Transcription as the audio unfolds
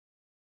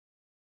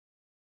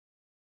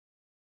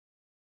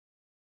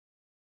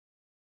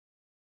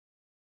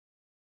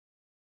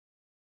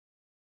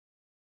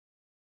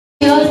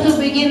here to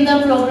begin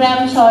the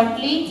program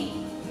shortly.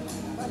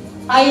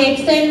 I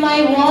extend my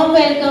warm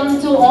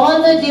welcome to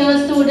all the dear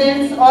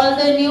students, all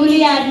the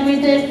newly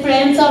admitted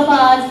friends of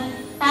ours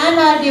and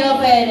our dear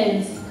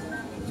parents.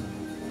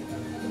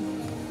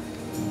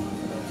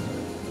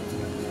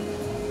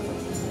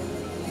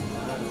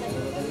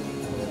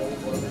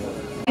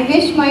 I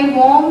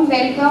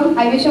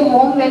wish a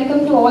warm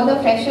welcome to all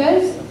the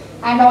freshers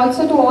and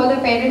also to all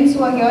the parents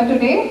who are here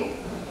today.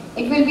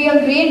 It will be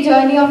a great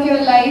journey of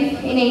your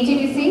life in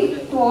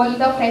HETC to all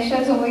the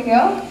freshers over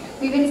here.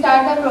 We will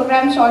start the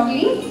program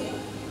shortly.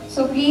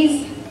 So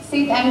please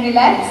sit and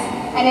relax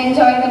and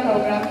enjoy the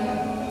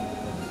program.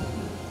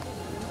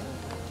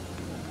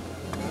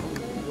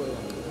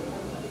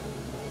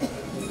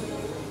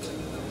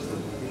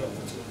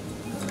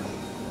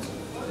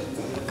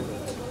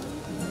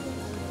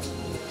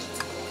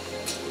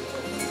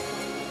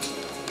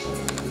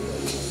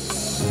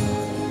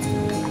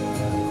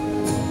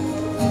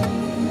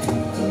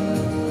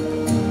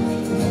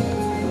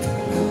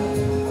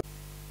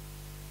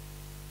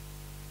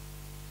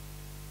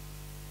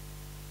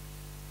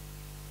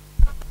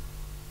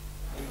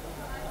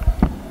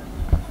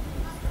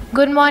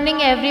 Good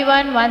morning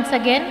everyone once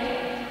again.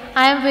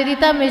 I am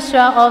Vidita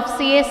Mishra of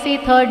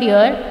CSC 3rd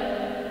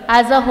year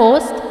as a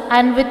host,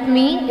 and with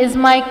me is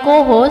my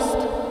co-host.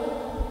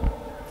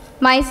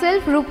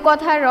 Myself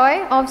Rupkotha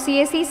Roy of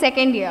CSC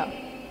 2nd year.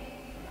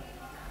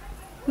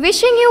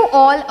 Wishing you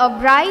all a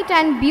bright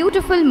and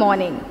beautiful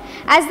morning.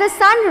 As the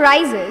sun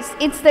rises,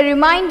 it's the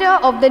reminder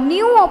of the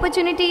new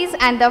opportunities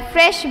and the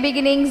fresh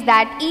beginnings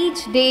that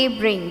each day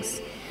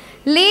brings.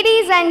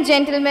 Ladies and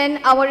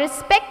gentlemen, our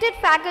respected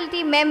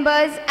faculty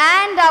members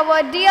and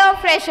our dear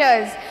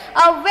freshers,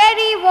 a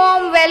very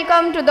warm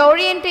welcome to the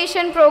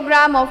orientation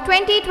program of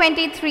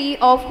 2023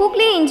 of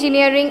Hooghly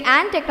Engineering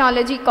and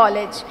Technology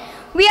College.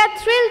 We are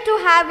thrilled to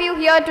have you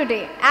here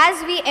today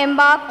as we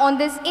embark on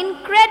this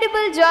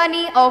incredible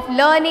journey of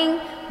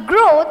learning,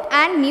 growth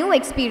and new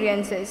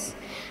experiences.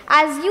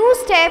 As you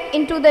step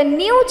into the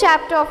new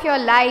chapter of your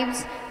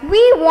lives,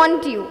 we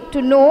want you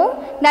to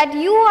know that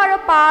you are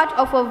a part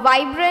of a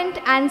vibrant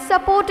and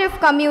supportive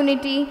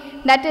community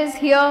that is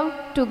here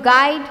to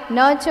guide,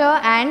 nurture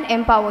and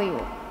empower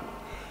you.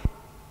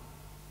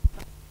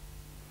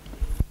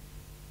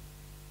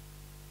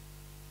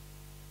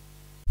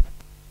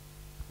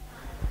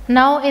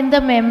 Now, in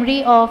the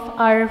memory of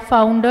our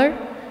founder,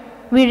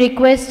 we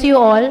request you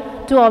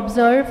all to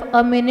observe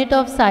a minute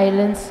of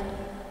silence.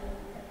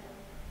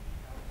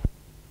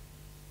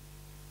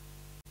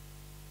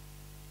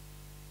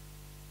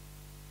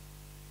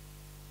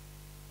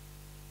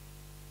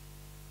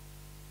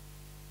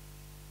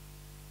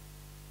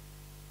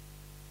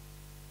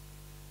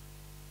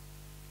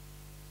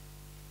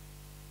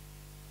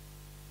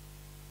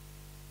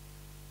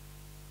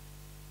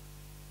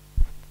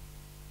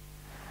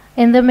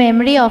 In the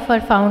memory of our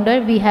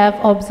founder, we have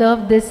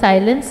observed this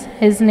silence.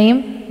 His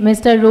name,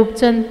 Mr.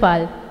 Rupchand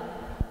Pal.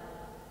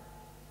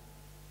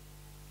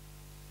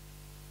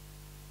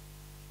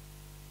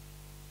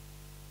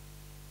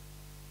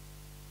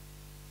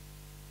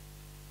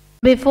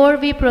 Before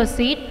we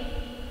proceed,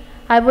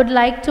 I would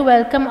like to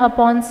welcome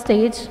upon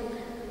stage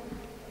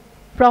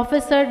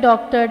Professor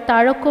Dr.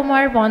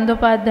 Tarak-Kumar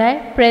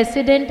Bandopadhyay,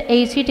 President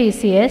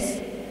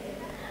HETCS,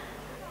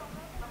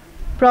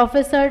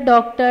 Professor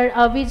Dr.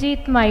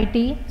 Avijit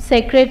Maiti,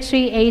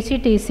 Secretary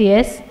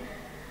HETCS,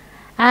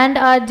 and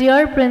our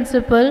dear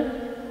Principal,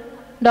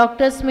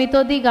 Dr.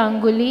 Smitodi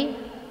Ganguly,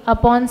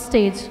 upon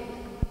stage.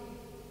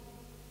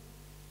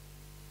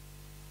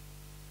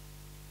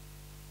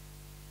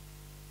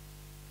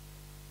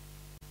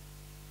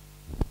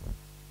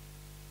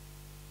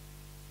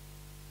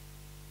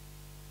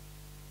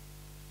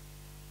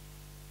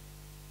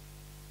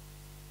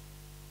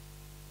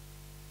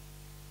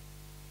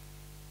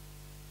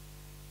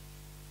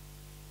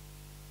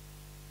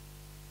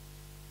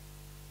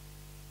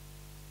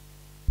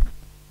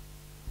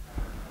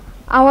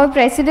 Our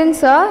President,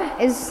 sir,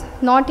 is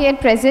not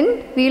yet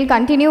present. We will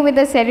continue with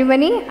the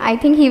ceremony. I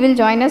think he will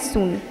join us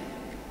soon.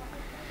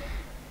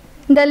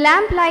 The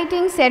lamp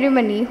lighting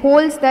ceremony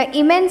holds the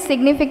immense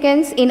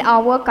significance in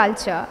our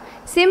culture,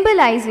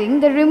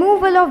 symbolizing the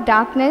removal of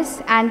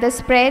darkness and the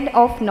spread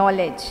of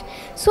knowledge.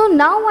 So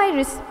now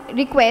I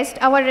request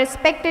our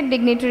respected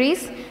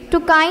dignitaries to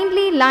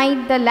kindly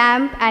light the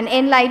lamp and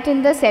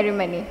enlighten the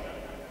ceremony.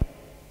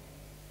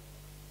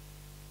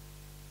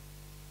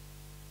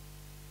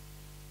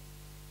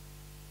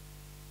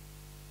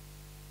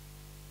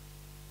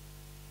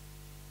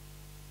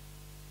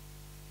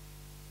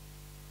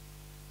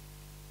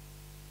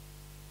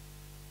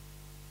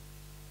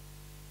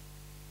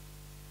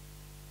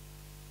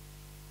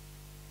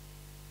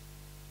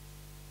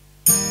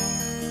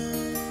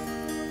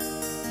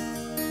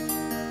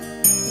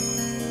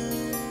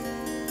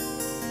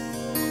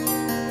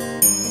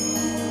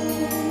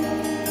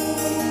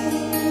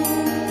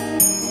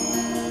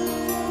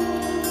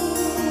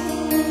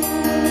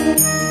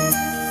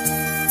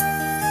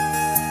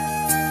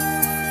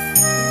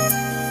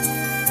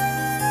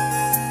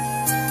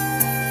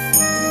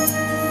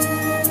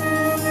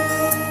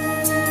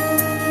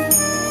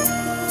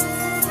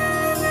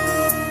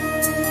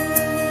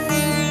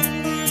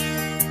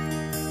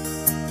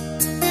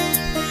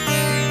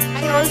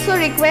 also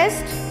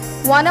request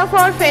one of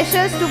our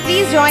freshers to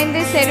please join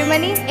this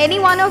ceremony. Any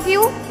one of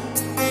you?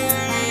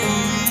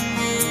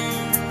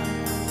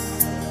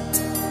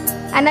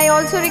 And I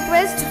also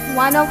request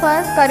one of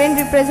our current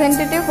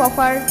representative of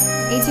our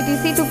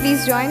HETC to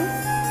please join.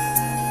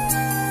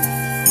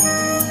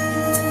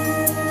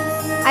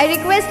 I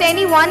request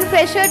any one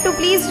fresher to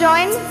please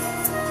join.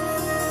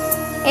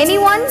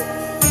 Anyone?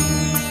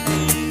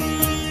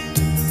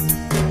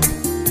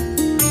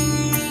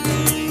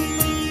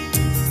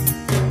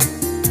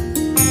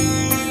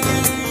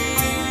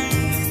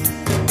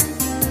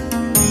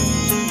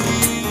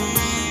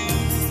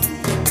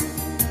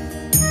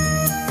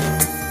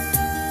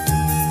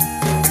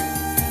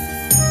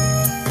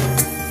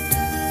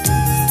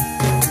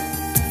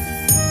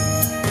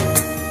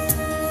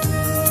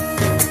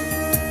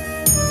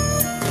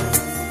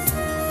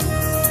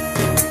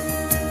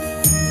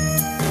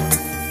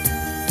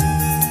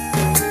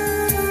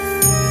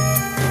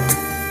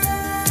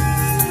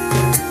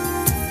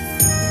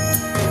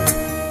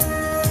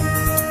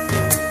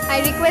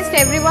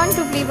 Everyone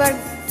to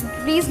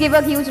please give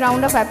a huge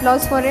round of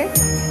applause for it.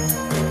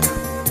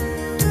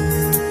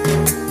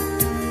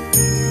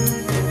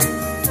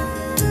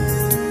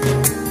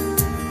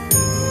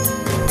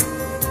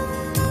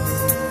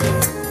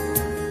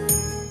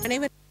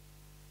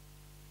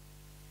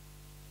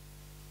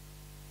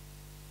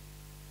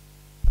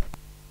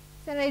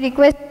 Sir, I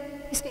request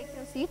please take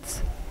your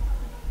seats.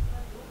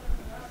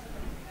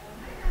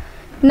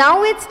 Now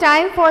it's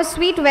time for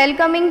sweet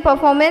welcoming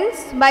performance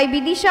by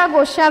Bidisha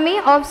Goswami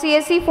of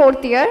CSE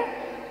 4th year.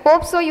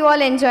 Hope so you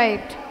all enjoy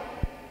it.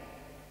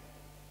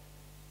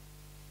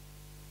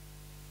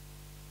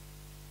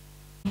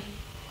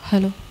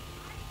 Hello.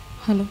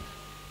 Hello.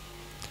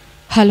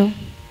 Hello.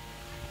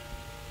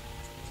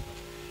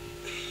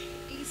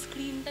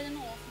 Screen doesn't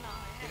off now.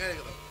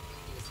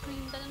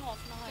 Screen doesn't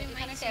off now. I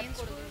can tap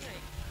kore do.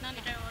 Na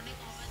na.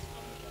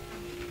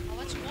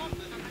 आवाज कम.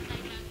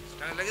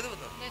 Time लगे तो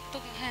बता. देख तो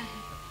है.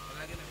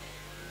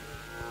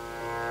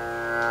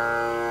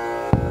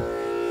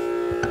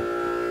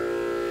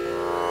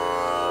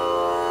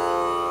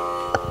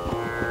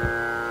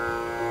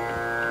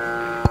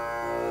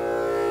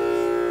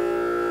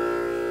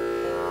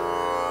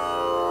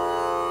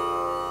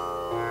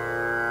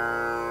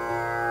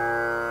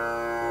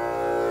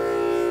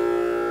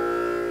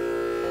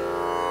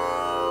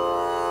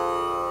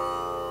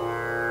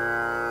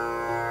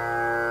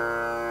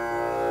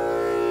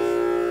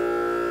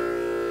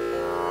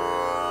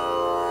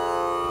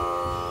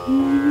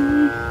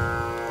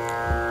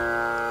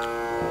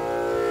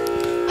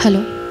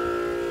 Hello.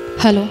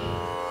 Hello.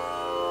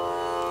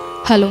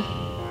 Hello.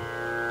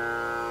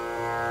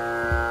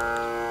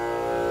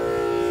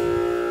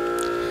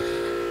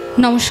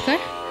 নমস্কার,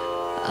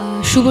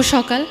 শুভ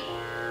সকাল।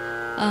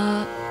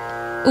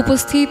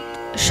 উপস্থিত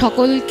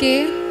সকলকে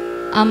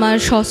আমার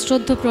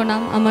সশ্রদ্ধ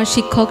প্রণাম। আমার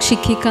শিক্ষক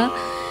শিক্ষিকা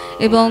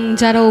এবং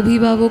যারা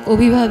অভিভাবক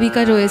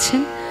অভিভাবিকা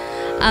রয়েছেন,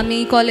 আমি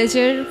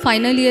কলেজের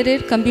ফাইনাল ইয়ারের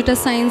কম্পিউটার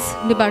সায়েন্স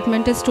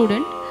ডিপার্টমেন্টের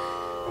স্টুডেন্ট।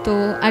 তো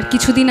আর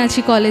কিছুদিন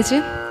আছি কলেজে।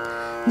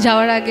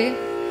 যাওয়ার আগে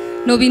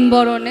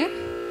নবীনবরণে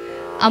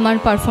আমার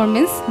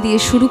পারফরমেন্স দিয়ে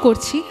শুরু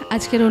করছি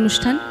আজকের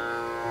অনুষ্ঠান।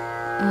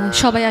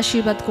 সবাই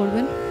আশীর্বাদ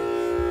করবেন।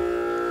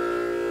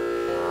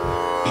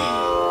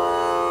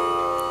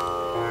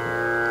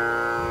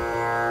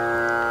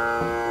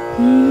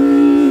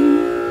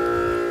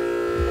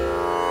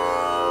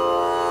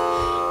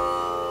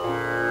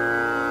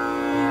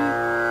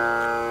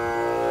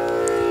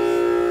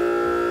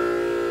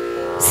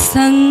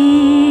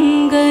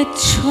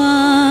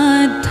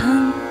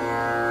 संगच्छ्वाद्धं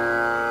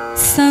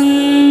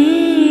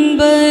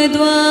संबद्वाद्धं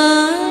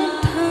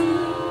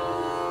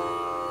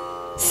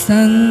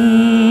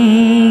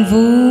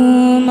संवोमनं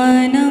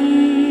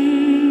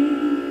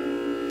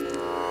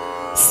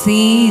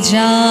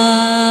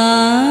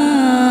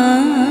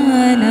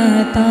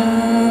सीजानता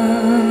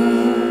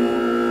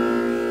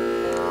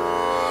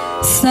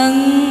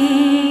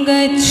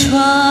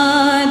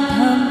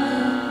संगच्छ्वाद्धं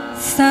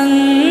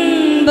संबद्वाद्धं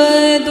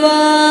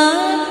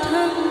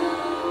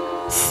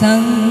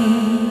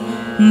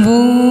संवोमनं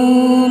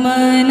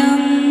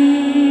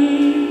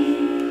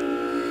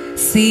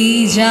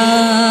सीजानता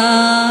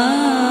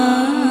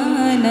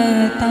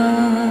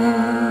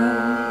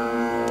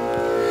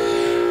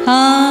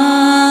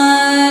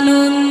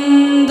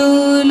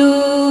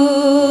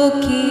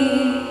आनन्दलोके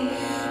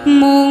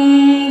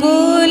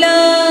मङ्गलालोके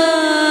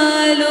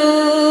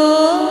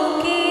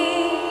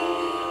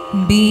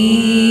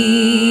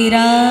বিরাজো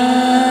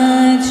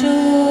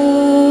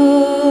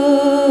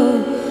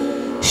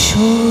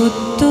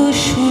সত্য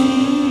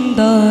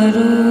সুন্দর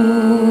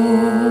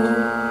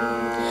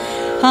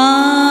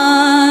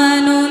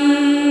আনন্দলোকে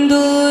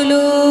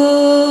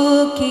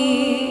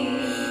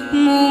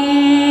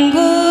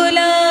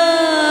মঙ্গলালোকে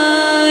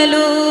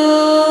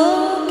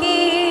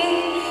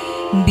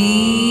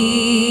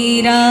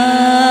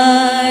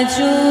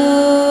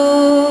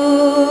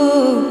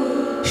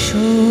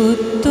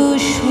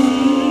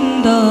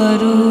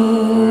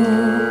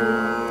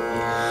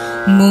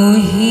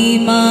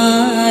महिमा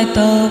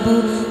तब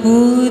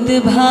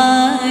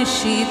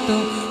उद्भासित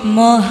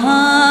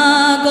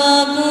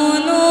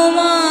महागगन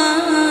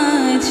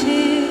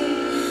माझे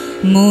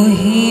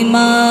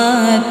महिमा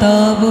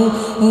तब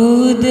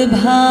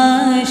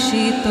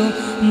उद्भासित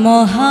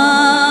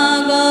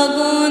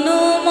महागगन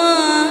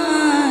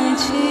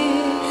माझे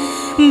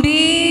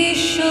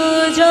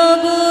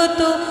विश्वजगत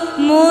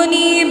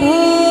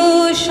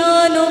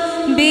मणिभूषण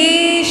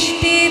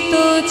बेष्टित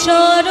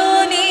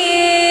चरणे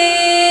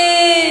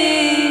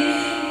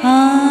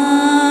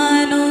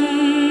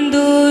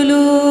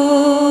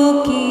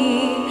आनन्दलोके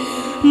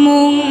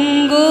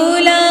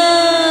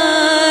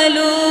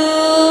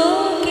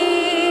मङ्गलालोके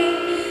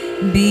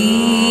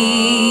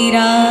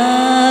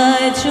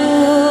বিরাজ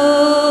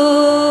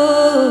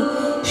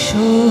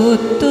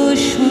সত্য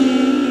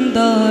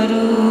সুন্দর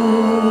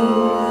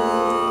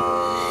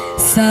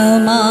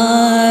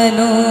সমান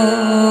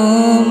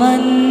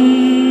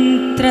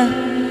মন্ত্র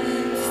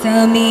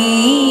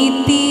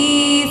সমিতি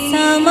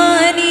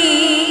সমানি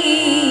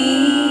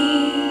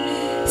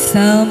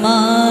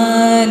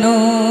সমান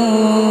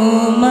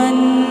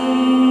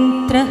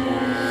মন্ত্র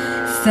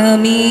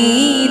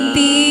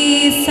সমিতি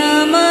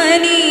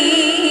সমানি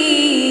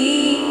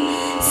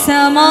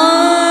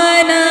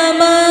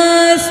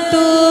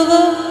समानमस्तु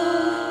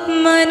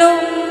मनो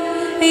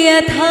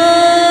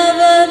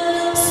यथावत्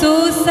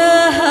सुसहस्वती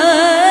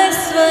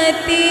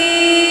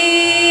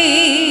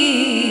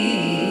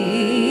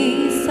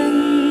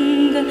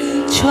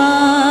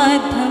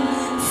संगच्छ्वाद्धं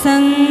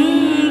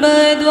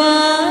संबद्वाद्धं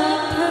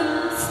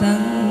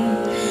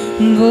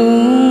संवोमनं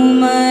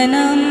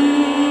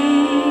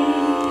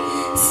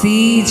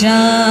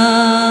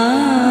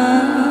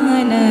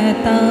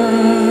सिजानता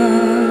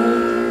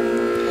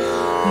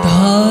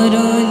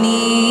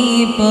ধরণী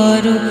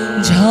পর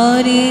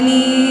ঝরে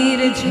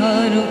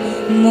নির্ঝর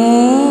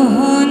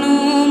মোহন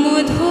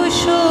মধু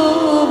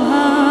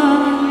শোভা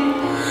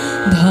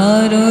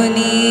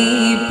ধরণী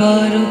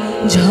পর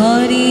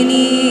ঝরে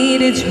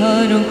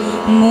নির্ঝর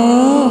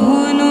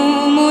মোহন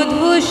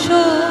মধু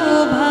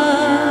শোভা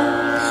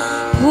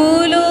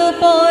ফুল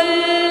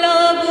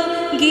পল্লব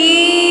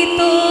গীত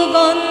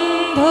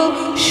গন্ধ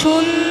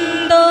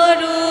সুন্দর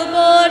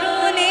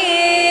বরণে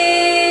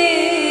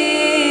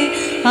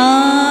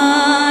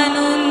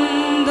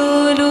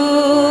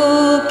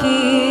आनन्दलोके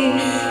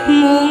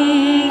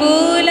मङ्गलालोके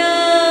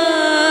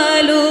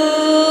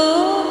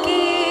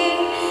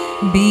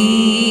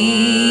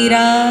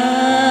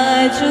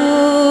বিরাজ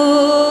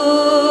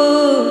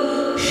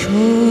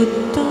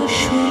সত্য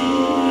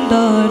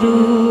সুন্দর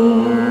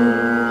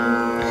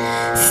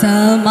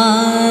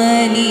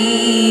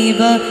समानीव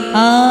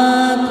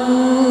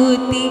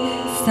आकुति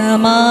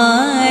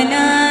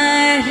समाना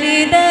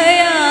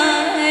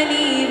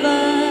हृदयानिव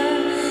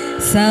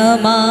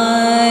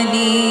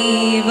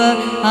समानीव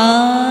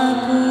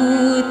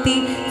आकुति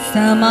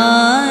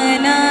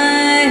समाना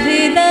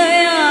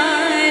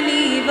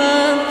हृदयानिव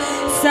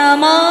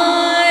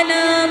समानमस्तु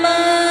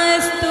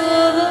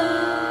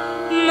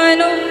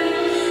मनो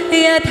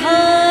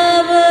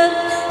यथावत्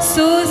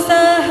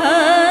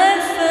सुसहस्वती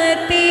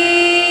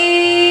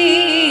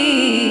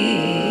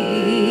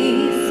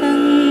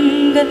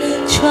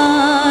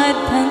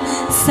संगच्छ्वाद्धं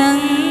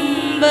संबद्वाद्धं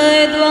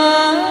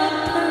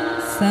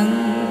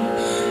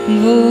संवोमनं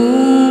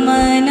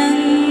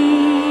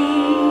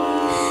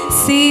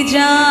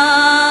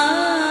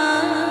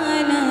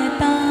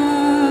सिजानता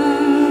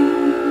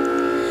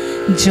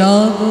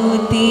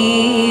जगते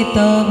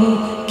तब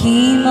कि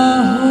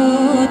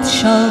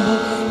महोत्सव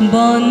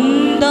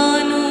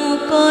बंदन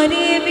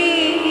करे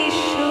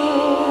विश्व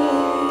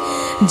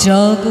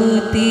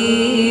जगते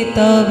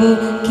तब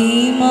कि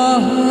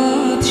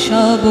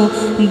महोत्सव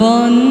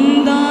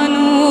बंदन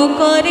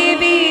करे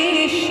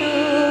विश्व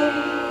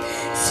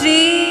श्री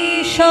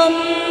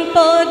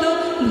सम्पद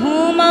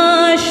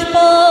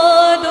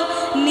भूमास्पद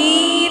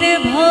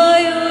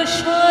निर्भय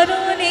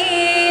शरणे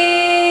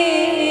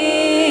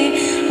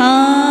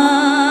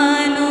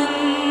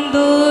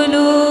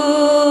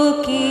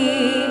आनन्दलोके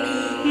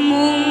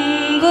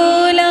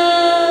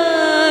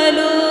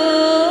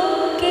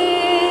मङ्गलालोके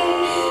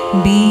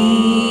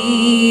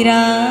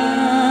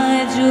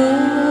বিরাজ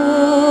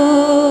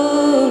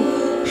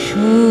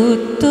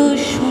সত্য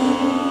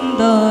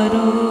সুন্দর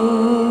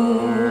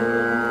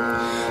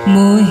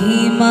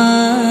মহিমা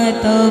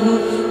তব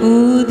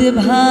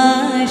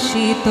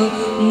উদ্ভাসিত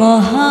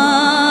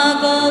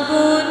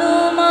মহাগগন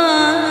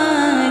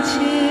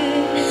মাঝে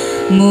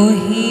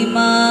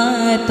মহিমা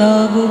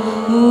তব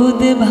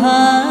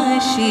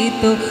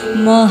উদ্ভাসিত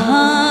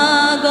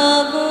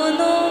মহাগগন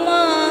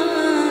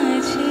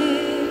মাঝে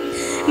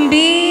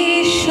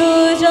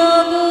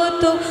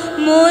বিশ্বজগত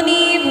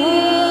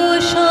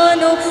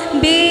মণিভূষণ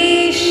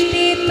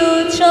বেষ্টিত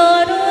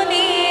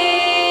চরণে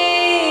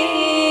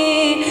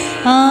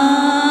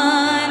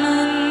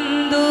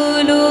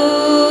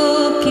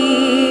আনন্দলোকে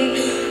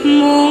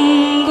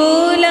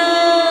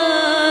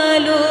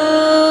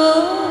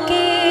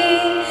মঙ্গলালোকে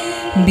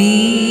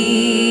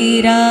বিরাজ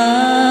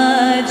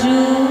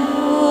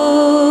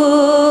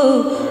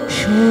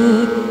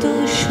সত্য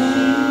সুন্দর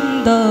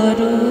সুন্দর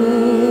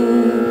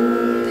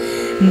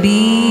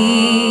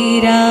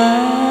বিরাজ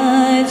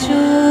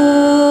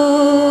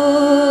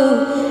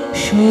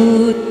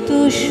সত্য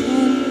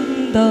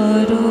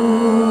সুন্দর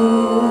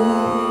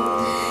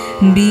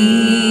বিরাজ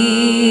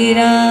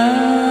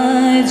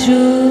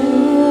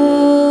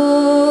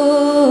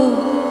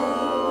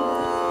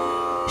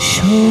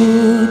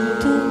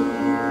সত্য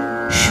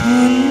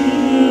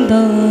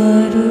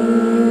সুন্দর।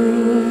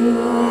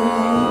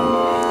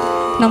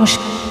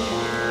 নমস্কার।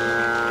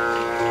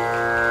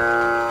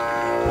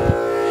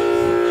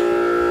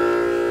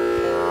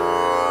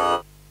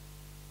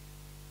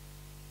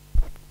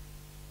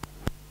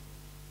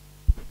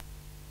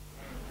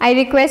 I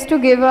request to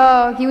give a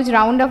huge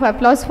round of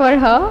applause for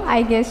her, I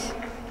guess.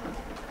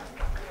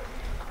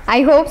 I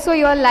hope so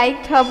you all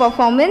liked her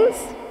performance.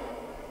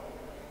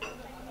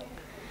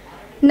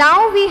 Now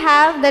we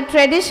have the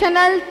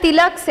traditional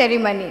tilak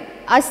ceremony,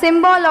 a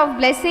symbol of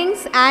blessings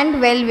and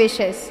well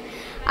wishes.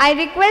 I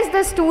request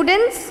the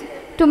students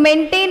to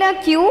maintain a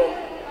queue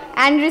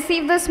and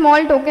receive the small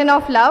token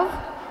of love.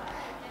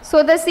 So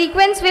the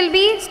sequence will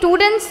be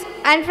students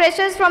and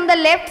freshers from the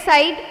left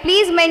side,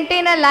 please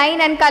maintain a line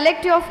and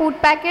collect your food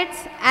packets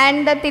and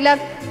the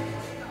tilak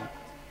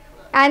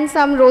and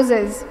some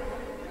roses.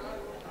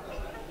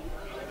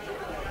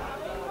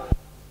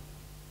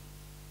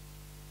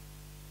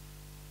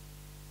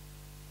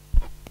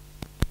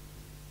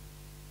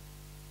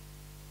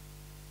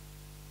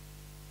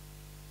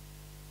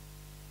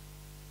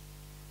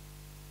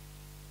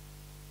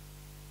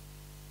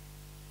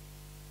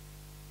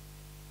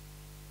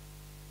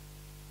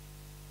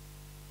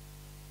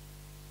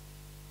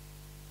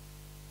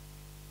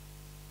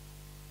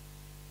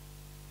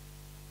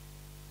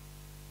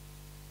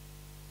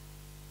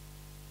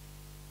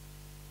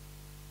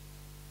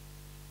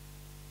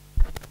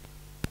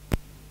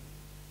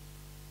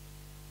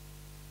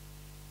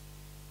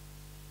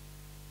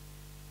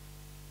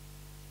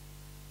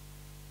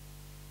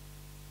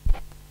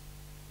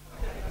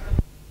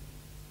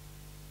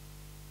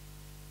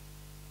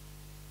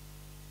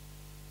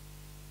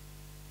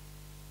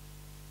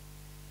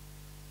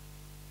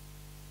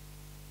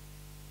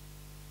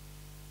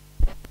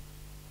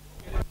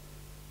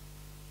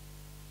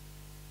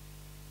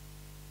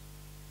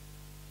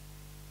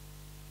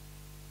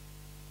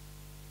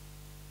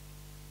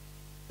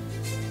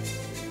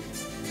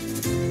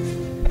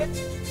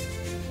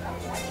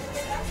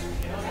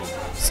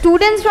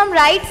 Students from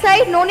right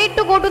side, no need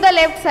to go to the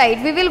left side.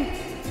 We will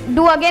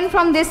do again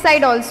from this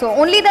side also.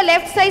 Only the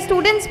left side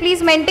students, please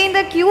maintain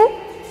the queue.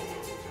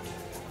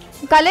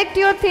 Collect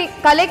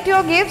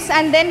your gifts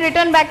and then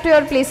return back to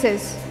your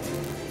places.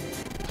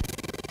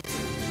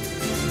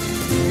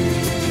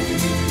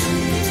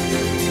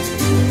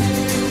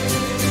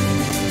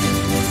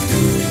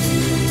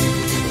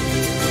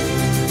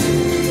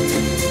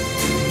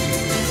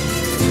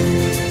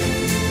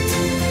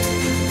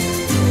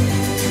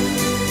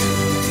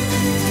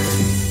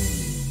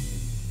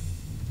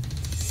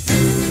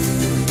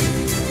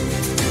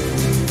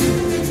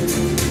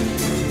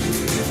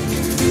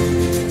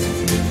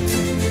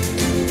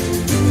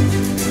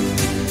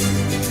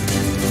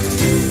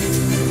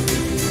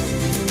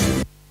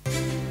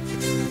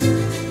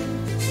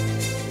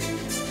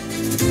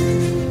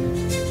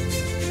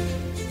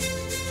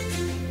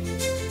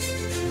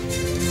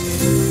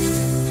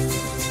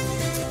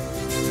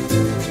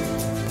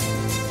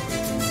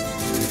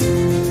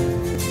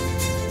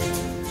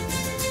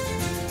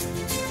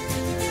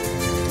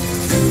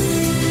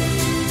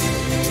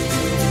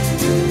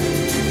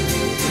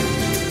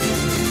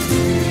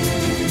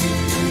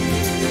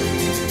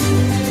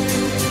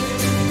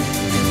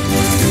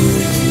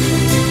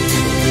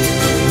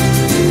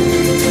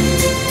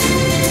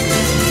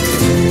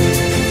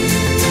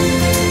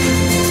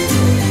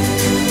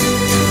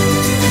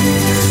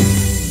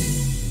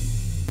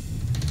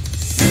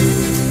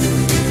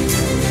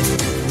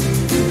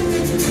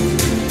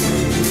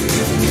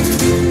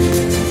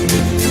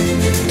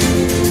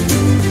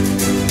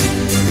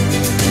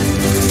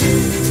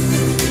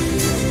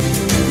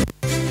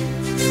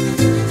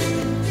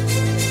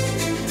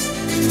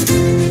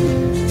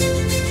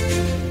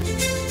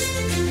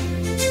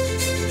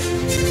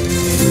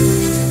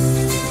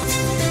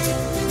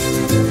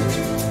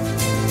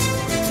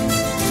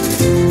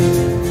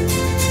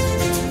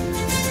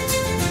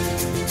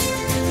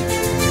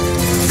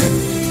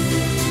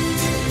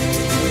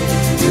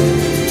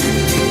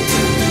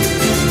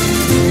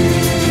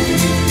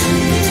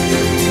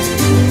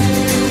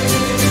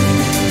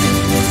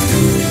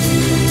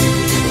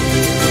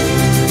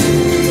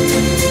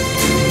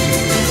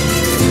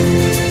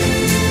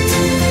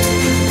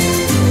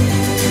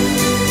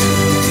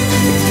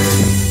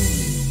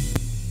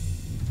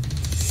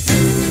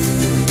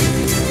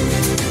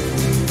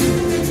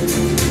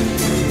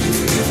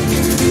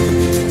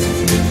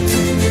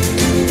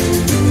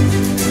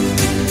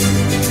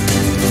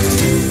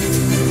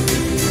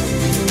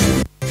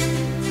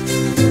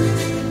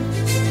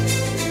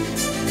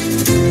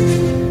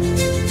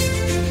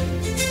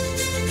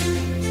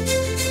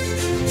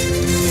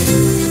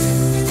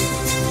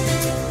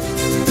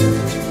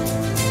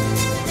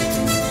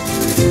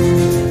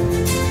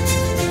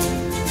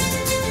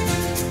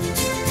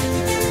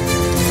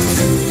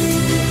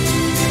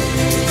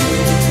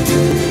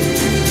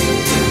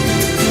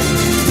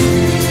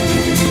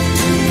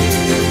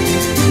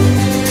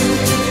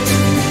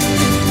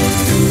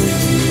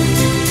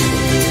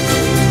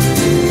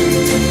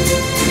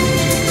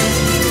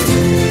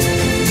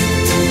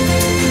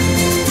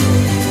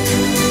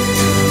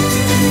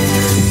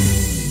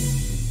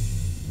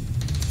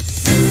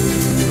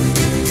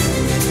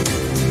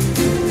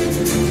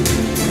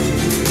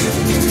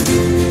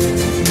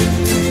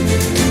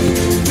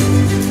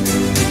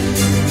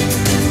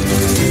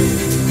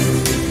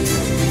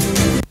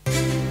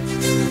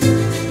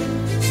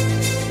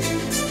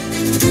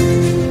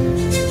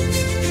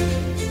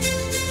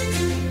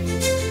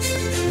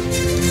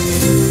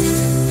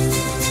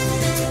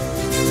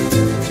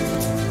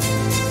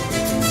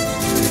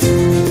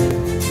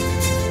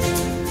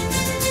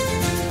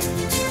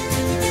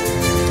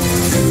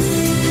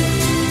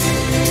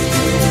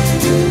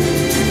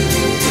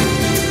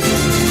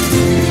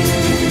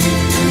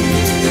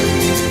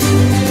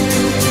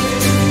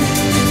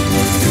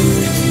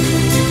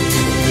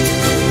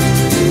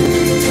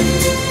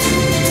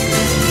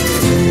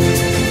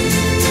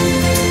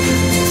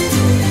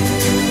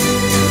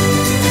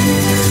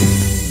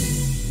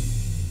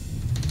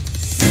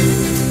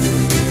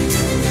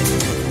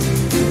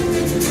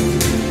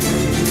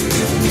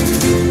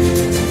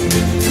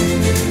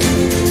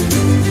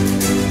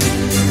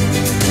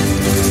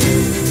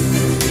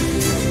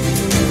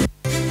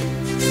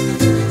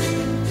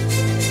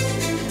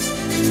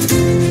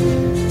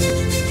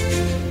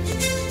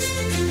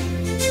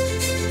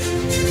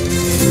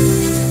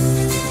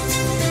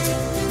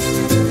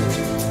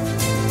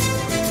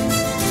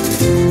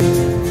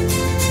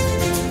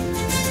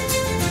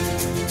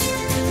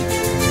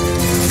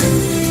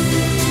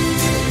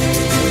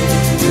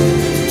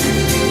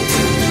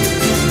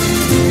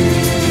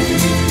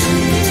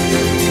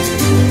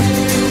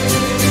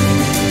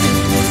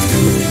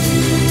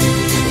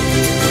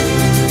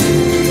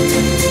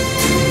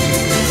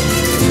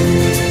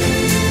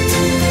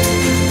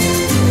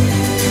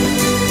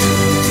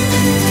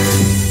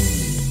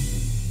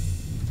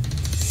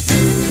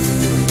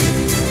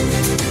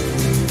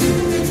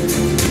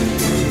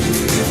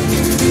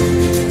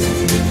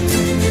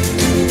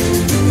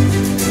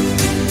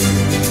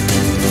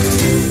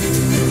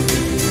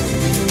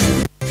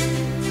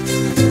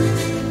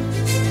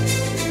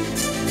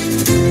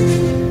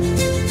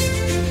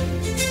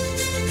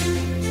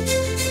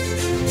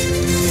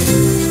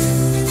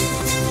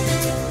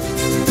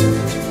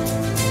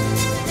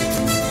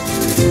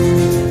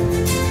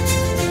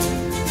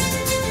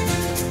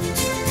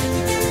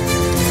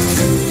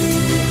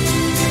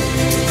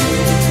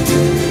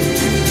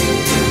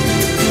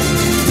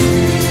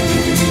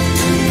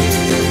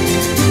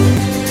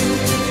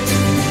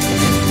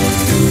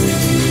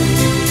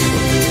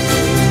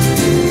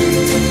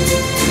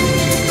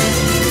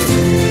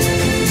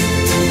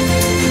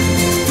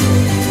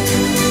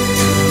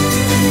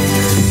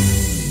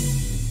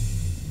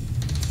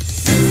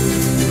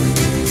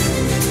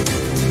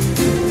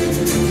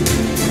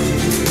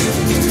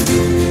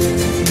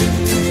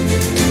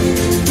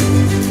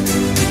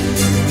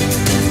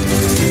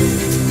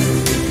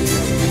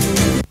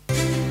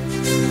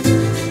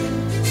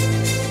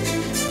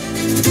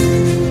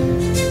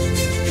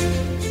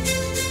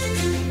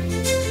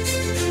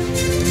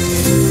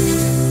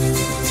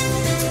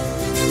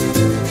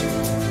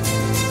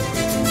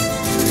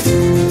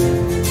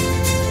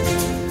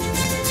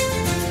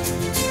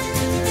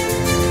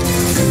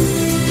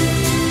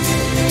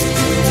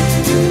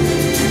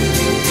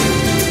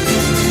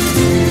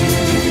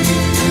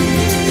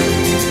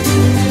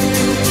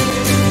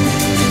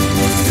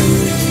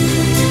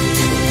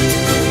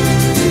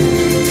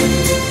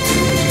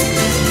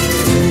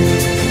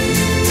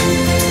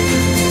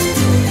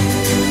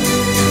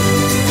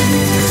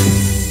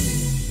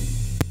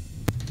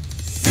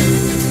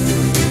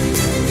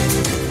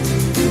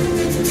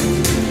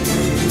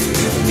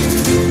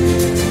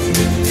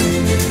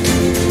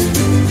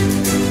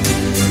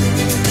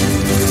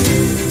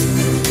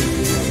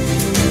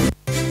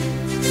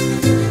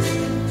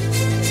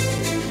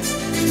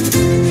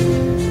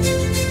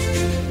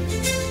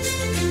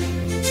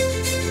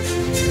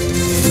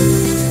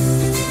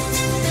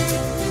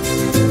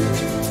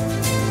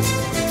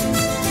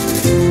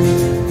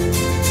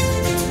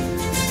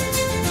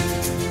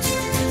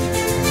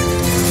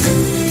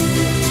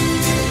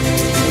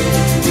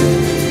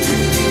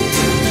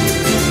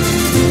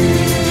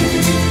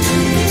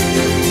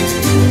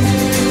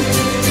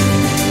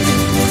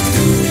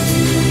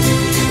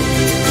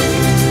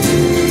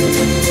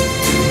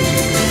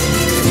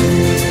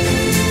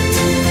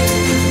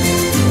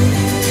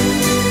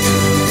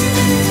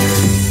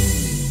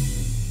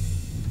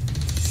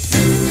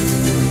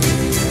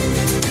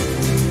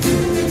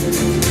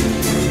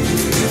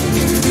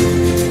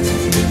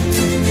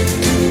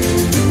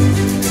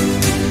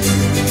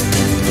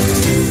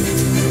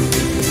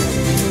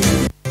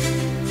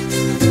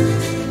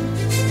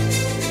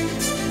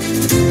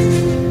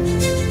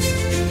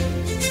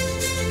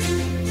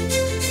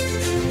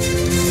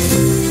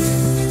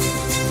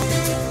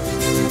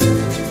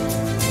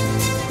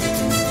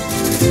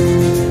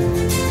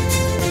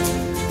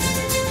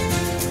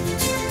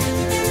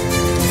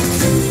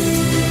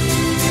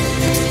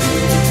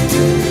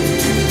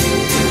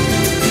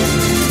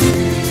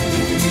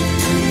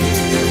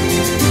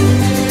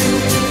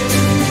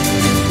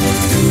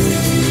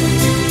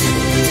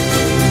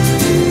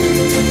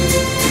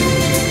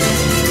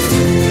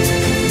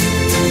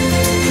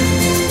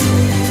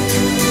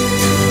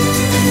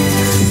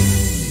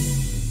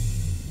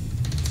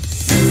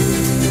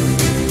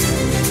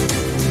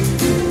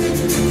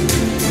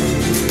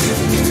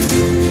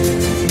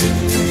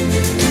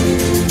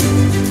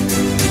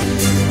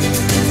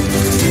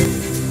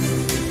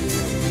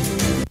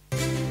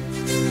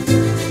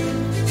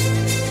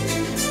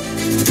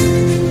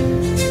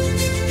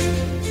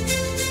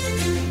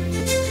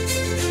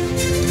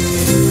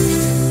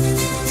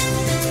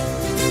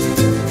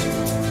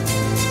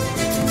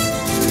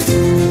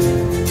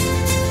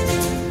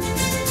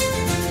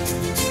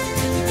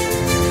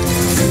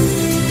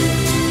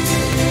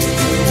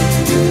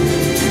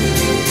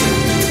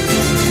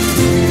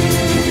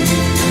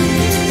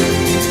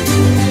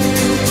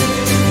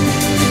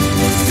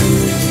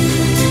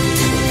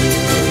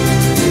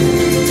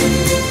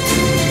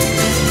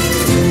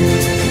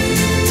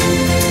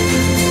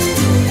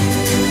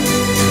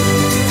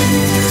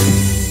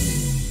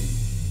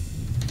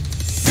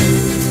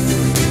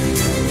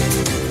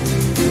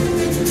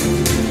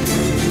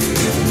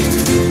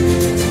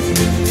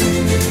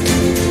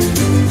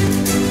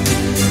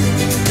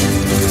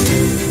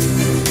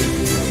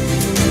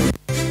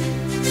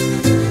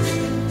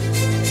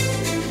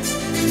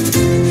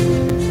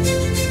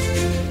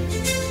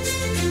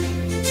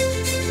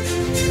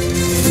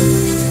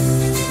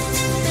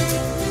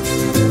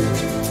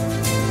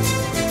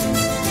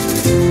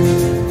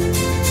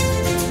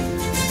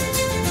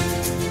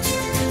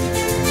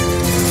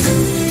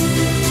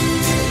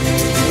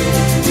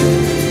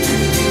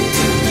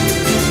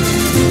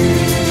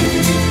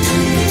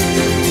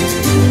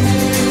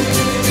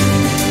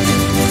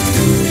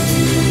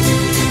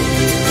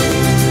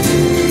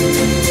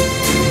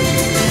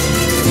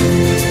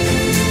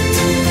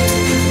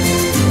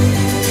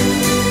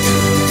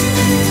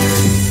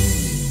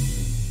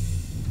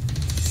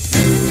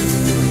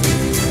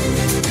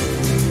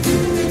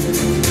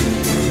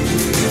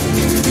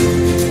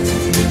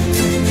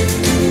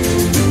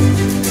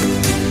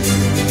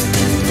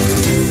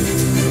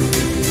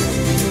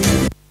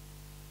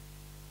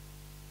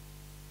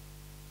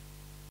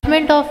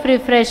 arrangement of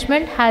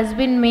refreshment has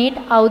been made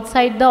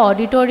outside the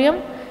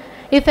auditorium.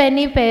 If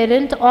any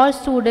parent or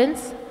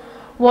students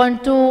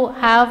want to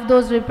have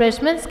those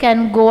refreshments,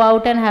 can go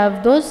out and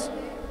have those.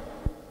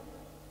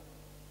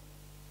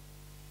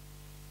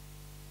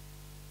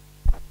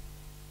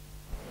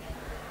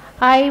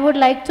 I would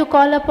like to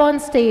call upon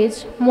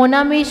stage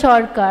Monami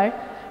Sharkar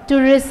to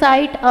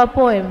recite a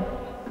poem.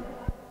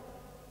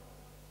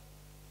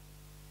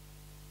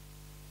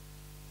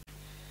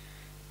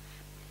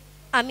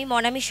 আমি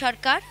মনামি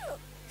সরকার,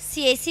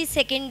 CSC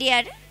second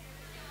year.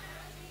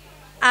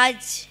 আজ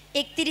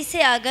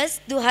 31শে August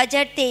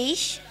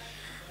 2023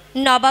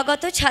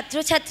 নবাগত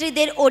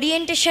ছাত্রছাত্রীদের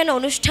orientation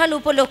অনুষ্ঠান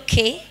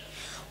উপলক্ষে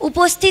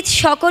উপস্থিত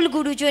সকল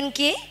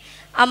গুরুজনকে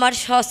আমার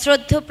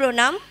সশ্রদ্ধ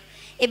প্রণাম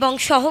এবং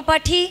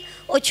সহপাঠী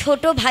ও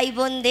ছোট ভাই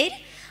বোনদের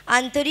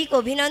আন্তরিক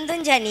অভিনন্দন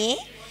জানিয়ে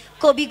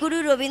কবিগুরু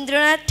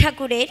রবীন্দ্রনাথ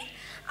ঠাকুরের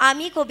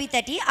আমি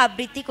কবিতাটি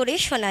আবৃত্তি করে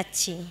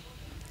শোনাচ্ছি।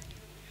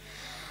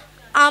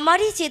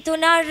 আমারই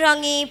চেতনার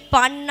রঙে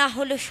পান্না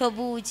হলো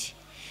সবুজ,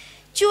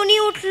 চুনি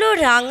উঠল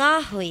রাঙা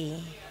হয়ে,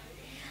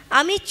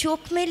 আমি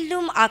চোখ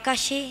মেললুম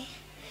আকাশে,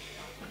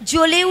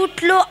 জ্বলে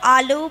উঠল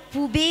আলো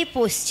পূবে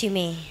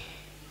পশ্চিমে,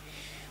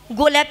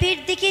 গোলাপের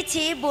দিকে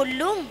চেয়ে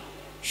বললুম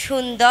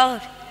সুন্দর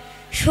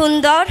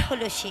সুন্দর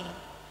হলো সে।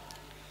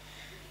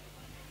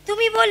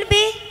 তুমি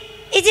বলবে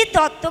এ যে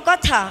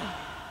তত্ত্বকথা,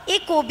 এ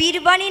কবির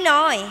বাণী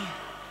নয়।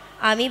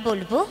 আমি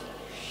বলবো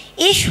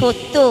এ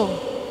সত্য,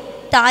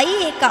 তাই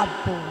এ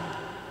কাব্য।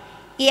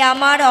 এ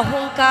আমার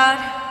অহংকার,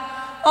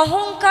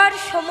 অহংকার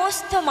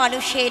সমস্ত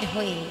মানুষের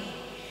হয়ে,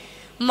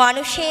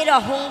 মানুষের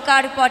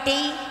অহংকার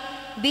পটেই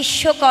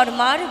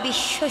বিশ্বকর্মার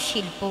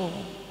বিশ্বশিল্প।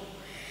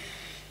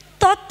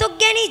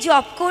 তত্ত্বজ্ঞানী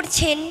জপ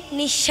করছেন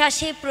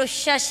নিঃশ্বাসে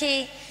প্রশ্বাসে,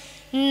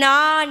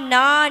 না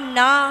না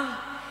না,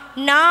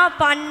 না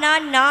পান্না,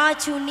 না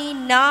চুনি,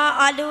 না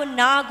আলো,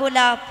 না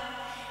গোলাপ,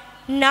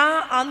 না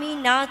আমি,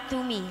 না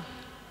তুমি।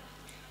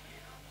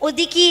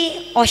 ওদিকে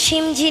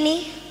অসীম যিনি,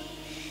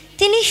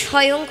 তিনি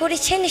স্বয়ং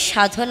করেছেন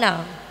সাধনা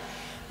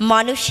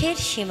মানুষের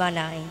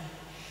সীমানায়,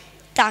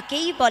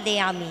 তাকেই বলে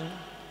আমি।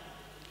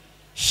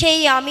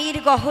 সেই আমির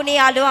গহনে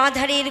আলো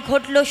আধারের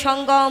ঘটল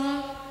সঙ্গম,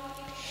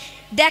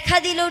 দেখা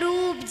দিল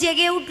রূপ,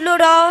 জেগে উঠল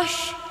রস,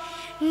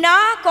 না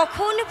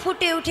কখন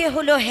ফুটে উঠে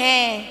হলো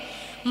হ্যাঁ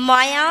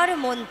মায়ার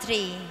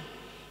মন্ত্রে,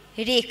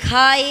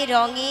 রেখায়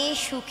রঙে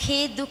সুখে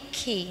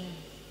দুঃখে।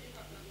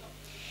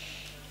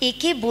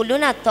 একে বলো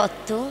না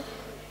তত্ত্ব,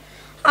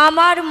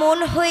 আমার মন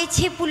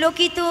হয়েছে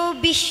পুলকিত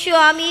বিশ্ব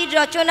আমির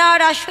রচনার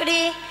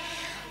আসরে,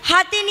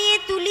 হাতে নিয়ে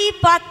তুলি,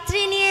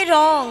 পাত্রে নিয়ে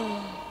রং।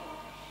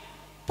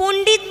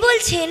 পণ্ডিত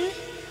বলছেন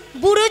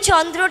বুড়ো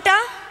চন্দ্রটা,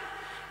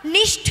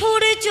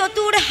 নিষ্ঠুর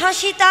চতুর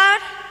হাসি তার,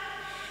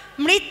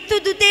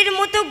 মৃত্যুদূতের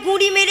মতো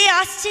গুঁড়ি মেরে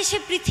আসছে সে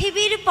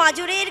পৃথিবীর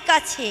পাঁজরের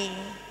কাছে।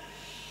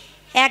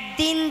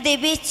 একদিন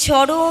দেবে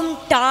চরম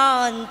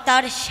টান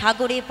তার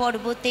সাগরে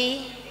পর্বতে,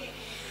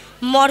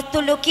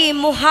 মর্তলোকে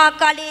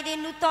মহাকালের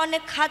নূতন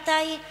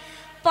খাতায়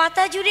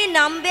পাতা জুড়ে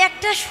নামবে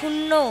একটা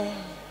শূন্য,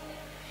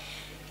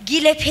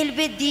 গিলে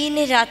ফেলবে দিন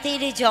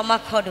রাতের জমা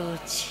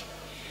খরচ।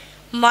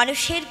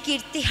 মানুষের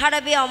কীর্তি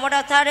হারাবে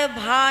অমরতার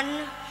ভান,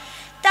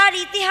 তার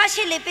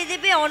ইতিহাসে লেপে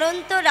দেবে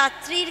অনন্ত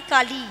রাত্রির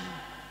কালি।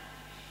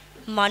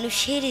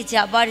 মানুষের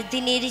যাবার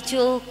দিনের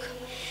চোখ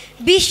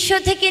বিশ্ব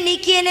থেকে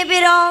নিকিয়ে নেবে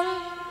রং,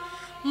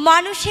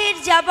 মানুষের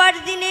যাবার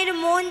দিনের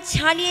মন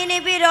ছানিয়ে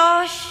নেবে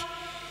রস।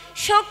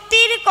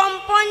 শক্তির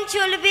কম্পন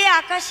চলবে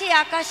আকাশে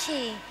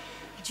আকাশে,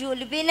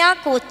 জ্বলবে না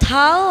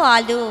কোথাও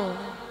আলো।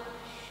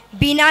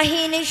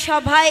 বিনাহীন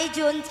সভায়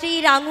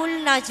যন্ত্রীর আঙুল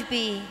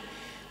নাচবে,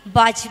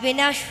 বাজবে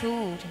না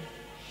সুর।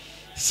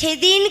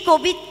 সেদিন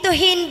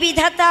কবিত্বহীন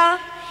বিধাতা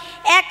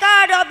একা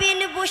রবেন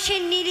বসে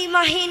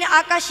নীলিমাহীন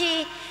আকাশে,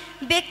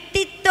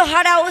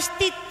 ব্যক্তিত্বহারা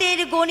অস্তিত্বের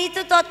গণিত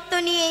তত্ত্ব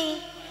নিয়ে।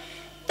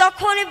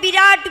 তখন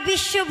বিরাট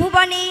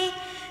বিশ্বভুবনে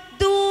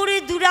দূর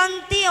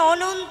দূরান্তে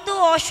অনন্ত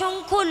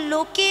অসংখ্য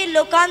লোকে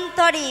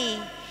লোকান্তরে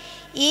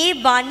এ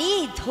বাণী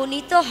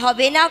ধ্বনিত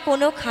হবে না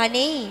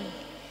কোনোখানেই,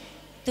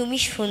 তুমি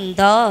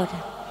সুন্দর,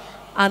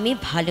 আমি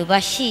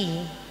ভালোবাসি।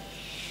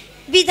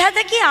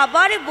 বিধাতা কি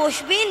আবার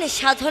বসবেন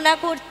সাধনা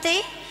করতে,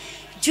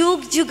 যুগ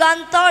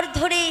যুগান্তর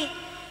ধরে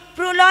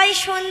প্রলয়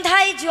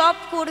সন্ধ্যায় জপ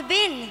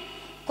করবেন,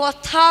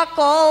 কথা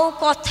কও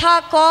কথা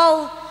কও,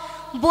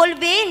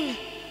 বলবেন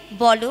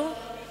বলো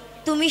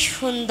তুমি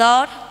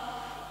সুন্দর,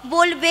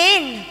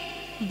 বলবেন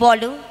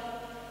বলো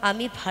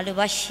আমি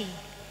ভালোবাসি।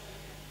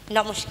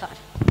 নমস্কার।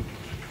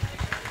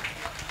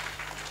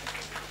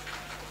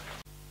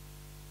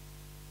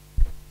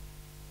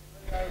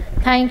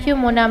 Thank you,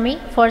 Monami,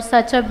 for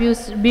such a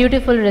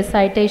beautiful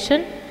recitation.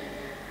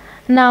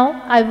 Now,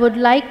 I would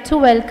like to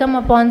welcome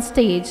upon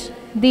stage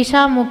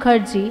Disha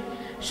Mukherjee,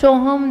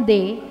 Shoham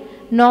De,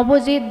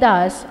 Nobojit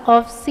Das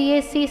of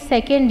CSC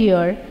second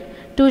year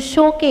to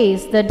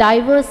showcase the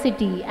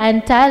diversity and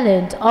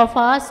talent of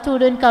our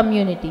student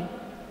community.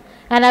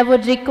 And I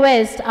would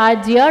request our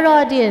dear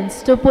audience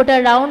to put a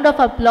round of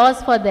applause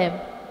for them.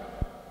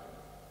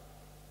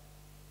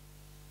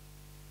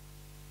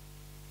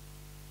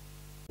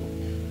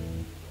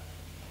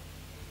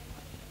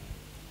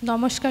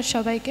 নমস্কার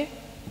সবাইকে।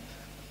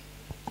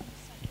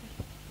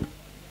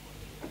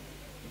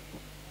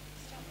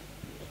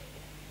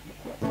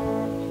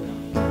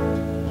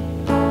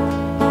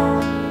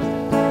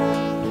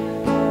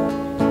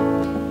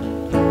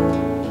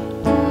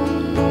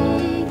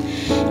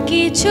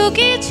 কিছু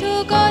কিছু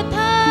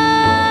কথা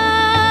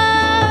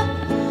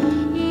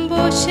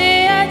বসে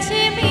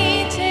আছে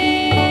মিছে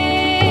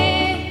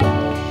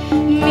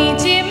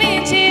মিছে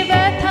মিছে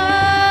ব্যথা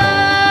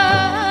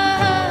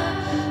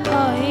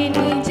হয়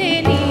নিজে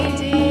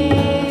নিজে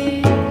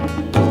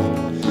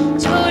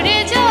ঝরে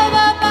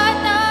যাওয়া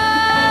পাতা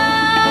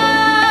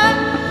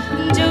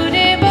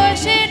জুড়ে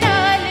বসে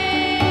ডালে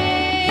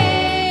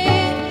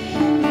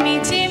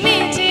মিছে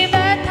মিছে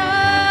ব্যথা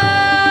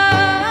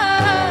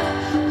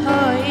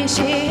হয়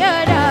সে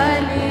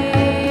আড়ালে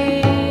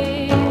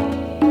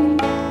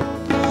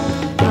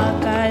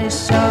আকাশ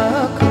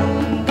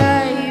যখন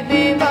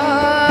গাইবে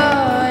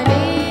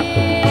বলে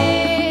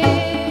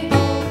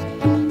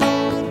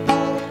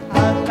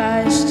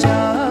আকাশ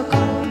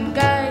যখন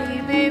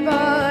গাইবে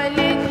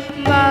বলে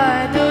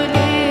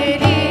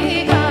বাদলেরই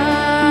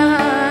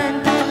গান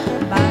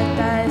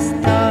বাতাস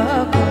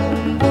তখন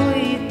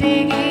বইতে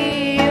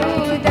গিয়েও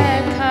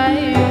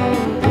দেখায়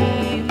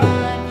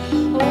অভিমান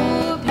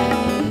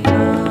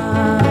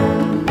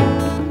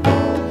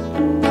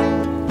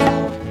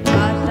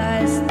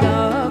বাতাস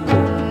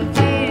তখন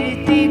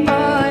ফিরতি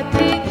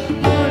পথে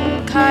মন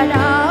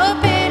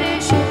খারাপের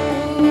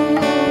সুর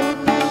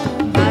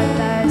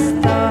বাতাস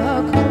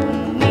তখন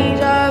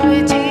নীরব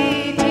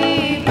চিঠি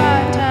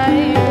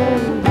পাঠায়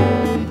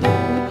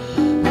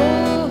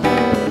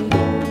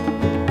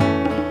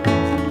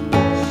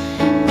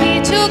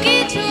কিছু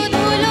কিছু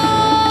ধুলো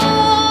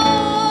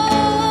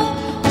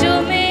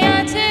জমে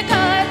আছে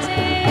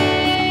কাছে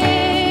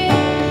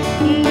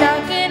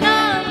ডাক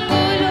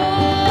নামগুলো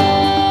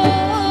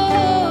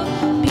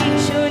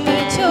ভীষণই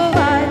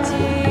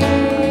ছোঁয়াচে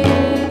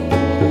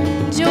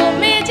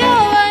জমে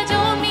যাওয়া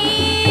জমি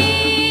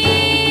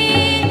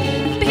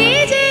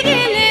ভিজে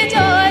গেলে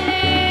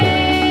জলে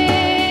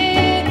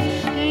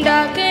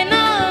ডাক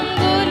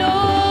নামগুলো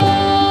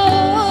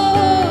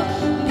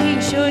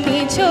ভীষণই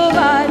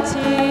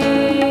ছোঁয়াচে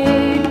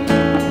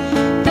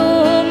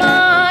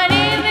তোমার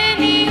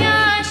এমনি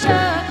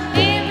আশা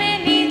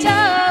এমনি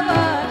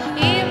যাওয়া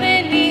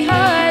এমনি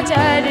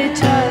হাজার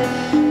ছল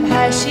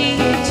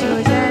ভাসিয়েছ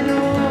যেন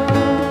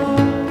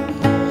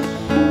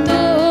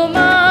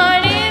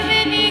তোমার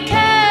এমনি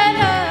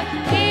খেলা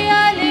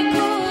খেয়াল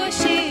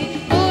খুশি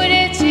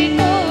উড়েছি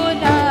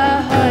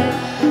কোলাহল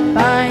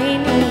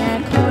পাইনি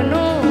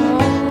এখনো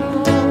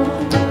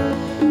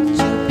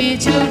চুপি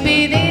চুপি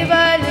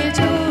দেওয়াল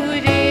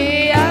জুড়ে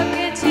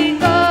আঁকেছি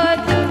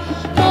কত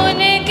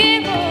মনেকে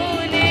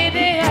মনের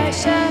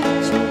আশা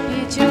চুপি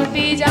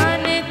চুপি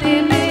জানতে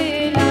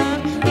পেলাম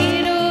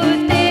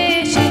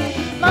নিরুদ্দেশে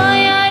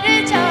মায়ার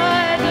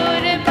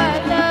চাদর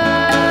পাতা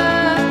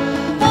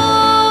ও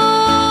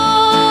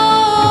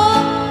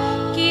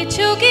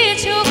কিছু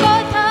কিছু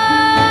কথা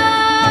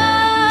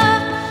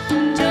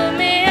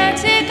জমে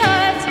আছে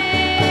কাছে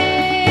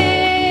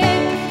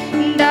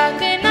ডাক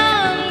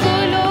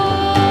নামগুলো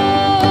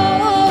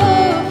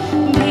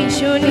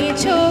ভীষণই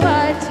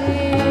ছোঁয়াচে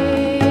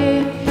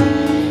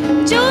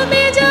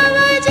জমে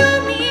যাওয়া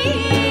জমি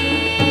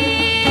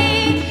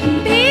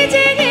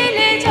ভিজে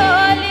গেলে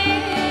জলে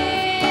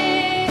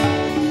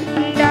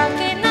ডাক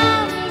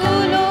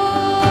নামগুলো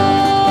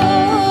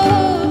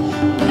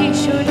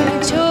ভীষণই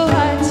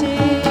ছোঁয়াচে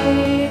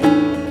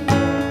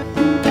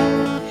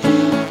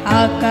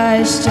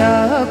আকাশ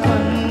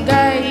যখন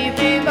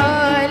গাইবে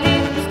বলে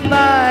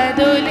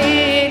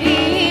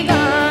বাদলেরই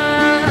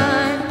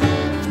গান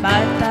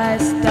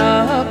বাতাস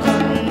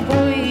তখন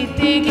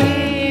বইতে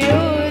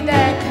গিয়েও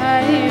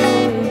দেখায়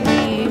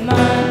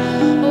অভিমান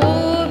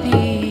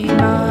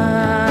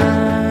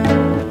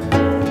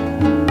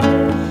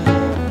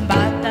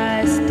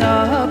বাতাস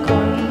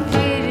তখন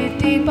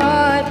ফিরতি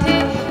পথে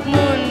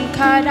মন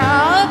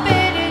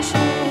খারাপের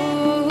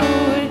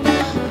সুর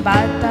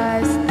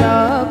বাতাস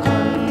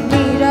তখন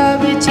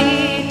নীরব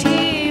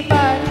চিঠি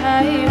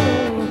পাঠায়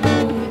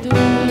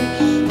বহুদূর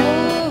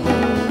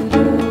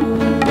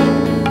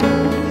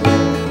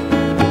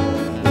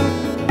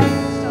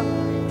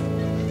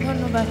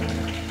ধন্যবাদ।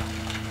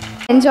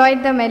 Enjoyed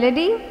the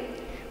melody?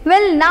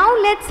 Well, now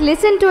let's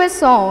listen to a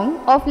song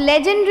of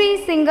legendary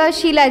singer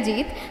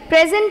Sheelajit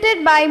presented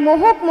by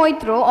Mohok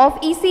Moitro of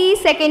ECE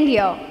second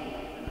year.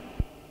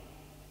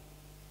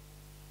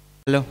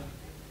 Hello.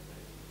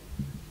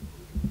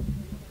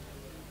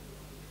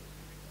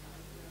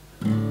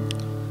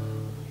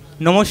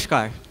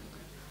 নমস্কার,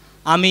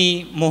 আমি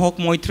মোহক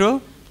মৈত্র,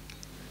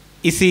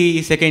 ইসি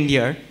সেকেন্ড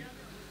ইয়ার।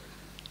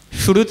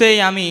 শুরুতেই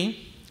আমি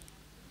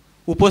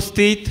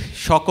উপস্থিত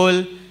সকল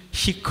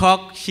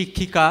শিক্ষক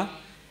শিক্ষিকা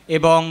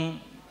এবং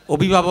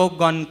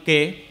অভিভাবকগণকে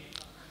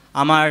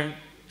আমার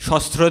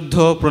সশ্রদ্ধ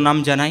প্রণাম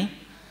জানাই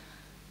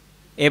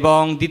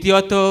এবং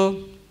দ্বিতীয়ত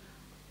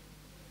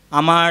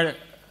আমার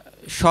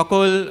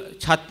সকল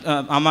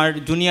আমার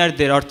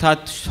জুনিয়রদের অর্থাৎ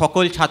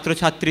সকল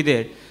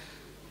ছাত্রছাত্রীদের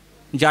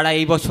যারা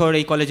এই বছর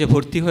এই কলেজে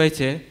ভর্তি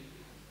হয়েছে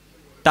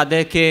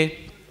তাদেরকে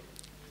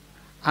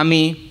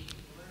আমি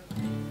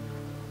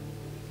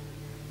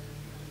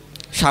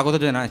স্বাগত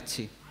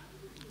জানাচ্ছি।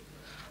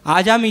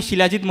 আজ আমি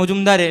শিলাজিৎ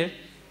মজুমদারের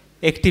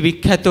একটি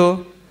বিখ্যাত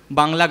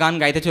বাংলা গান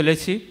গাইতে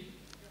চলেছি।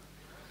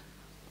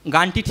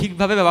 গানটি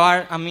ঠিকভাবে ব্যবহার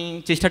আমি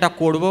চেষ্টাটা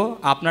করব,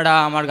 আপনারা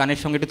আমার গানের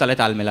সঙ্গে একটু তালে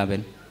তাল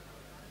মেলাবেন।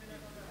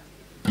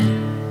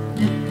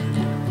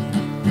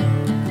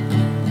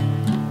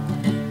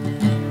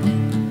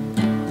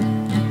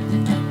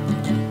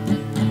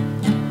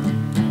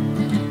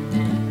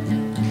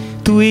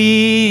 তুই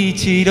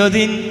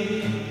চিরদিন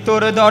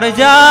তোর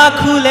দরজা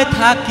খুলে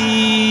থাকি,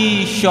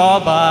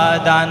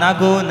 সবাদানা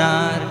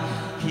গোনার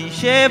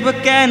হিসেব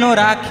কেন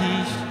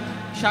রাখিস?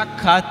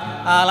 সাক্ষাৎ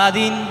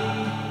আলাদিন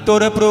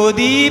তোর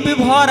প্রদীপ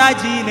ভরা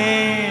জিনে,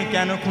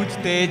 কেন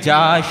খুঁজতে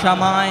যাস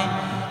আমায়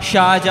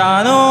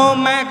সাজানো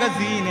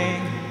ম্যাগাজিনে?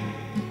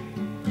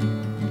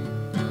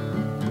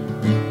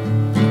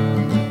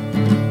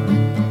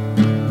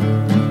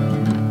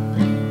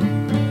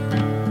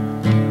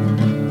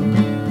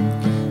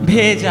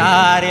 ভেজা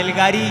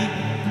রেলগাড়ি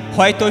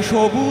হয়তো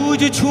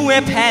সবুজ ছুঁয়ে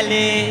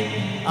ফেলে,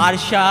 আর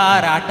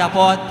সারাটা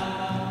পথ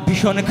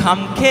ভীষণ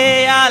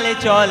খামখেয়ালে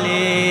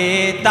চলে।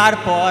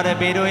 তারপর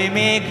বেরোয়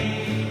মেঘ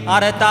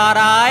আর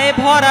তারায়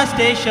ভরা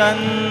স্টেশন,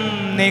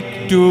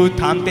 একটু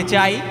থামতে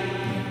চাই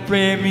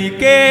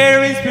প্রেমিকের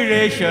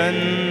ইন্সপিরেশন।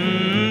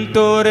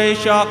 তোর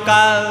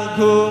সকাল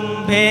ঘুম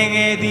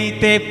ভেঙে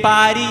দিতে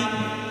পারি,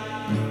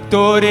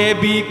 তোরে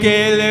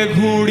বিকেল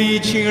ঘুড়ি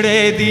ছিঁড়ে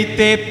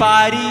দিতে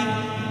পারি,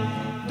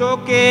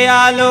 তোকে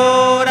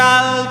আলোর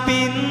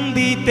আলপিন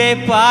দিতে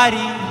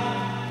পারি,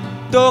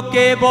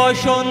 তোকে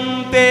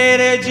বসন্তের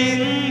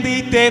জিন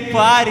দিতে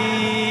পারি।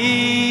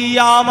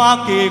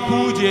 আমাকে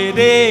খুঁজে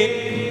দে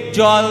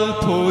জল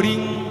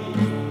ফরিং,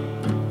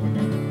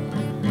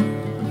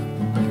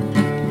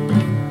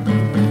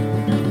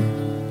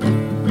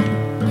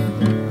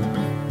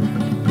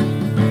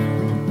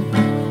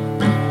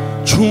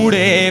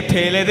 ছুঁড়ে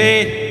ফেলে দে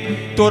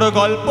তোর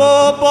গল্প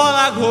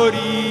বলা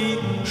ঘড়ি,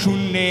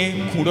 শূন্যে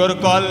খুঁড়োর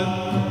কল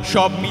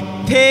সব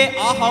মিথ্যে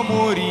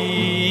আহামরি।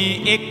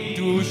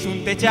 একটু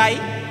শুনতে চাই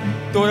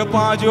তোর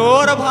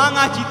পাঁজর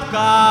ভাঙা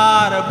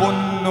চিৎকার,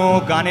 বন্য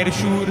গানের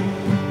সুর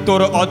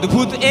তোর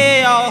অদ্ভুত এ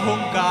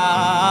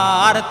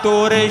অহংকার।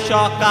 তোর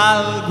সকাল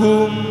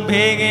ঘুম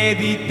ভেঙে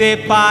দিতে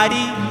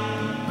পারি,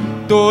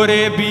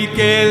 তোরে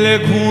বিকেল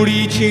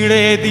ঘুড়ি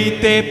ছিঁড়ে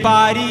দিতে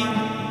পারি,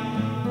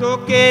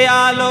 তোকে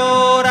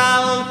আলোর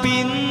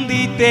আলপিন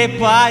দিতে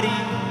পারি,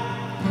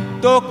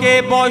 তোকে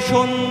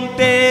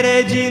বসন্তের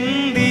জিন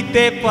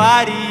দিতে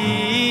পারি।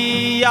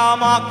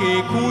 আমাকে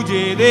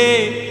খুঁজে দে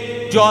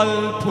জল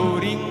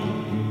ফরিং,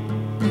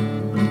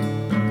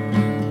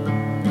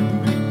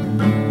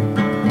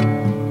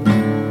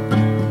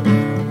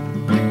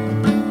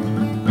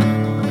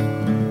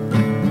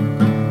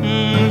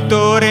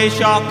 তোরে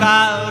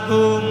সকাল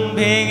ঘুম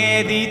ভেঙে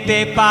দিতে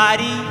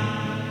পারি,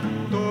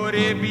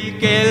 তোরে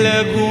বিকেল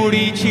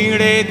ঘুড়ি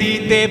ছিঁড়ে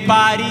দিতে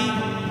পারি,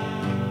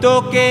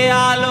 তোকে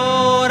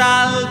আলোর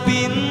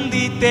আলপিন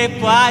দিতে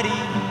পারি,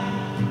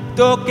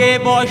 তোকে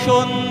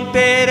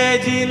বসন্তের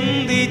জিন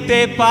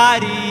দিতে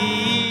পারি।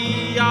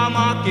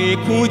 আমাকে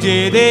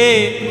খুঁজে দে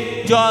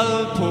জল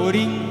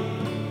ফরিং,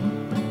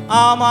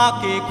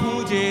 আমাকে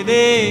খুঁজে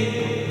দে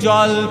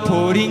জল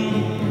ফরিং,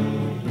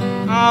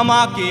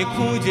 আমাকে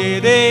খুঁজে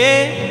দে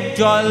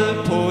জল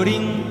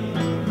ফরিং,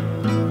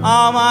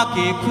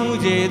 আমাকে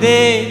খুঁজে দে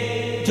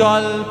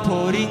জল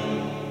ফরিং,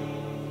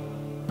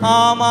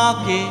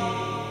 আমাকে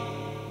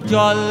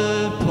জল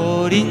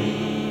foreign.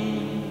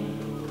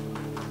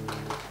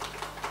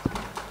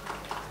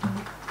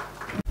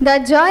 The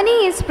journey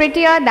is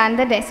prettier than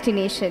the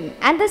destination,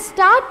 and the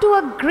start to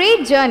a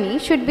great journey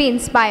should be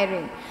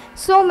inspiring.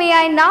 So may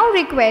I now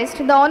request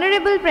the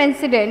Honorable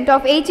President of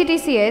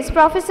HETCS,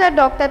 Professor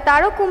Dr.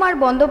 Tarak Kumar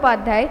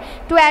Bandopadhyay,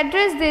 to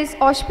address this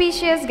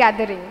auspicious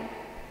gathering.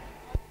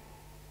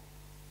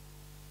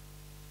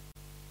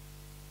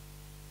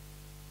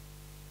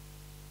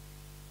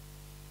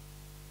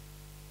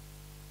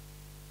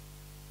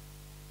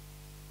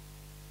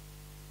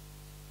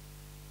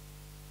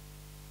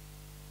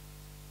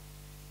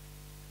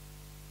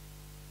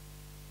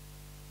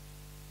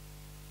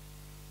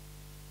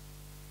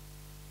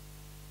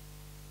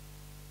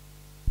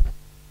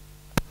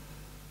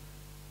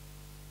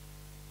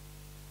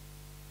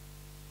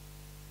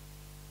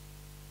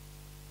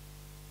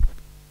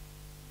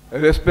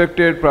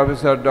 Respected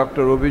Professor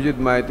Dr. Abhijit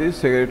Maiti,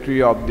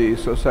 Secretary of the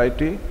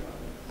Society,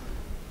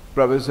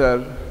 Professor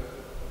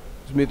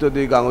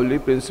Smitodi Ganguly,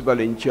 Principal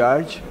in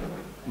Charge,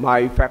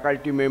 my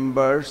faculty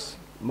members,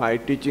 my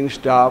teaching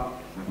staff,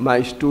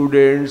 my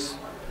students,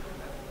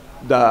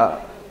 the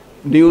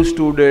new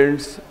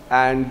students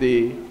and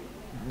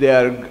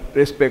their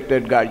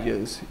respected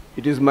guardians.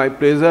 It is my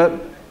pleasure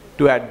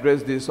to address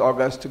this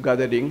august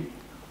gathering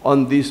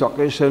on this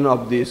occasion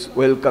of this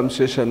welcome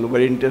session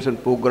orientation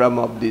program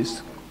of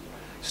these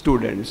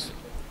students.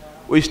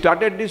 We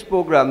started this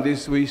program,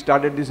 we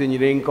started this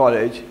engineering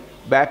college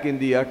back in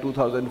the year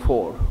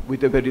 2004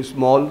 with a very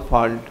small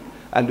fund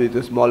and with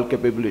a small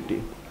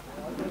capability.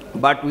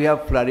 But we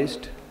have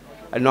flourished,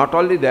 and not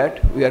only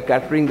that, we are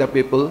catering the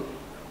people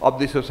of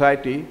the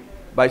society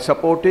by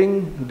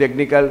supporting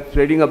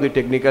trading of the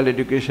technical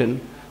education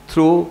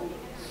through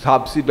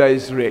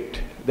subsidized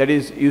rate. That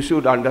is, you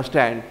should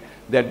understand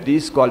that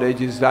this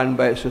college is run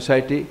by a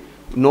society.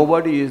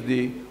 Nobody is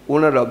the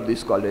owner of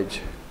this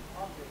college,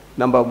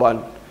 number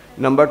one.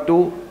 Number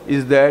two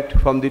is that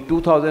from the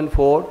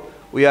 2004,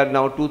 we are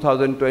now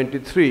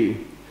 2023,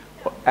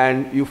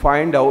 and you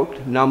find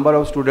out number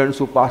of students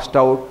who passed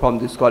out from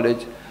this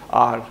college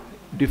are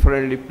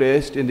differently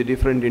placed in the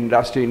different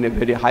industry in a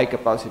very high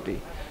capacity.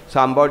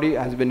 Somebody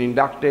has been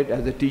inducted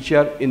as a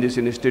teacher in this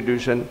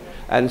institution,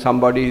 and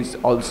somebody is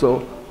also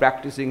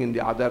practicing in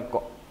the other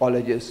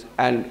colleges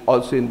and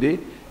also in the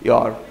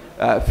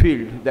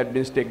field, that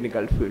means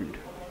technical field.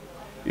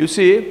 You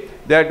see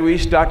that we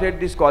started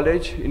this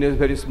college in a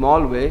very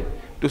small way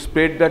to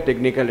spread the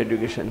technical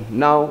education.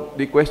 Now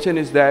the question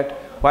is that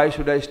why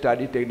should I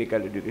study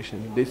technical education?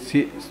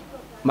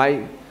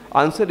 My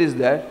answer is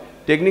that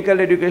technical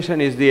education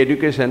is the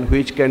education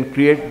which can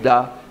create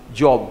the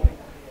job.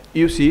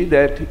 You see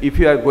that if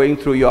you are going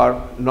through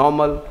your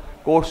normal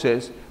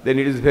courses, then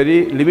it is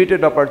very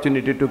limited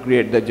opportunity to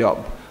create the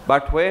job.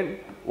 But when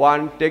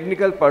one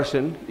technical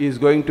person is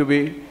going to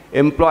be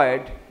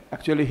employed,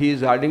 actually he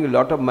is earning a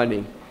lot of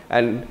money,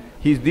 and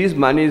this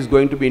money is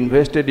going to be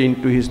invested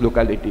into his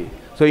locality.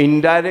 So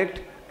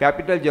indirect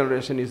capital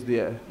generation is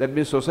there. That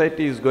means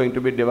society is going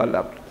to be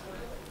developed.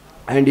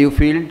 And you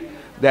feel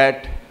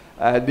that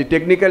the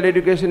technical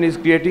education is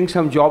creating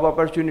some job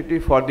opportunity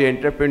for the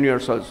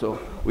entrepreneurs also.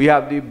 We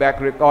have the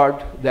back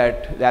record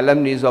that the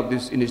alumni of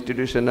this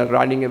institution are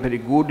running a very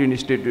good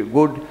institute,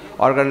 good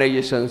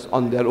organizations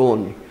on their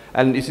own.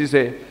 And this is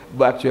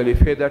actually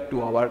feather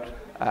to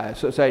our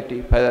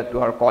society, feather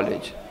to our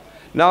college.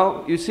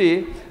 Now you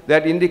see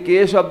that in the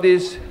case of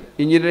this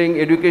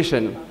engineering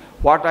education,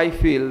 what I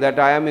feel that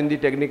I am in the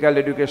technical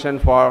education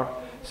for,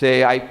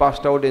 say, I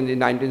passed out in the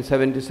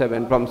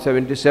 1977, from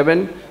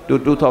 77 to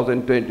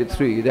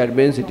 2023. That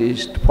means it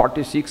is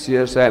 46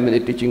 years I am in the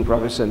teaching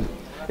profession,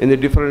 in the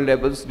different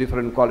levels,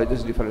 different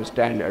colleges, different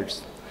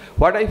standards.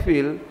 What I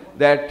feel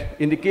that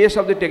in the case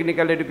of the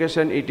technical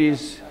education, it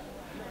is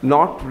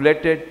not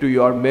related to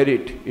your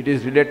merit. It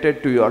is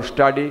related to your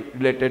study,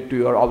 related to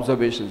your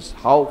observations.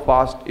 How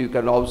fast you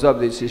can observe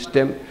the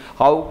system,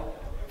 how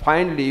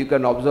finally you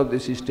can observe the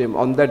system.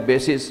 On that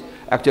basis,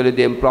 actually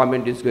the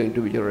employment is going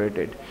to be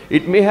generated.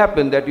 It may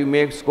happen that you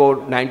may score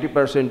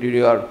 90% in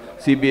your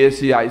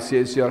CBSE,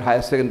 ICSE or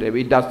higher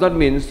secondary. It does not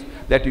mean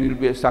that you will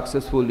be a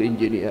successful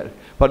engineer.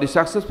 For the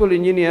successful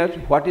engineer,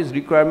 what is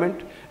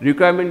requirement?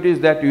 Requirement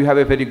is that you have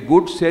a very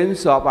good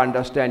sense of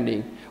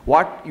understanding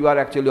what you are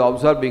actually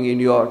observing in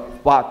your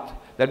path.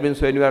 That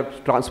means when you are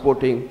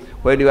transporting,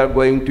 when you are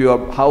going to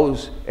your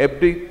house,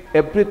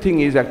 everything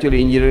is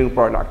actually engineering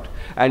product.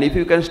 And if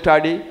you can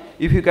study,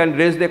 if you can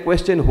raise the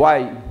question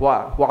why,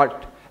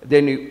 what,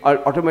 then you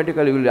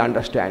automatically will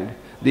understand.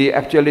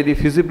 Actually the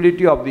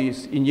feasibility of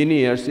these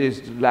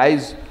engineers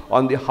lies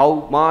on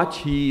how much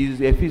he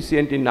is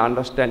efficient in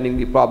understanding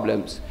the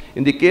problems.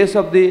 In the case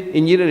of the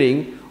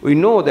engineering, we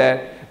know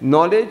that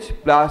knowledge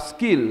plus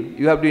skill,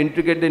 you have to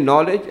integrate the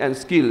knowledge and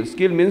skill.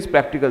 Skill means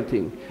practical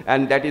thing,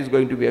 and that is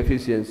going to be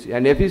efficiency.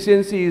 And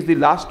efficiency is the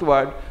last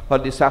word for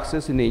the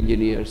success in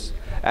engineers.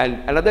 And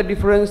another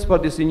difference for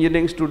these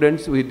engineering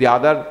students with the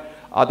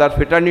other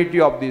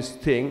fraternity of this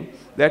thing,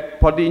 that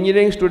for the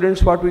engineering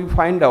students, what we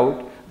find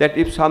out, that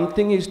if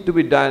something is to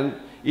be done,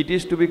 it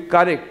is to be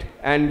correct,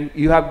 and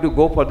you have to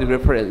go for the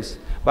reference.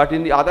 But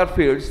in the other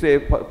fields, say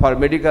for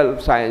medical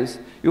science,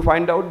 you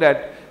find out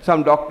that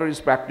some doctor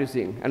is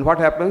practicing, and what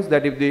happens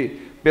that if the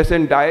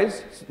patient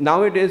dies,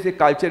 nowadays the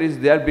culture is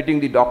there beating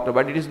the doctor,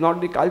 but it is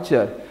not the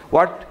culture.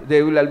 What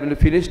they will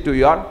finish to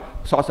your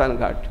Shashan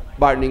Ghat,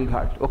 burning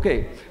ghat,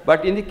 okay.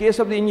 But in the case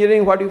of the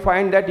engineering, what you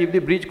find that if the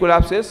bridge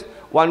collapses,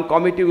 one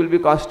committee will be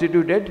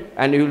constituted,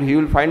 and he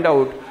will find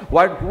out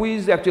who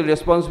is actually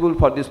responsible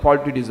for this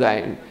faulty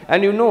design.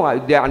 And you know,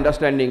 they are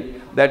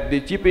understanding that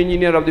the chief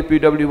engineer of the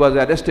PW was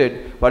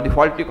arrested for the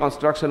faulty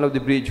construction of the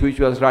bridge which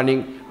was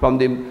running from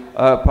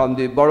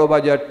the Boro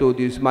Bazar to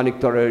this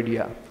Maniktor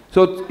area.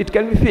 So it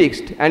can be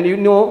fixed, and you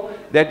know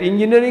that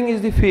engineering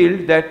is the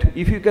field that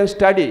if you can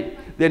study,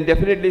 then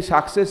definitely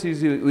success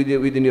is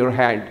within your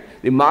hand.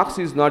 The marks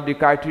is not the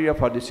criteria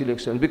for the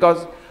selection,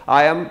 because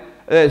I am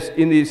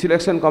in the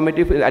selection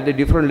committee at the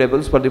different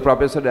levels for the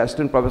professor,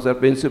 assistant professor,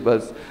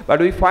 principals. But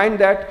we find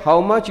that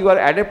how much you are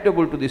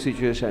adaptable to the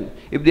situation.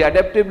 If the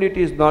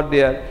adaptability is not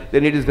there,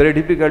 then it is very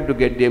difficult to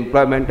get the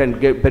employment and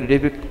very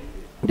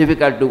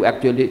difficult to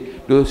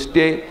actually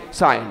stay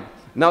signed.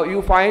 Now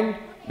you find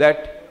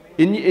that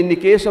in the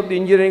case of the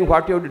engineering,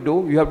 what you have to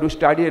do, you have to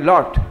study a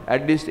lot,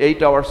 at least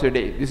 8 hours a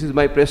day. This is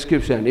my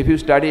prescription. If you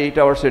study 8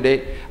 hours a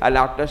day, and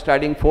after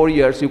studying 4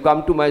 years, you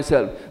come to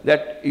myself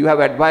that you have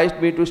advised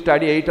me to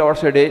study 8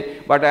 hours a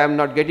day, but I am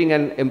not getting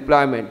an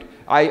employment.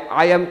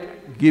 I am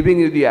giving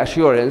you the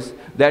assurance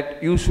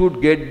that you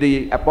should get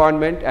the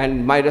appointment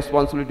and my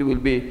responsibility will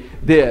be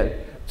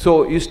there.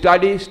 So you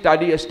study,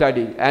 study,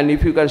 study, and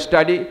if you can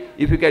study,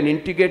 if you can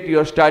integrate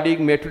your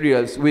studying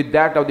materials with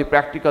that of the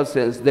practical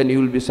sense, then you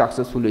will be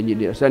successful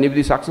engineers. And if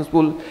the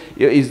successful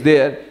is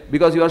there,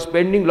 because you are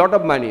spending a lot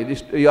of money,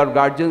 your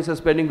guardians are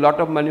spending a lot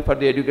of money for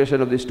the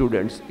education of the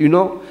students. You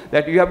know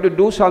that you have to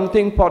do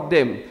something for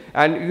them,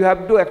 and you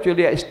have to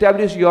actually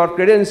establish your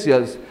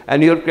credentials,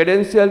 and your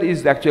credential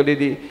is actually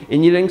the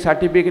engineering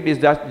certificate is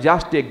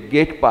just a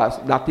gate pass,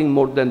 nothing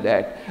more than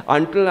that,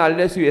 until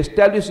unless you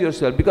establish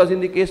yourself. Because in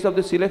the case of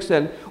the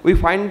selection, we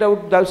find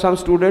out that some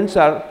students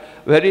are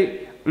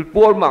very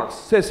poor marks,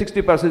 say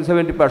 60%,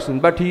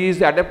 70%, but he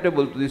is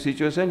adaptable to the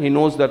situation. He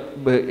knows that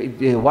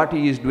what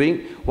he is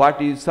doing,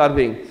 what he is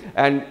serving,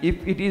 and if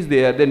it is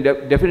there, then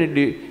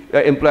definitely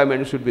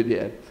employment should be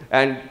there.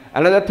 And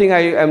another thing I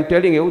am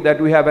telling you, that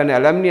we have an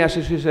alumni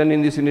association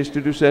in this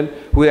institution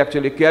who is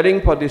actually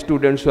caring for the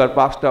students who are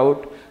passed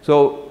out.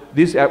 So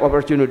this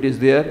opportunity is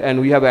there, and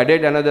we have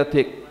added another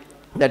thing,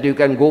 that you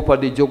can go for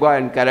the yoga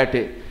and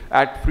karate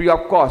at free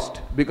of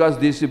cost, because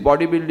this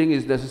bodybuilding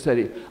is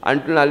necessary.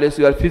 Until unless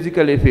you are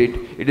physically fit,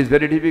 it is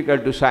very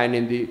difficult to shine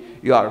in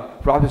your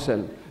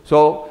profession.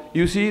 So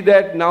you see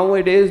that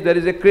nowadays there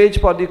is a craze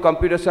for the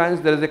computer science,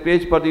 there is a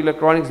craze for the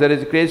electronics, there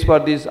is a craze for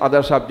these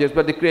other subjects,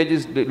 but the craze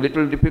is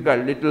little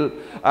difficult, little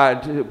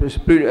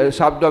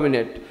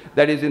subdominant.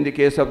 That is in the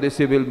case of the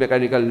civil,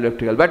 mechanical,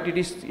 electrical. But it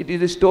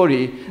is a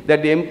story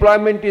that the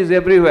employment is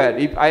everywhere.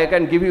 If I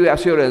can give you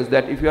assurance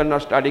that if you are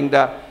not studying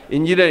the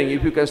engineering,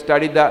 if you can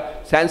study the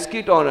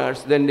Sanskrit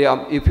honors, then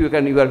if you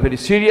are very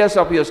serious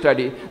of your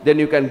study, then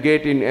you can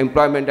get in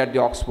employment at the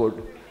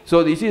Oxford.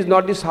 So this is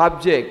not the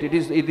subject, it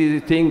is a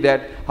thing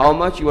that how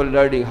much you are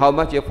learning, how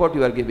much effort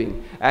you are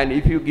giving. And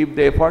if you give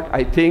the effort,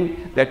 I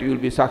think that you will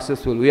be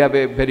successful. We have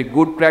a very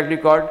good track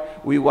record.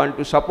 We want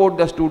to support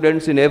the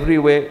students in every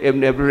way,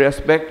 in every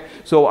respect.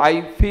 So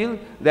I feel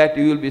that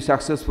you will be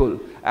successful.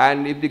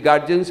 And if the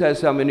guardians have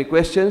so many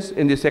questions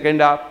in the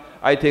second half,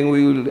 I think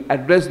we will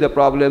address the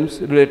problems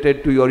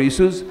related to your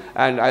issues,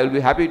 and I will be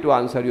happy to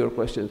answer your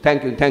questions.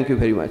 Thank you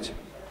very much.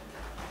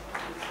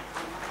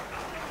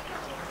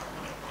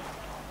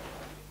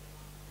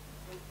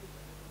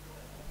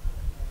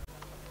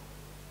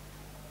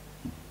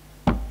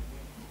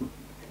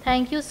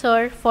 Thank you,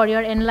 sir, for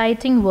your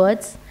enlightening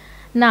words.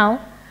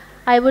 Now,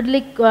 I would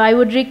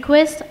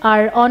request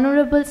our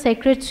Honorable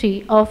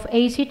Secretary of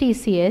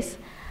HETCS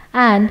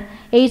and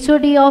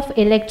HOD of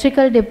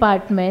Electrical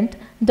Department,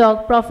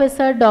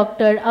 Professor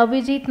Dr.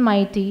 Abhijit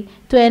Maiti,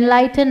 to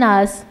enlighten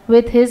us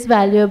with his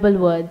valuable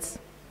words.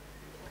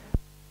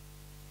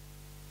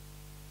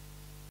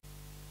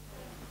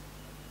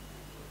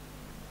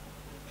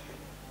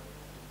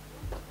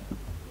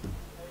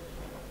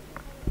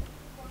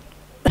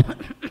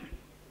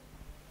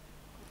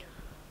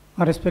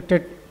 Our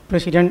respected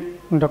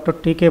President Dr.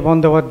 T.K.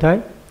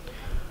 Bandyopadhyay,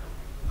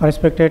 our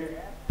respected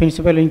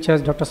Principal in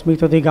Charge Dr.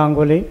 Smitodi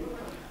Ganguly,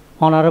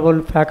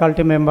 honorable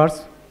faculty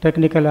members,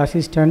 technical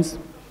assistants,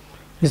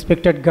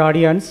 respected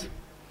guardians,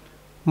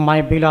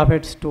 my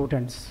beloved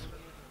students.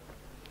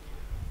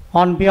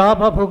 On behalf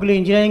of Hooghly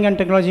Engineering and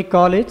Technology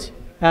College,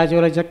 as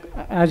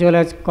well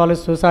as College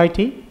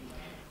Society,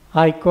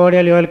 I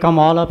cordially welcome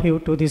all of you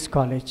to this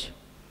college.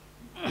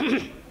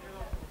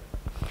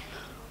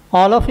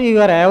 All of you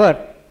are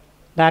aware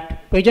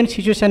that present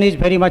situation is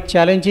very much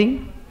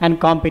challenging and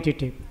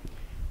competitive.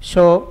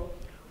 So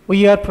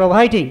we are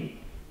providing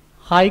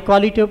high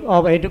quality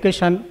of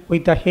education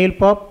with the help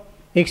of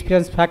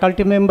experienced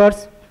faculty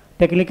members,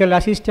 technical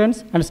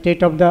assistants, and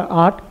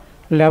state-of-the-art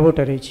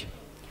laboratories.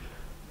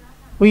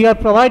 We are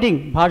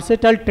providing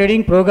versatile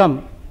training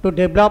program to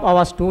develop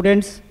our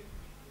students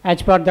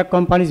as per the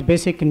company's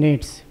basic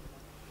needs.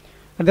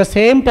 At the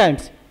same time,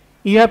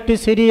 you have to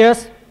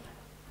serious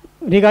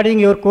regarding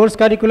your course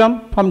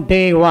curriculum from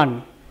day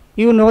one.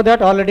 You know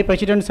that already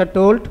presidents are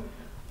told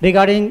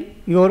regarding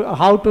your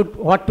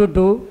what to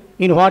do,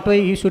 in what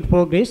way you should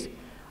progress.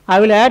 I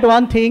will add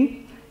one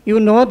thing.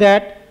 You know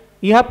that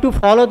you have to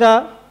follow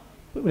the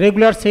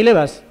regular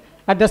syllabus.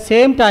 At the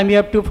same time, you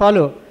have to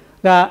follow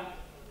the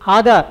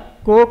other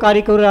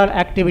co-curricular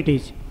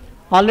activities.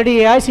 Already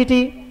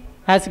AICT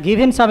has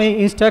given some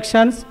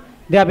instructions.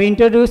 They have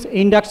introduced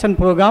induction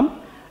program,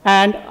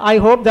 and I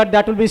hope that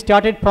that will be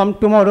started from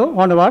tomorrow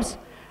onwards,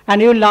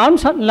 and you will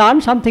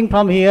learn something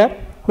from here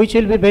which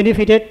will be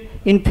benefited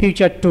in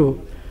future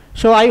too.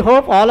 So I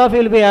hope all of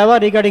you will be aware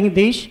regarding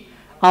this.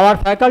 Our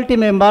faculty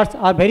members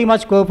are very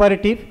much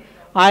cooperative.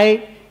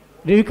 I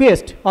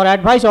request or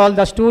advise all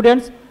the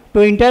students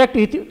to interact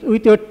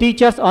with your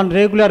teachers on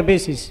regular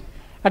basis.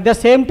 At the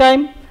same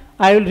time,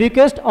 I will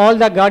request all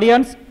the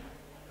guardians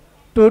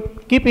to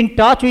keep in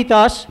touch with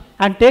us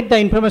and take the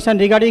information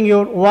regarding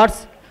your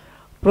work's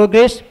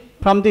progress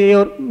from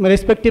your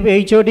respective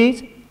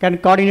HODs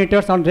and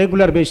coordinators on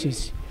regular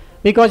basis.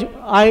 Because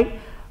I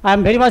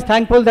am very much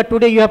thankful that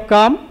today you have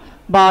come,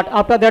 but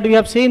after that we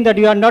have seen that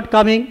you are not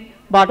coming,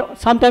 but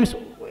sometimes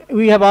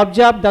we have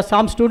observed that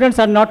some students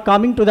are not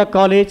coming to the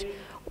college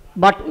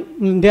but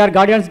their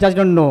guardians does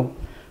not know.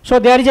 So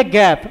there is a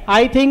gap.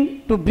 I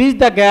think to bridge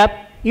the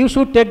gap, you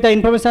should take the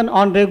information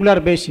on regular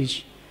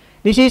basis.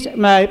 This is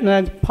my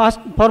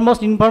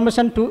foremost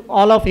information to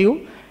all of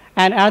you.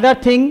 And another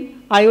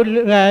thing, I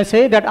would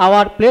say that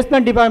our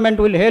placement department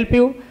will help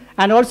you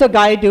and also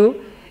guide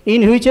you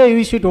in which way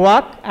you should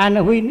work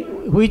and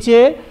which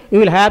way you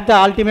will have the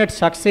ultimate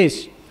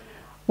success.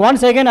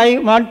 Once again, I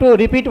want to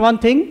repeat one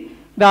thing.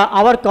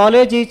 Our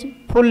college is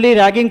fully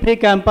ragging-free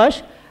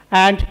campus,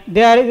 and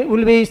there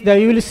will be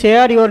you will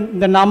share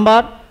the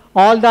number,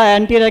 all the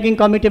anti-ragging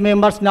committee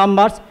members'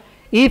 numbers.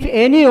 If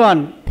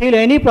anyone feel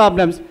any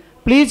problems,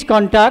 please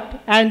contact,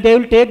 and they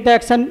will take the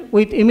action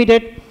with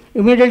immediately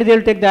they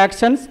will take the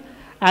actions.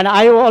 And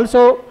I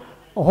also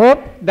hope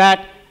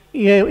that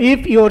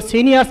if your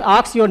seniors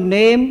ask your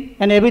name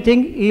and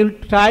everything, you will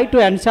try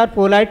to answer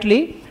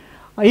politely.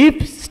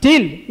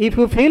 If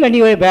you feel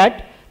any way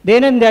bad,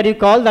 then and there you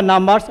call the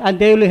numbers and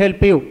they will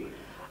help you.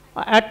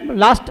 At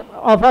last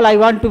of all, I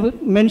want to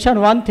mention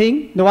one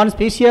thing, the one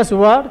specious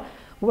word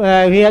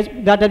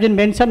that has been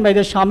mentioned by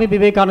the Swami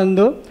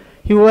Vivekananda.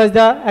 He was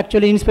the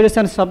actually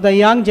inspirations of the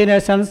young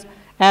generations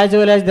as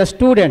well as the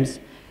students.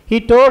 He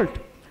told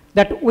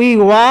that we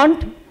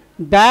want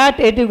that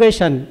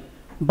education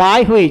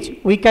by which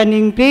we can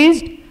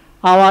increase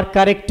our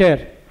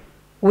character.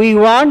 We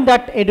want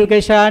that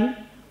education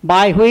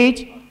by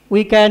which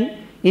we can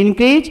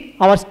increase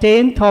our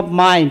strength of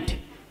mind.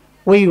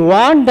 We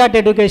want that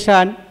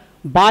education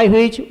by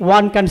which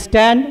one can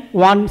stand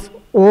one's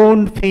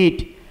own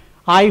feet.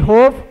 I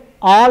hope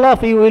all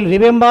of you will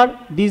remember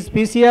these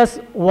precious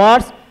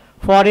words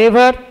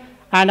forever,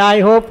 and I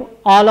hope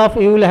all of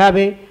you will have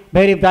a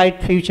very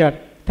bright future.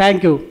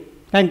 Thank you.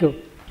 Thank you.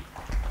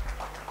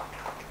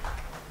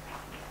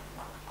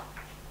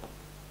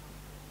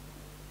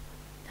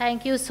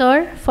 Thank you,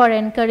 sir, for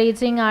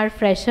encouraging our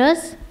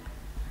freshers.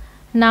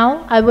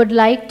 Now, I would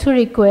like to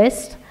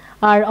request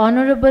our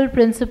Honorable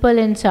Principal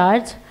in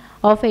charge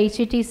of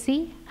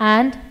HETC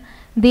and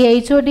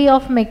the HOD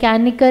of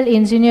Mechanical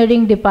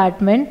Engineering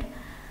Department,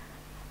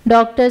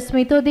 Dr.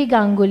 Smitodi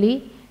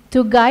Ganguly,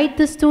 to guide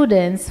the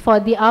students for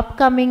the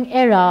upcoming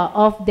era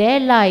of their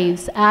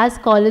lives as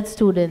college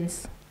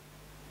students.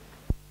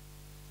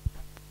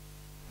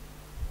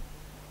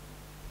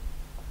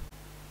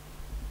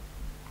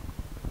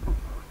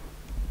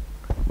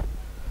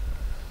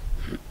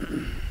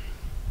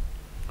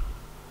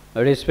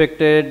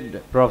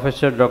 Respected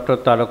Professor Dr.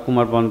 Tarak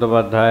Kumar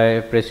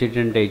Bandyopadhyay,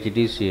 President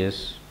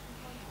HDCS,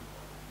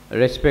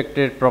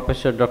 respected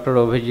Professor Dr.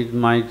 Abhijit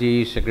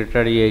Maiti,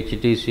 Secretary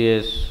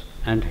HDCS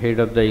and Head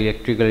of the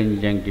Electrical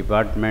Engineering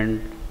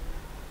Department,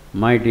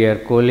 my dear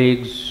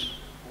colleagues,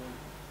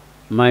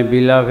 my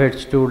beloved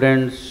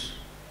students,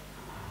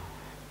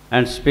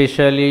 and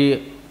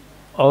especially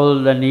all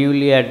the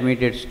newly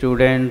admitted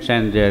students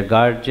and their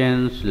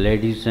guardians,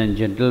 ladies and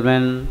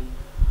gentlemen.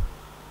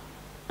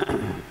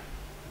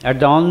 At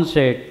the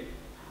onset,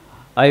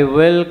 I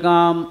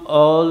welcome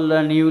all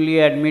the newly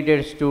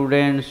admitted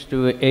students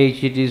to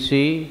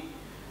HETC,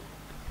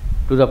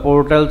 to the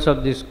portals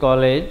of this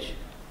college,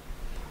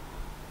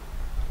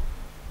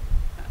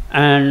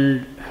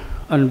 and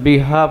on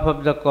behalf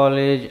of the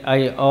college,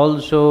 I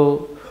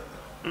also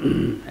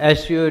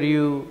assure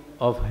you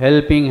of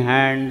helping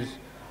hands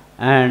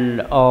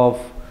and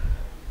of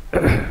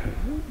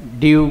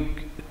due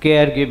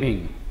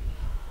caregiving.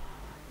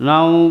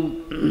 Now,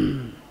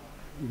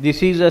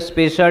 this is a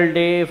special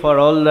day for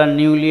all the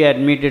newly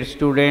admitted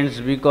students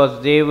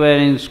because they were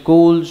in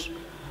schools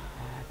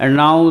and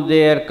now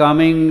they are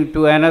coming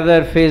to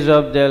another phase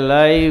of their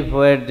life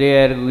where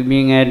they are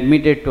being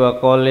admitted to a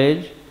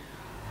college.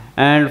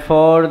 And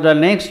for the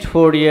next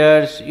 4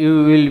 years,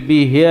 you will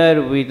be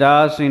here with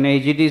us in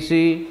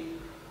HETC,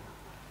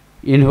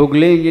 in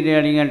Hooghly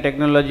Engineering and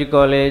Technology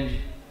College.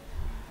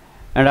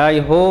 And I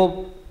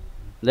hope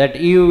that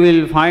you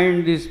will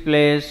find this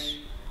place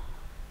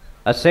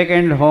a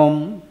second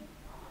home,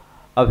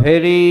 a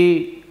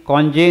very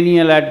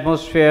congenial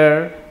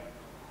atmosphere,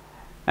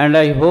 and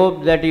I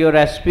hope that your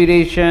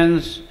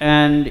aspirations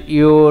and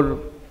your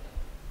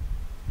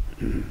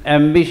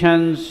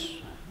ambitions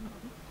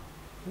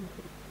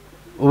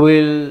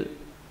will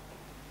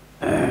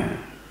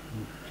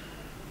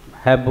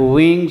have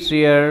wings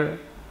here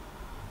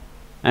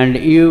and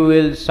you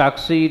will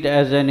succeed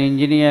as an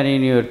engineer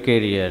in your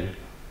career.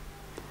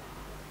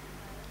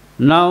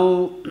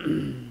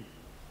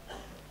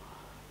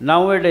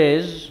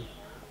 Nowadays,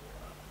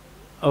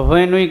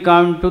 when we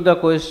come to the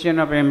question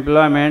of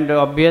employment,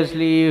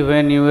 obviously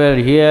when you are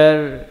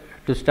here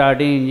to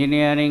study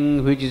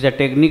engineering, which is a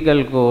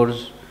technical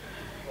course,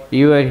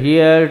 you are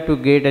here to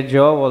get a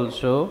job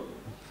also.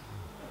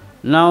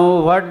 Now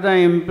what the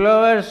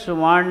employers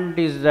want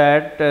is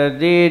that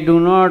they do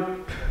not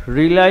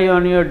rely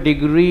on your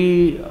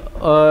degree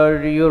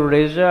or your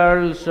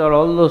results or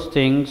all those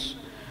things.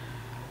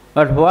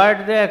 But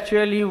what they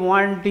actually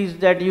want is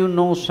that you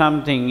know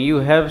something, you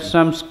have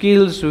some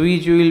skills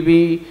which will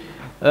be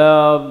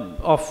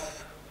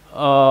of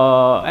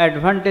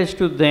advantage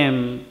to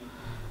them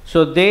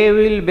So they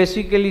will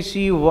basically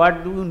see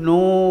what you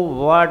know,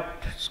 what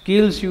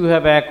skills you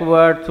have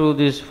acquired through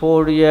these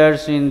 4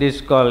 years in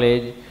this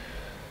college.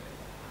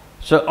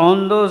 So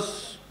on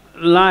those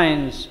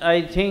lines,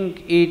 I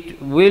think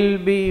it will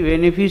be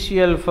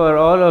beneficial for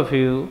all of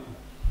you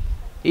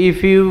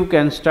if you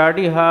can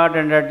study hard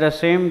and at the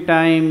same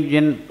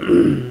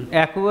time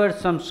acquire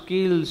some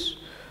skills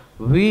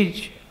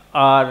which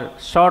are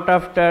sought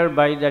after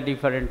by the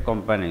different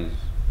companies.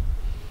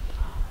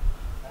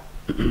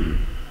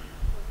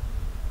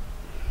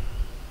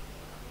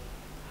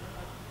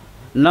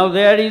 Now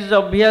there is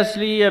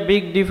obviously a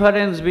big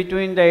difference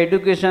between the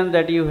education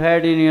that you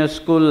had in your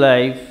school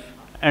life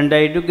and the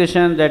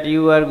education that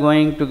you are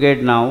going to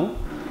get now,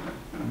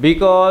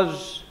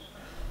 because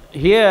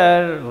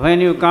here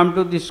when you come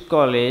to this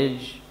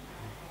college,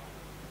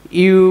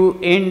 you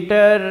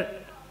enter,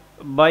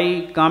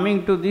 by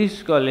coming to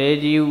this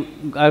college, you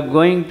are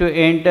going to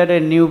enter a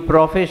new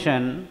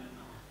profession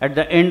at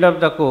the end of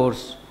the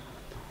course,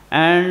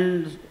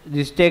 and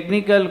this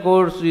technical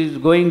course is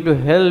going to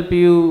help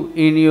you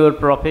in your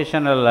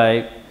professional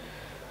life.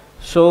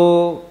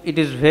 So it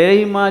is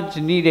very much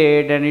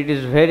needed and it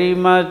is very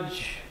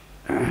much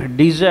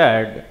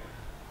desired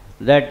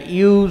that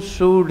you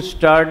should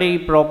study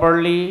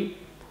properly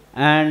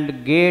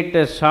and get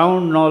a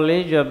sound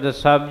knowledge of the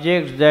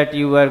subjects that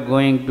you are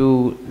going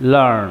to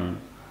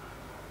learn.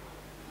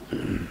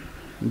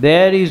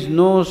 There is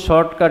no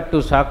shortcut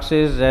to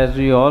success, as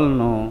we all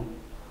know,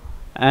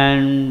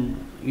 and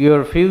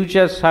your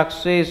future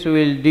success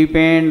will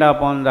depend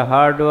upon the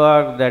hard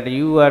work that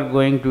you are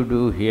going to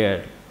do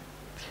here.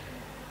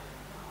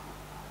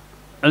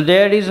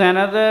 There is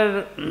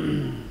another,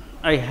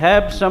 I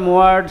have some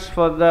words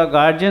for the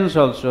guardians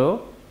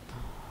also.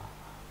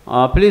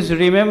 Please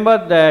remember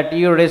that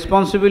your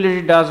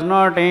responsibility does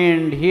not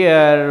end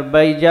here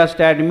by just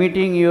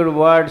admitting your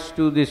words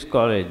to this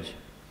college.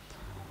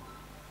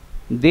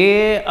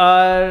 They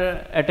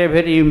are at a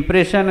very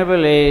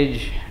impressionable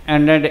age,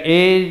 and at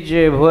age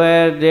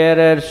where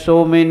there are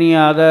so many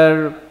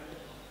other,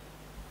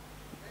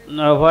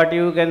 what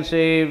you can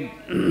say,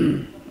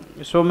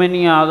 so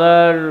many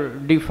other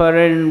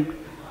different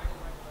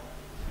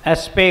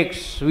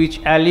aspects which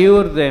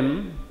allure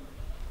them.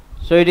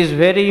 So it is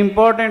very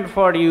important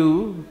for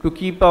you to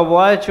keep a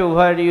watch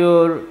over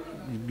your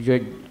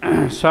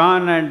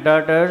son and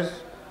daughters,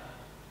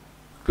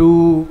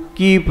 to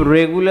keep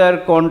regular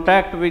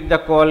contact with the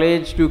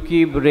college, to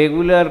keep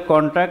regular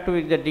contact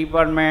with the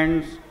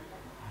departments,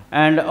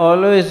 and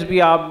always be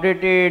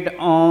updated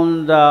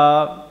on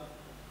the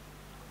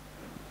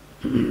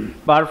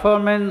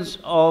performance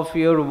of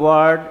your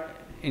ward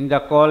in the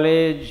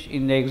college,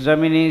 in the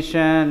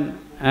examination,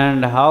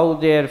 and how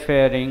they are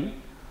faring.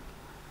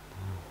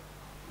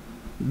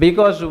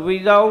 Because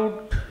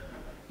without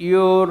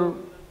your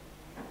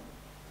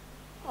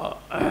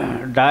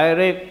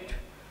direct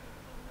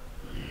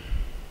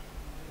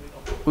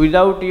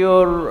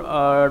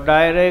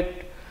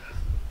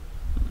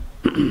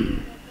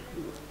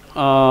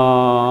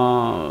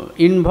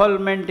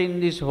involvement in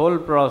this whole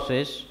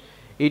process,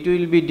 it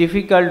will be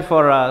difficult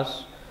for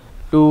us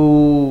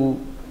to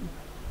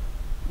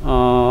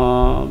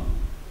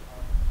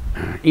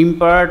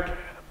impart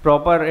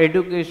proper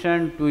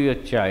education to your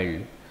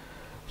child.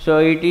 So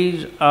it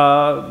is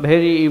a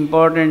very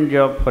important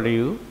job for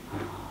you.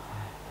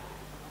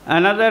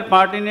 Another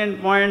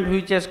pertinent point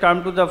which has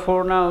come to the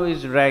fore now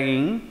is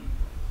ragging.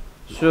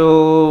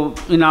 So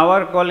in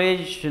our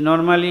college,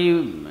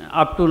 normally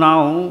up to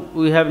now,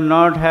 we have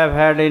not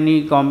had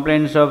any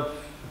complaints of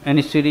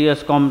any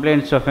serious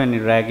complaints of any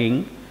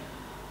ragging,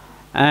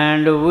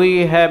 and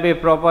we have a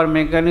proper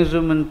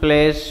mechanism in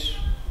place.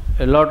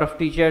 A lot of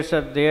teachers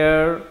are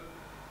there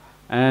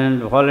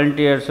and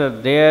volunteers are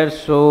there,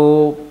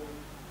 so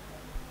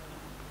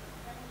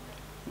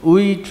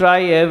we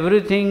try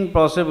everything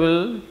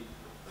possible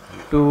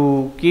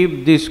to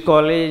keep this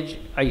college,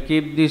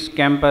 keep this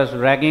campus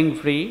ragging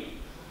free,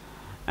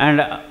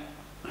 and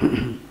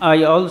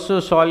I also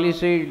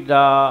solicit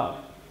the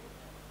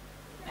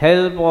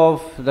help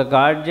of the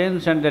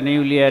guardians and the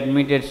newly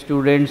admitted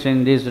students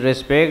in this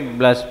respect.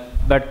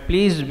 But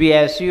please be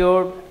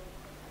assured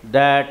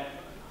that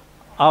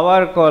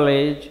our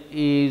college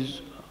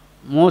is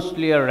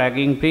mostly a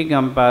ragging free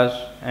campus,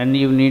 and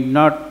you need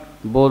not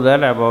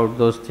bother about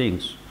those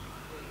things.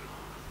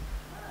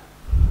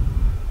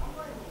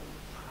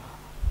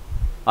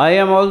 I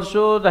am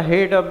also the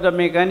head of the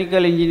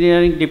mechanical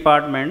engineering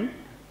department,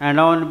 and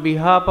on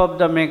behalf of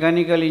the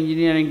mechanical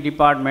engineering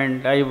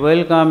department, I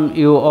welcome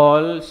you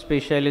all,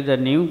 especially the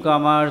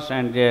newcomers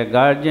and their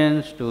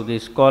guardians, to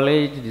this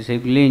college, the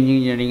Civil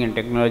Engineering and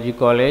Technology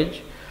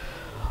College.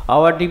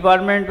 Our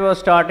department was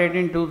started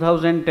in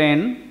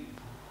 2010,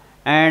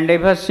 and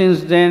ever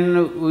since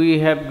then we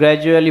have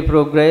gradually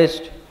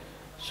progressed.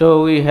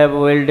 So we have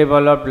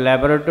well-developed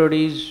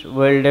laboratories,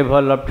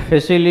 well-developed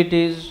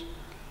facilities.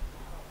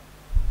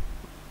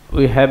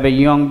 We have a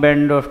young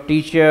band of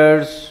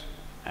teachers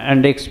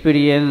and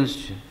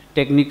experienced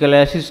technical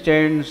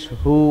assistants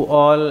who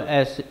all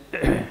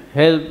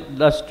help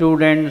the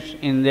students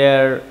in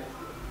their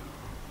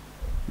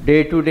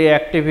day-to-day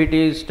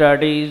activities,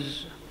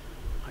 studies,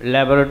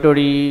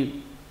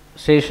 laboratory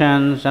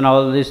sessions and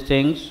all these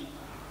things.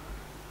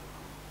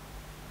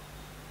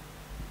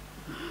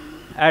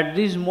 At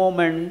this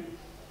moment,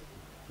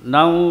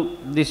 now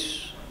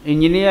this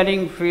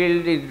engineering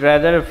field is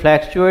rather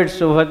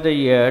fluctuates over the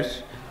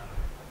years,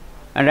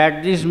 and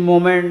at this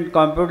moment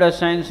computer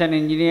science and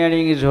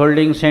engineering is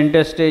holding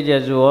center stage.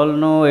 As you all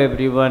know,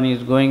 everyone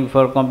is going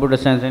for computer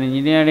science and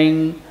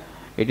engineering.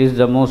 It is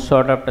the most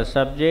sought after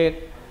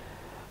subject.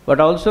 But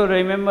also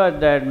remember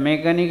that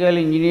mechanical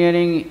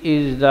engineering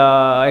is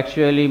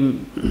actually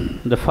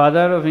the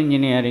father of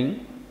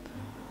engineering,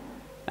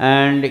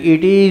 and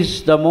it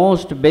is the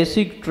most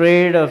basic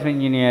trade of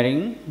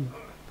engineering,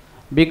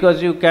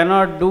 because you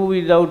cannot do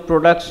without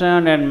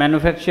production and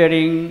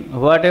manufacturing.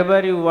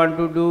 Whatever you want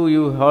to do,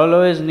 you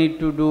always need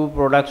to do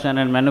production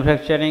and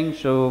manufacturing.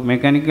 So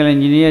mechanical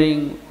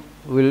engineering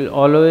will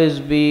always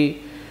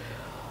be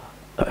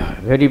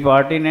very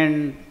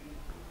pertinent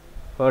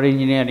for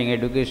engineering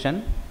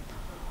education.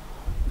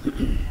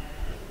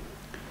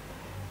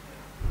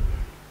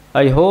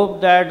 I hope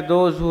that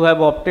those who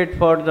have opted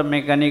for the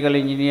mechanical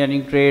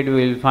engineering trade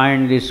will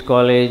find this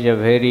college a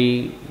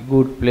very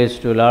good place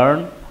to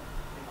learn,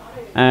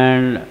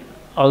 and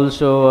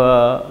also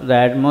the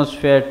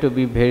atmosphere to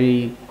be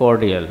very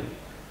cordial.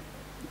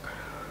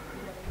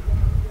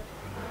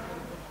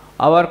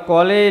 Our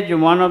college,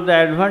 one of the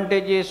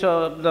advantages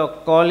of the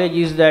college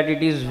is that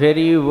it is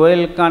very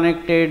well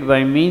connected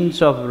by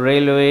means of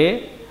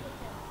railway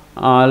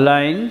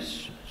lines.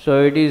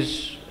 So it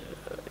is,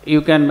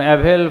 you can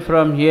avail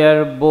from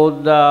here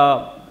both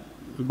the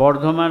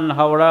Bardhaman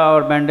Howrah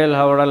or Bengal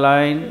Howrah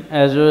line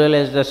as well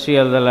as the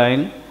Sialda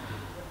line.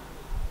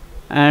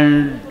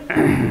 And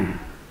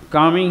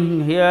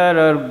coming here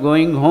or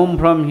going home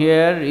from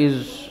here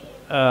is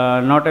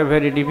not a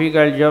very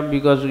difficult job,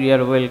 because we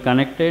are well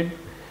connected,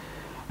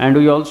 and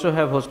we also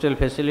have hostel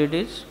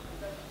facilities.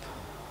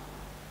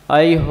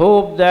 I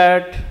hope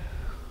that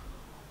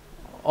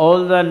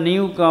all the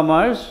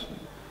newcomers,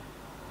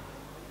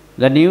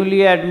 the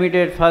newly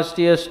admitted first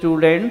year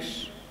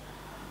students,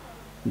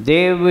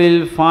 they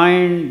will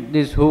find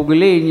this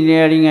Hooghly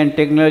Engineering and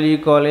Technology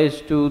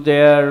College to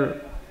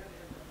their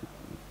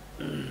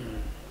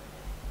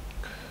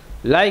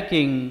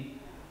liking,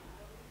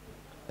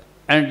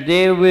 and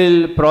they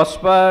will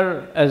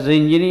prosper as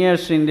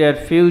engineers in their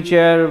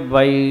future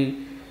by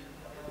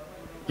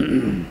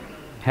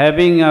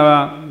having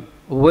a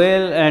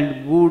well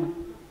and good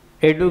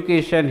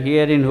education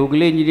here in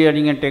Hooghly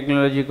Engineering and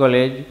Technology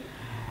College.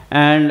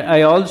 And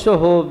I also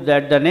hope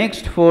that the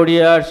next 4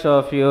 years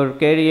of your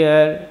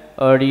career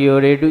or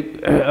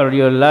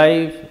your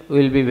life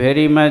will be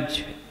very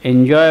much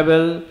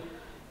enjoyable,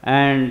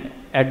 and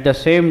at the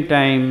same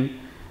time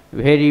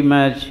very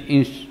much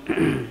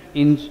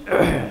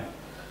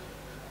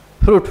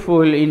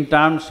fruitful in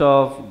terms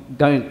of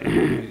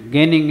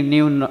gaining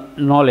new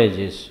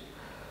knowledges.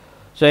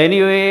 So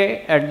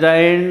anyway, at the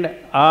end,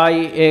 I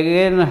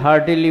again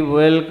heartily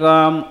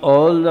welcome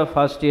all the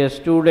first year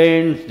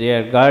students,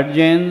 their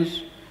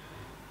guardians,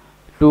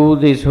 to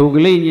this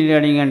Hooghly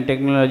Engineering and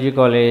Technology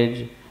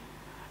College,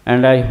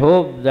 and I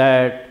hope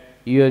that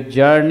your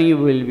journey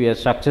will be a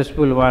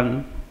successful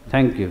one.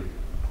 Thank you.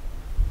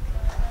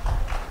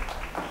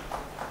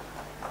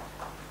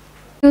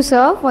 Thank you,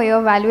 sir, for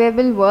your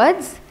valuable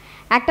words.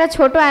 একটা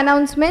ছোট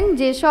announcement,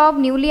 যেসব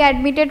newly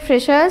admitted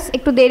freshers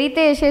একটু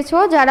দেরিতে এসেছো,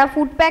 যারা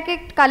food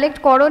packet collect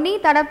করোনি,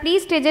 তারা please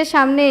স্টেজের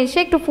সামনে এসে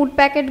একটু ফুড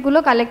প্যাকেটগুলো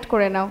কালেক্ট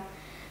করে নাও।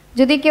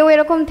 যদি কেউ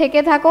এরকম থেকে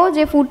থাকো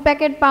যে ফুড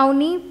প্যাকেট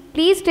পাওনি,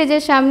 প্লিজ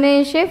স্টেজের সামনে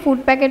এসে ফুড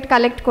প্যাকেট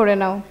কালেক্ট করে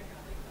নাও।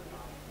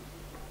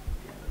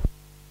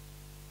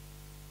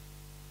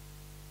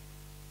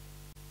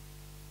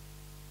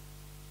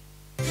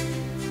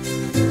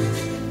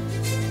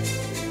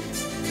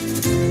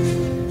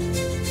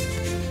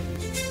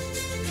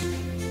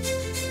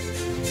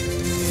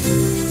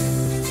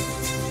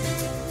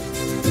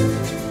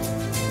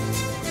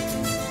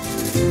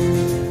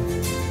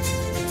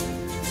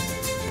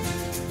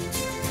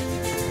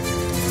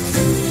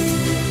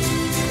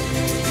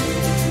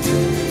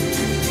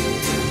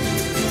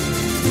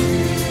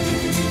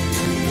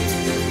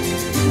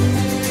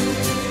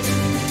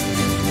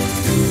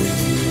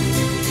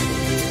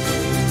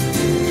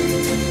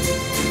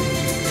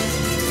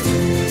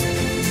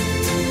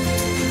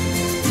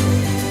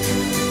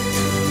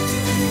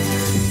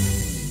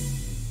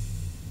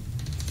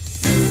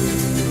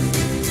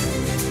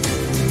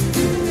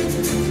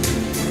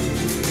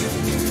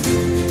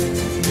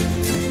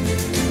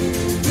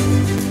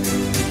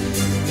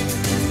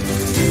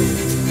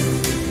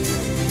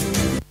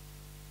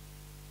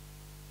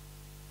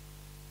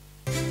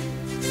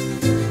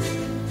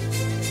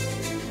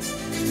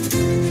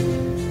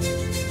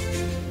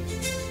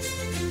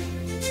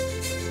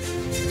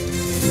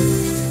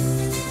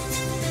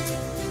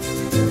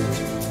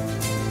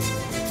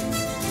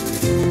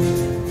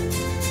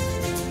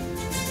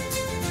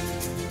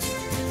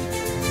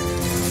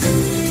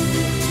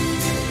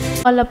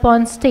 Call upon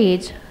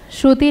stage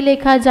Shruti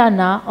Lekha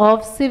Jana of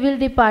Civil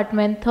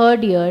Department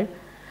 3rd year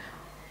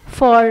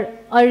for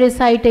a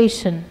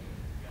recitation.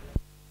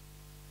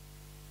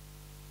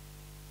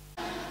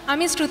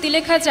 আমি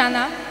শ্রুতিলেখা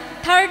জানা,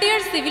 third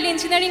year civil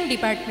engineering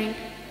department.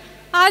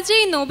 আজ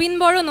এই নবীন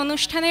বরণ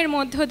অনুষ্ঠানের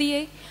মধ্য দিয়ে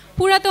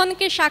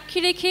পুরাতনকে সাক্ষী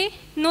রেখে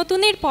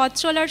নতুনের পথ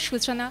চলার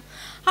সূচনা,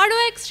 আরও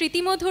এক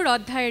স্মৃতিমধুর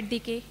অধ্যায়ের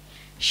দিকে।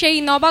 সেই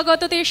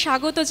নবাগতদের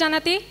স্বাগত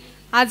জানাতে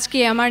আজকে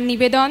আমার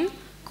নিবেদন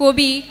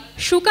কবি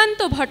সুকান্ত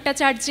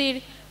ভট্টাচার্যের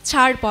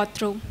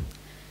ছাড়পত্র।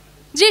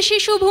 যে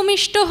শিশু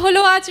ভূমিষ্ঠ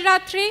হলো আজ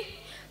রাত্রে,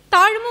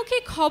 তার মুখে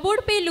খবর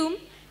পেলুম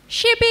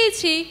সে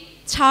পেয়েছে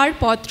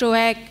ছাড়পত্র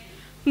এক।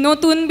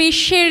 নতুন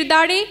বিশ্বের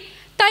দ্বারে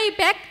তাই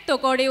ব্যক্ত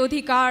করে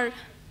অধিকার,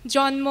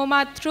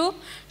 জন্মমাত্র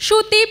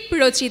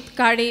সুতীব্র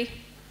চিৎকারে।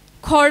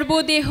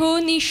 খর্বদেহ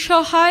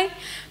নিঃসহায়,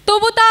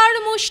 তবু তার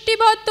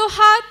মুষ্টিবদ্ধ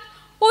হাত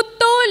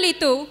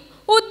উত্তোলিত,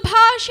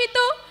 উদ্ভাসিত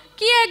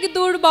কি এক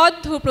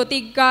দুর্বদ্ধ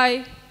প্রতিজ্ঞায়।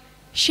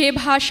 সে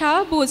ভাষা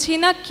বোঝে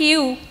না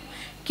কেউ,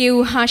 কেউ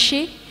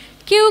হাসে,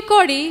 কেউ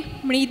করে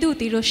মৃদু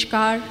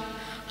তিরস্কার।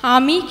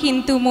 আমি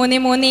কিন্তু মনে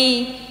মনে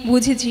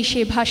বুঝেছি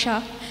সে ভাষা।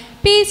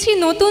 পেয়েছি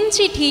নতুন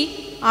চিঠি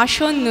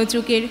আসন্ন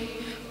যুগের।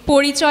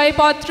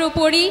 পরিচয়পত্র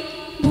পড়ি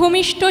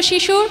ভূমিষ্ঠ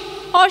শিশুর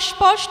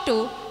অস্পষ্ট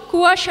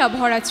কুয়াশা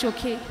ভরা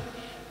চোখে।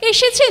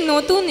 এসেছে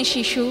নতুন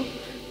শিশু,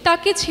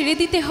 তাকে ছেড়ে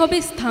দিতে হবে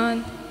স্থান।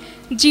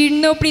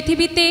 জীর্ণ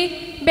পৃথিবীতে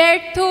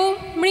ব্যর্থ,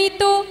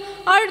 মৃত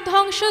আর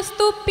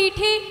ধ্বংসস্তূপ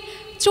পিঠে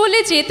চলে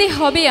যেতে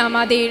হবে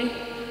আমাদের।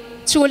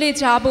 চলে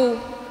যাব,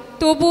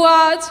 তবু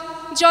আজ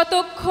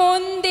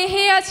যতক্ষণ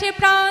দেহে আছে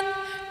প্রাণ,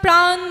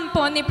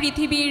 প্রাণপণে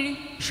পৃথিবীর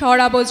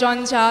সরাব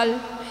জঞ্জাল।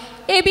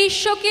 এ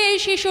বিশ্বকে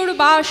শিশুর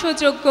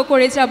বাসযোগ্য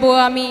করে যাব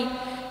আমি।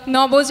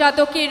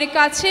 নবজাতকের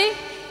কাছে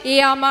এ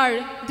আমার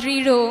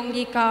দৃঢ়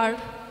অঙ্গীকার।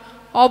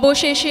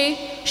 অবশেষে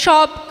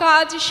সব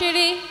কাজ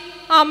সেরে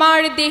আমার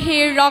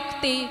দেহের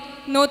রক্তে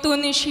নতুন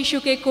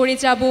শিশুকে করে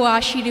যাব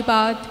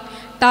আশীর্বাদ।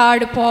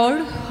 তারপর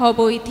হব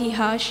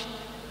ইতিহাস।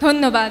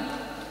 ধন্যবাদ।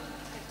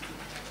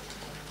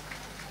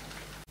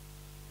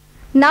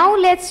 Now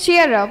let's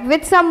cheer up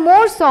with some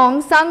more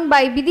songs sung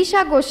by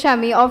Bidisha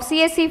Goswami of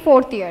CSE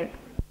 4th year.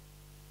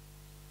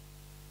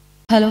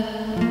 Hello.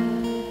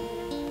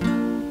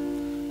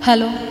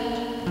 Hello.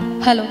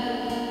 Hello.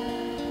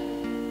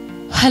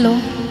 Hello.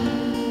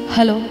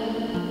 Hello.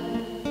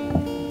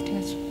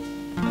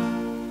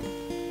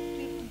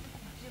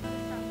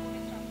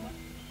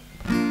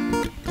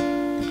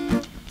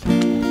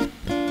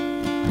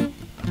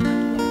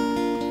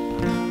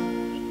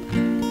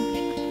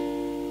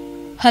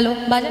 Hello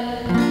বাজা,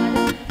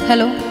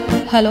 হ্যালো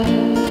হ্যালো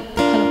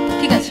হ্যালো,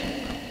 ঠিক আছে।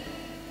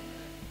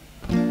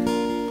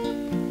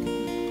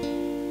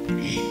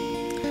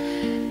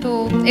 তো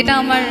এটা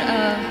আমার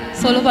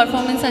সোলো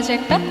পারফরমেন্স আছে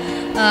একটা।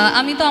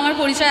 আমি তো আমার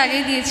পরিচয়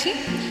আগেই দিয়েছি।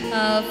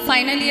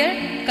 Final year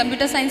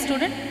computer science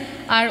student,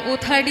 আর ও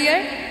third year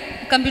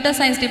computer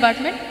science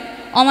department.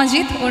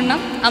 অমাজিৎ ওর নাম,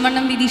 আমার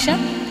নাম বিদিশা।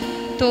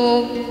 তো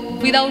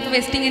without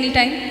wasting any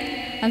time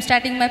I am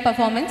starting my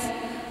performance.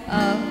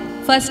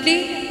 Firstly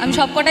আমি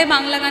সবকটাই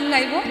বাংলা গান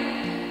গাইব।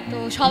 তো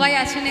সবাই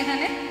আছেন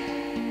এখানে,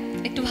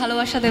 একটু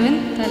ভালোবাসা দেবেন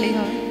তাহলেই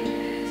হবে।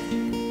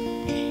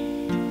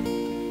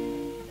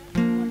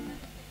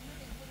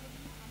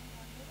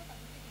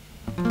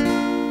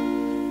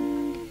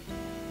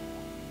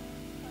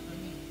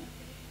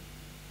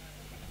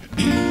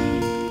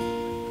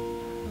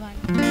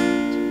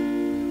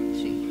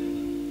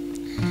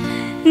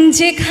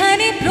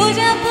 যেখানে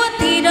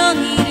প্রজাপতি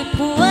রঙের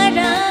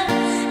ফোয়ারা,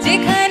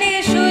 যেখানে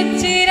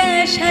সূর্যেরা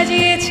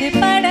সাজিয়েছে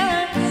পাড়া,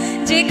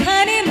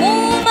 যেখানে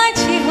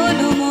মৌমাছি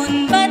হলো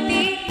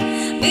মোমবাতি,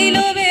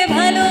 বিলোবে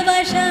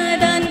ভালোবাসা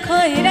দান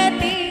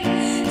খয়রাতি,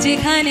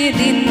 যেখানে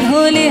দিন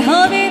হলে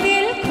হবে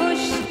দিল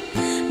খুশ,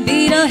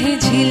 বিরহে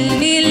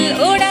ঝিলমিল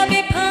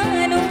ওড়াবে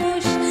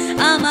ফানুষ,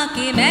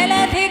 আমাকে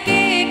মেলা থেকে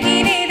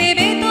কিনে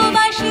দেবে তো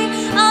বাসি,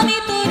 আমি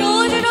তো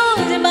রোজ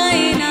রোজ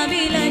বায়না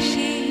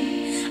বিলাসী।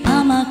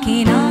 আমাকে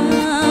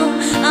নাও,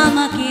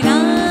 আমাকে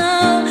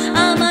নাও,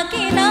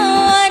 আমাকে নাও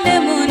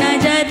আনমনা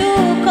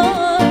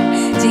জাদুকর,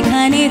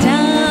 যেখানে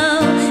যাও,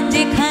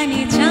 যেখানে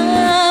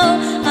যাও,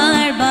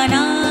 আর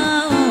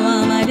বানাও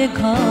আমার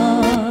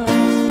ঘর।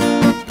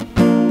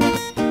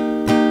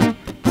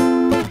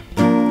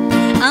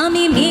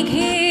 আমি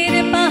মেঘের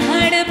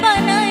পাহাড়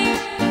বানাই,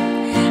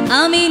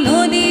 আমি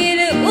নদীর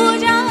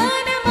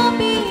উজান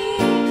মাপি,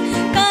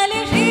 কালে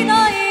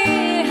হৃদয়ে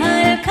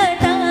হার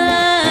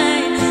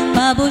খাতায়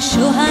পাবো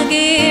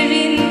সোহাগের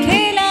ঋণ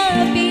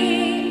খেলাপি।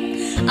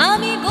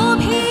 আমি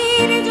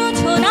গভীর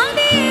যোছনা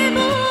দেব,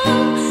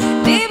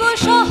 দেব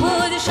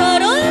সহজ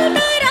সরল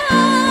তারা,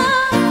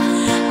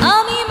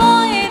 আমি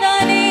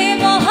ময়দানে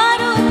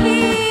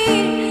মহারথী,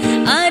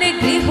 আর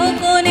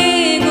গৃহকোণে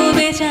গো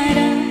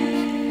বেচারা।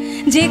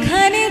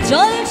 যেখানে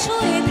জল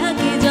ছুঁয়ে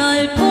থাকে জল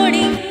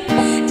পড়ি,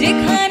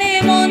 যেখানে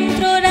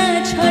মন্ত্ররা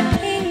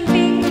ছটিং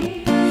টিং,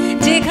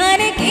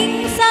 যেখানে কিং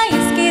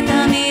সাইজ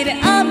কেতামের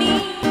আমি,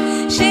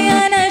 সে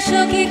আনা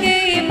সখীকে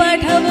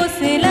পাঠাবো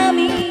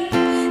সেলামি।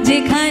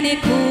 যেখানে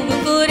খুব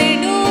করে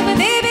ডুব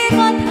দেবে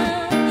কথা,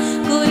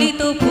 কলি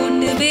তো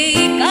ফুটবে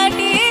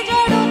কাটিয়ে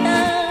জড়তা,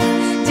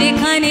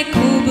 যেখানে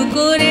খুব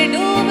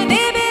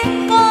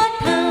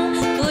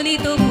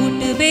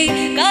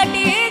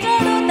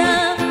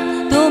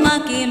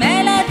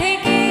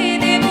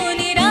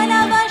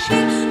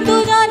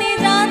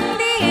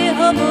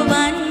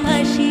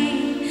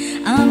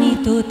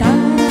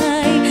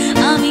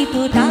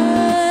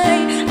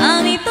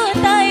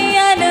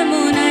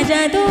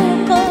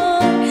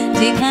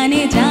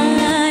যেখানে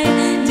যায়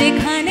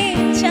যেখানে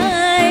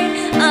চায়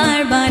আর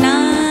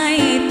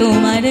বানায়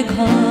তোমার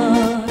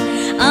ঘর।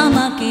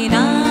 আমাকে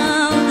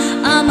নাও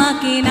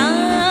আমাকে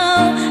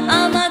নাও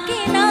আমাকে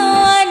নাও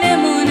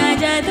আনমনা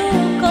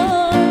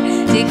জাদুকর,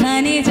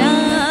 যেখানে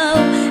যাও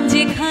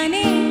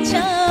যেখানে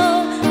চাও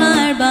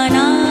আর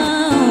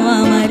বানাও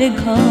আমার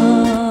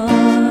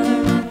ঘর।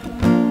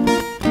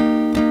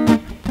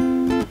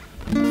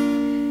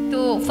 তো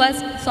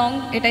ফার্স্ট সং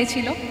এটাই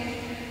ছিল।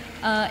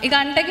 এই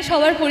গানটা কি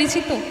সবার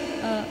পরিচিত?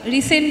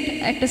 রিসেন্ট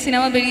একটা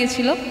সিনেমা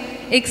বেরিয়েছিল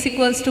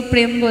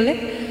X=প্রেম বলে,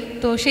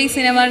 তো সেই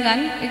সিনেমার গান।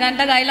 এই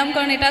গানটা গাইলাম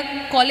কারণ এটা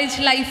কলেজ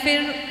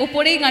লাইফের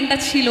ওপরেই গানটা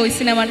ছিল ওই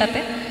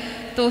সিনেমাটাতে।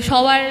 তো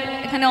সবার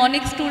এখানে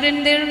অনেক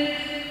স্টুডেন্টদের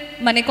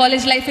মানে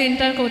কলেজ লাইফে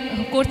এন্টার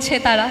করছে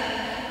তারা,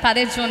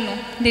 তাদের জন্য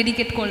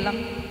ডেডিকেট করলাম।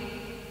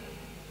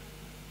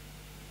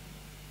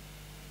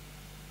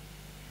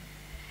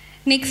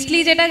 নেক্সটলি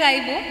যেটা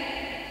গাইবো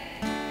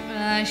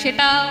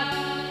সেটা,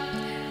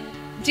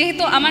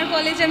 যেহেতু আমার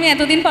কলেজে আমি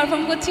এতদিন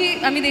পারফর্ম করছি,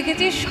 আমি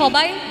দেখেছি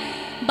সবাই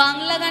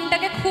বাংলা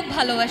গানটাকে খুব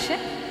ভালোবাসে।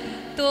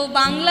 তো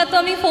বাংলা তো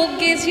আমি ফোক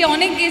গেয়েছি,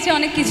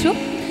 অনেক কিছু,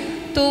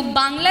 তো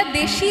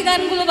বাংলাদেশি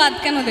গানগুলো বাদ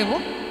কেন দেব?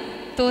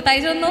 তো তাই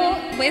জন্য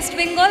ওয়েস্ট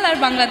বেঙ্গল আর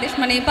বাংলাদেশ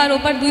মানে এপার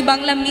ওপার দুই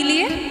বাংলা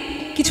মিলিয়ে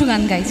কিছু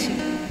গান গাইছি।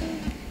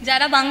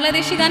 যারা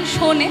বাংলাদেশি গান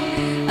শোনে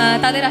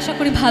তাদের আশা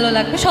করি ভালো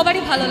লাগবে,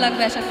 সবারই ভালো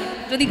লাগবে আশা করি,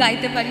 যদি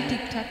গাইতে পারি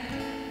ঠিকঠাক।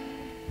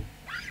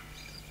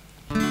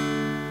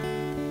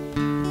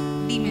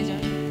 D major.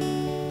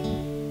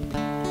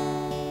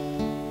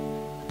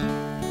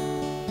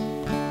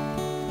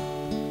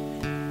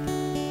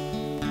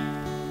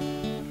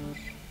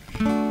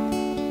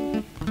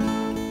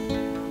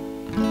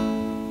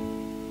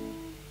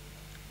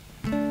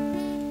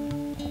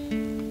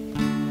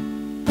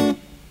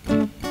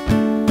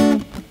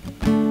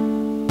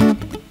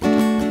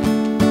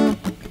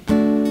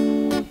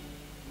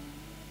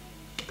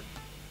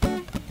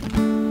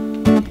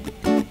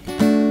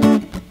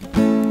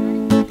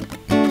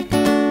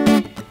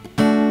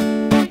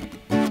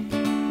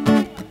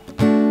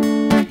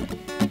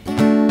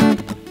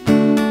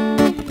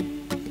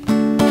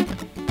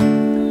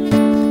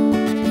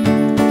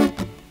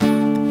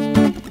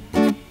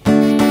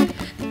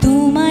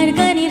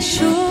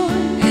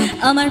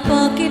 আমার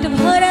পকেট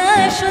ভরা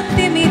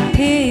সত্যি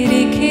মিথ্যে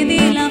রেখে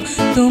দিলাম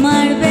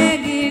তোমার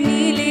ব্যাগের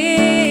নীলে।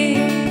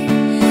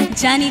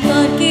 জানি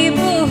তর্কে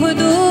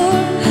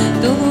বহুদূর,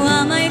 তবু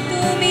আমায়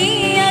তুমি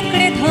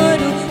আঁকড়ে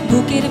ধরো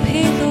বুকের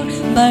ভেতর,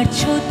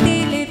 বাড়ছো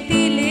তিলে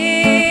তিলে।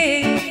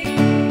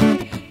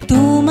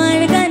 তোমার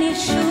গানের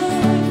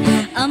সুর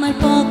আমার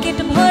পকেট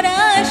ভরা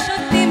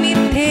সত্যি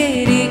মিথ্যে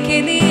রেখে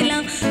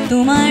দিলাম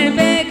তোমার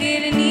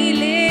ব্যাগের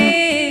নীলে।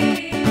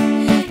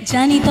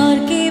 জানি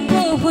তর্কে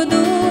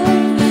বহুদূর,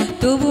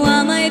 তবু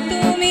আমায়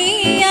তুমি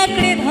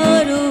আঁকড়ে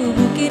ধরো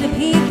বুকের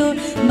ভিতর,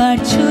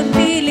 বাড়ছো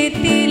তিলে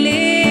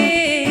তিলে।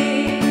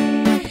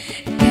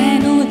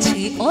 কেন যে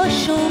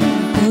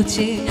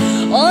অসংকোচে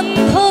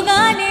অন্ধ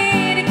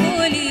গানের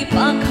কলি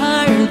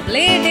পাখার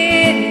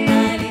ব্লেডের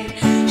তালে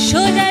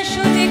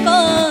সোজাসুজি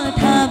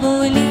কথা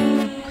বলি।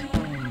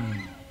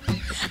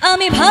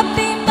 আমি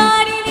ভাবতে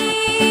পারিনি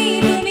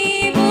তুমি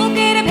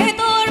বুকের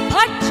ভেতর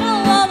ফাটছো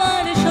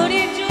আমার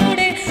শরীর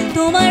জুড়ে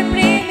তোমার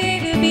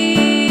প্রেমের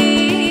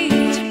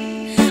বীজ।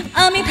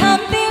 আমি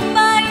থামতে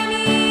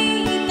পারিনি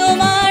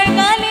তোমার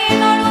গালে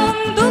নরম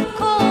দুঃখ,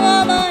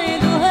 আমায়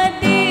দুহাত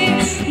দিয়ে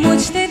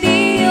মুছতে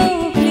দিও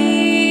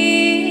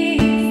প্লিজ।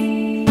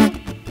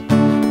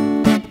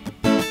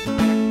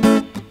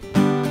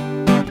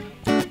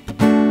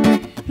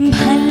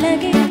 ভাল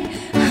লাগে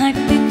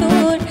হাঁটতে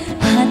তোর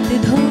হাত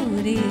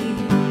ধরে,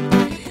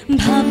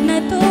 ভাবনা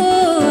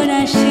তোর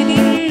আসে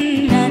দিন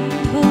রাত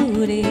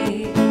ধরে।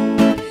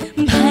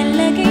 ভাল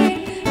লাগে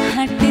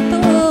হাঁটতে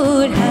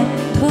তোর হাত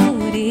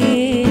ধরে,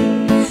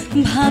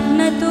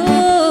 ভাবনা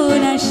তোর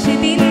আসে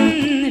দিন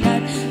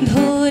রাত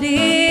ধরে।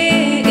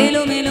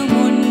 এলোমেলো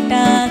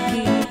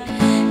মনটাকে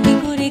কি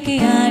করে কে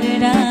আর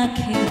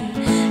রাখে,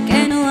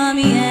 কেন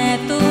আমি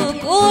এত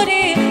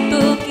করে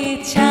তোকে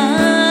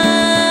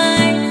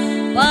চাই।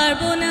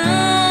 পারবো না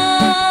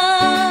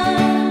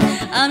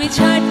আমি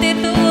ছাড়তে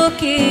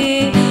তোকে,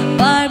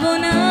 পারবো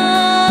না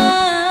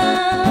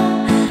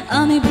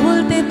আমি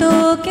ভুলতে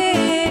তোকে,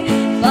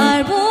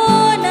 পারবো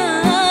না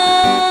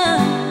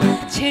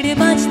ছেড়ে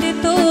বাঁচতে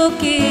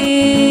তোকে।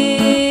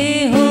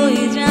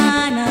 হয়ে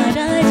জানা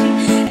রাজি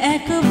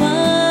একবার,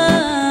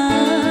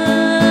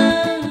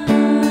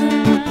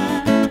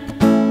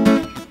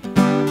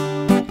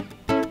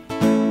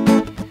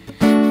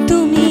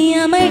 তুমি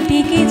আমায়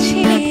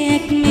ডেকেছিলে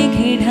এক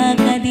মেঘে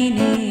ঢাকা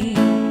দিনে,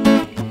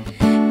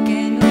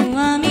 কেন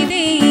আমি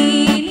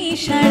দেইনি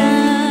সাড়া।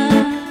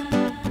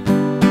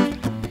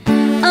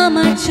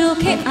 আমার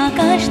চোখে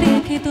আকাশ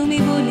দেখে তুমি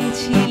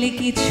বলেছিলে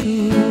কিছু,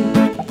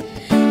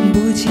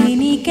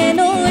 বুঝিনি কেন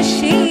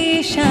সে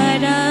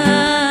সারা।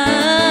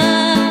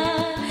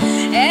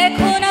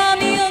 এখন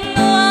আমি অন্য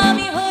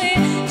আমি হয়ে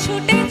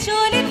ছুটে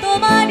চলি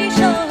তোমার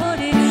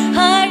শহরে,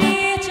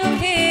 হারিয়ে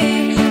চোখে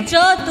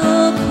যত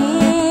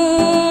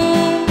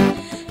ঘুম।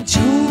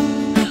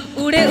 ঝুম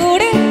উড়ে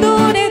উড়ে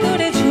দূরে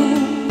দূরে ঝুম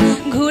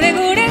ঘুরে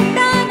ঘুরে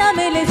ডানা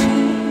মেলে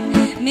ঝুম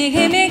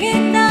মেঘে মেঘে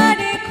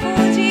তারে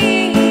খুঁজি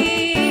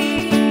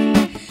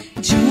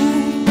ঝুম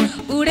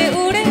উড়ে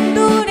উড়ে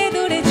দূরে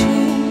দূরে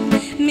ঝুম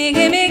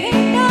মেঘে মেঘে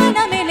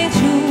ডানা মেলে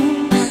ঝুম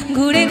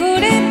ঘুরে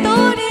ঘুরে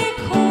তোরে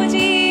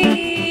খুঁজি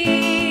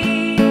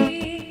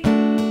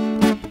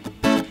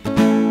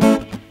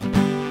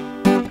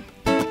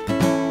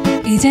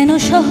এ যেন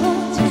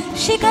সহজ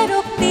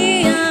স্বীকারোক্তি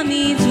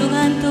আমি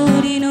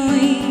যুগান্তরী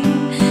নই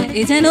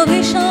এ যেন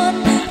ভীষণ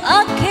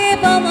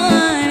আক্ষেপ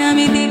আমার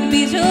আমি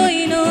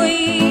দিগ্বিজয়ী নই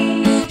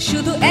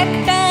শুধু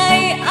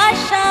একটাই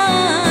আশা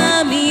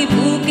আমি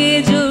বুকে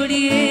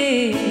জড়িয়ে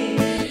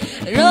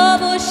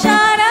রব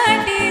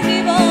সারাটি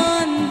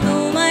জীবন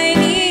তোমায়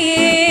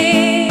নিয়ে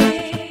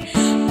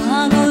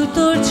পাগল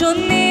তোর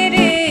জন্যে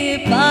রে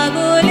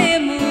পাগলে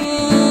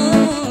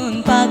মন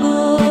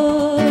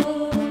পাগল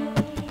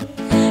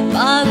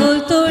পাগল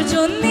তোর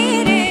জন্যে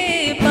রে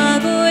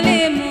পাগলে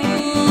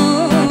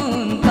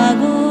মন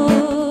পাগল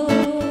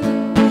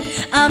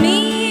আমি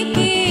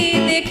কি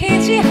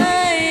দেখেছি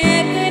হায়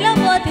একলা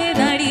পথে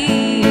দাঁড়িয়ে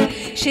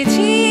সে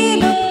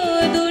ছিল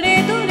দূরে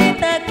দূরে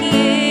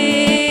তাকিয়ে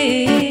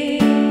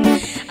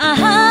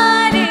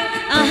আহারে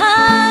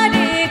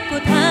আহারে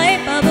কোথায়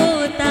পাবো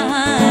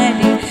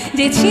তাহারে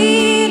যে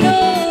ছিল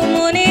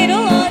মনের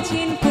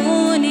অচিন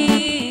কোণে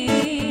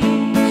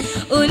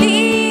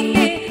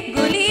অলিতে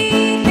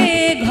গলিতে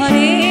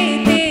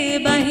ঘরেতে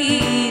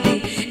বাহিরে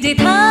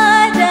যেথা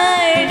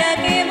যায়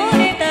ডাকে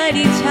মনে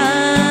তারি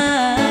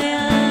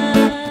ছায়া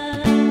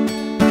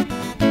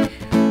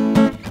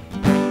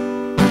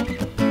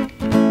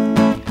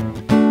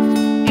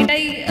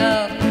এটাই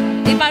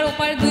এপার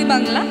ওপার দুই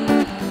Bangla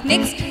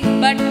next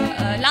but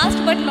last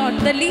but not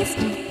the list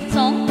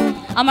song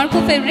আমার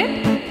খুব ফেভারিট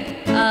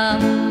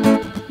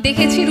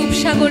দেখেছি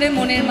রূপসাগরে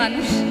মনের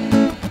মানুষ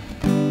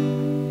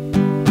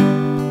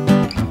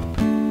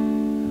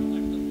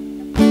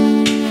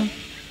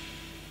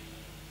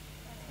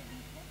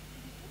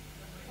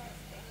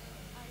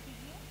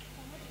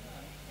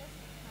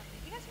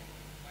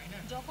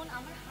যখন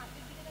আমার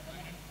হাতের দিকে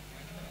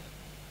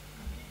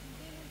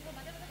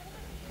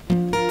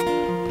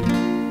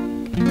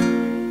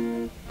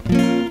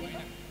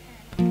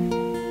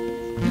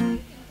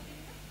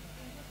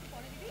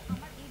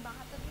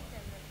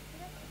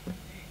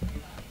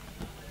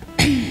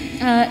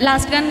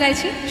লাস্ট গান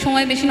গাইছি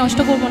সময় বেশি নষ্ট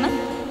করব না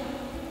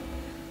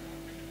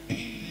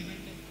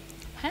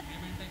হ্যাঁ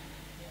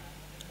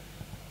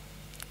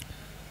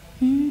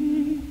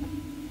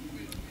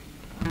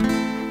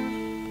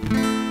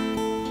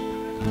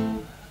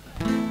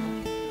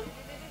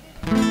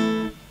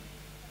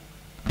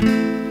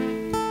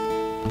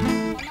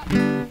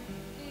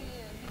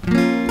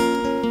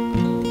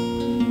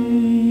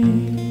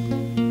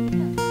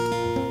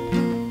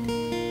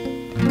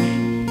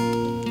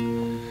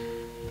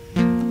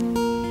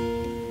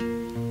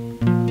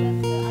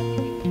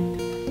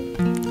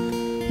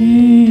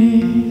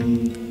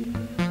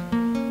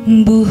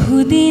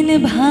বহুদিন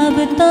ভাব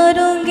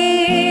তরঙ্গে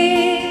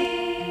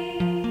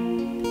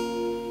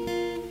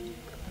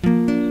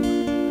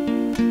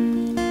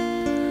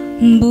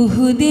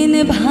বহুদিন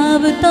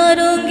ভাব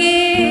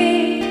তরঙ্গে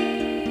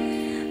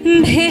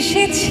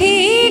ভেসেছি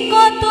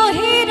কত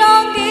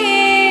রঙে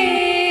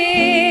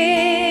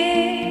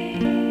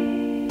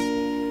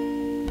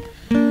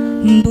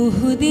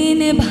বহুদিন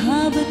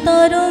ভাব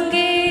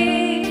তরঙ্গে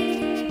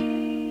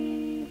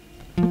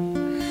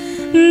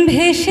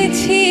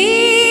ভেসেছি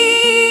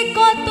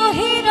কত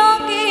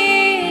রঙে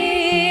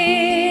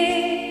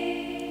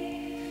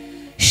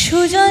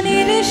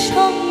সুজনের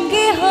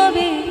সঙ্গে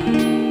হবে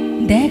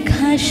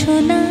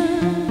দেখাশোনা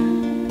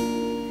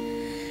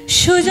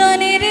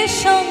সুজনের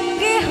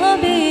সঙ্গে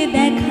হবে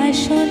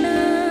দেখাশোনা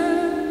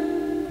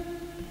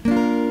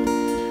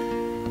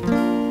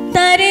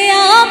তারে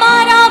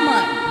আমার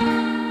আমার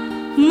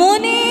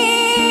মনে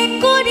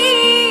করি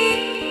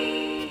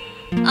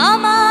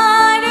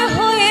আমার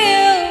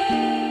হয়েও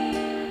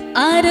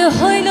আর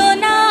হইল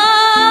না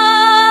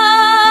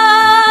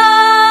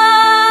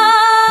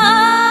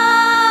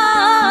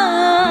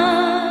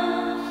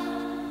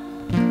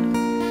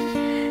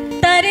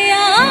তারে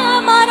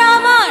আমার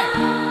আমার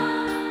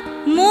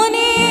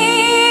মনে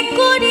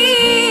করি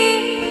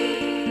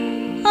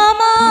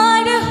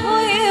আমার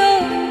হয়েও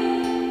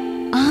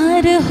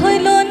আর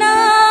হইল না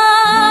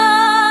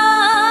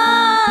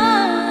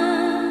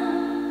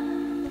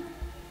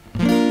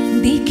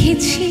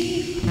দেখেছি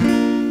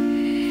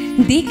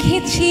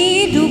দেখেছি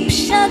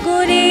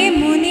রূপসাগরে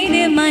মনের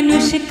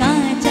মানুষ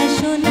কাঁচা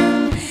সোনা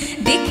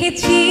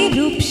দেখেছি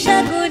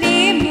রূপসাগরে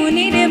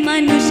মনের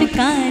মানুষ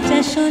কাঁচা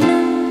সোনা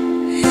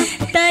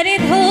তারে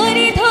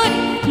ধরি ধরি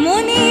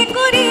মনে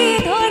করি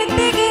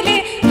ধরতে গেলে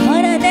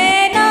ধরা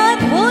দেয় না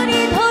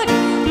ধরি ধরি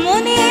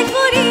মনে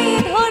করি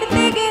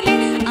ধরতে গেলে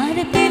আর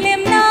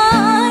পেলেম না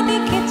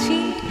দেখেছি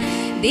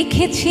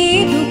দেখেছি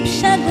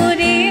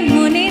রূপসাগরে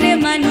মনের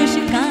মানুষ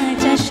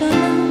কাঁচা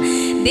সোনা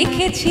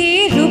দেখেছি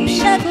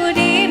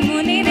রূপসাগরে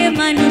মনের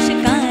মানুষ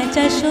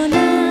কাঁচা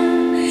সোনা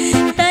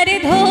তারে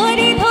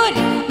ধরি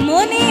ধরি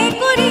মনে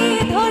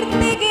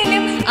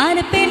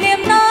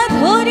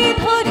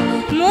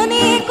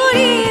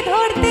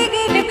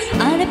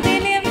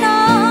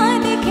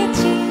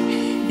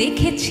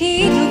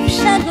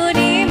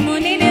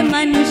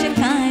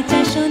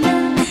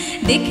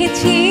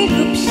দেখেছি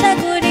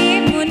রূপসাগরে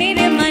মনের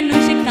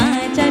মানুষ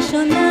কাঁচা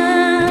সোনা।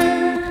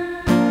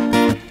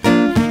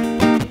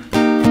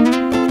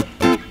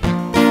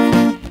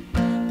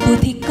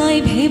 পথিক কয়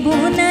ভেবো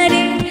না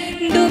রে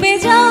ডুবে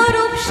যাও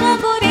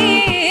রূপসাগরে,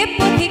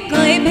 পথিক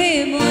কয়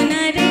ভেবো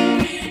না রে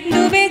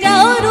ডুবে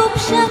যাও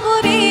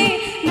রূপসাগরে,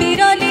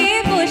 বিরলে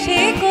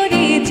বসে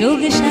করি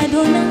যোগ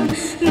সাধনা,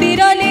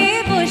 বিরলে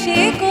বসে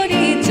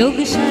করি যোগ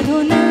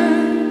সাধনা।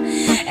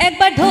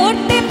 একবার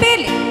ধরতে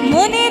পেলে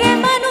মনের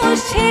মানুষ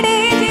ছেড়ে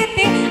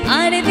যেতে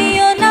আর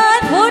দিও না,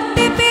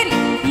 ধরতে পেলে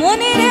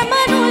মনের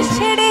মানুষ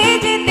ছেড়ে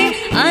যেতে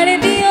আর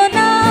দিও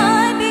না।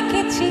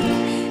 দেখেছি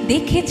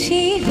দেখেছি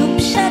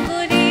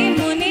রূপসাগরে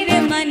মনের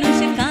মানুষ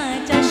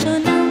কাঁচা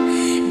সোনা,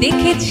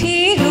 দেখেছি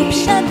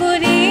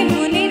রূপসাগরে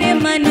মনের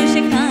মানুষ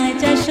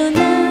কাঁচা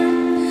সোনা।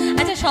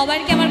 আচ্ছা সবার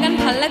কি আমার গান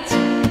ভাল লাগছে?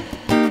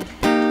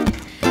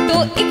 তো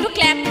একটু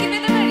ক্ল্যাপ কি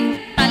পেতে পারি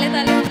তালে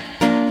তালে?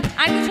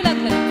 আর কিছু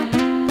লাগবে না,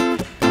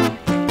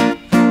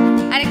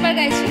 আরেকবার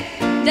গাইছি,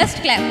 just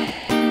clap,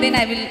 then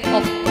I will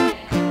of.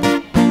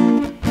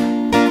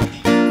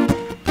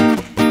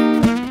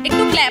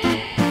 একটু ক্ল্যাপ।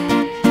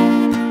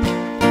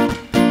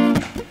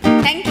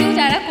 থ্যাংক ইউ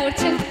যারা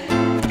করছেন।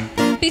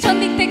 পিছন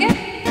দিক থেকে,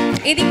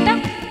 এদিকটা,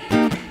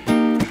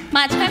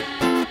 মাঝখান,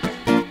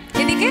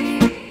 এদিকে,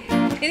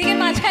 এদিকে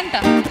মাঝখানটা,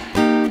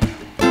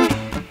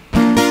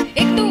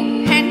 একটু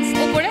হ্যান্ডস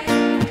ওপরে।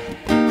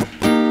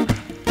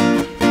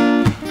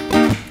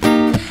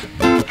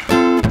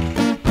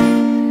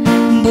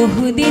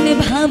 বহুদিন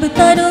ভাব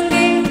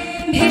তরঙ্গে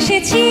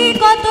ভেসেছি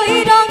কতই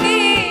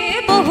রঙে,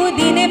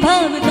 বহুদিন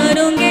ভাব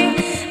তরঙ্গে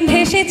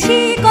ভেসেছি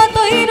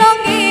কতই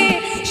রঙে,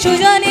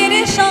 সুজনের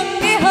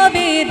সঙ্গে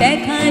হবে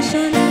দেখা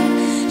শোনা,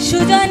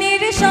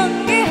 সুজনের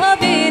সঙ্গে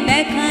হবে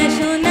দেখা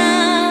শোনা।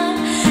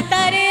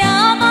 তারে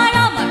আমার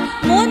আমার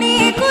মনে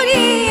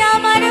করি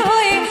আমার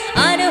হয়ে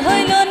আর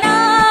হইল না,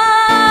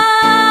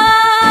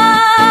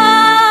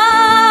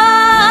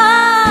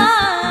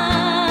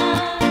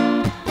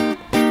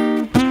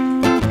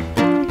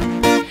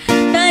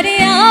 তারে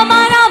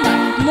আমার আমার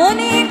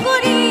মনে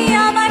করি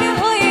আমার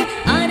হয়ে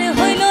আর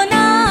হইল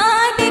না।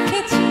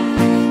 দেখেছি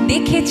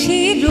দেখেছি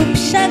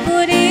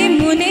রূপসাগরে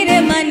মনের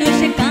মানুষ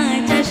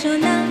কাঁচা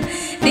সোনা,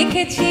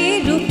 দেখেছি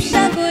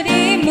রূপসাগরে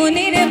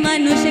মনের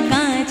মানুষ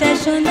কাঁচা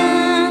সোনা।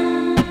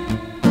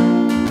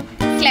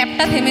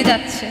 ক্ল্যাপটা থেমে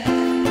যাচ্ছে,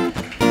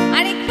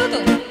 আর একটু তো,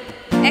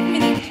 1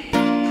 মিনিট।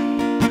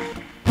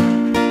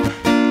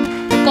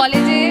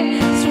 কলেজে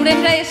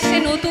স্টুডেন্টরা এসছে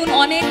নতুন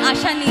অনেক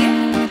আশা নিয়ে,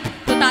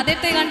 তো তাদের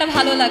তো এই গানটা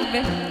ভালো লাগবে।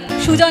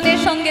 সুজনের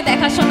সঙ্গে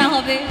দেখাশোনা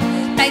হবে,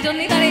 তাই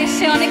জন্যই তারা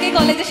এসছে, অনেকেই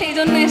কলেজে সেই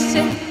জন্য এসছে।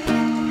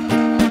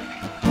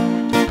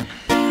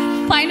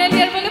 ফাইনাল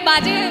ইয়ার বলে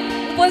বাজে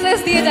উপদেশ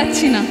দিয়ে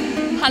যাচ্ছি না,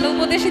 ভালো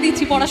উপদেশই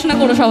দিচ্ছি, পড়াশোনা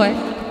করো সবাই।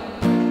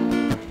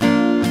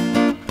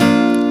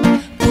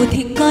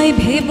 পথিক কয়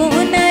ভেবো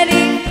না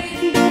রে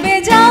ডুবে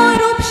যাও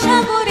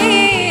রূপসাগরে,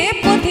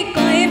 পথিক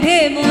কয়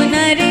ভেবো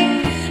না রে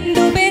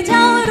ডুবে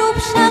যাও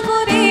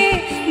রূপসাগরে,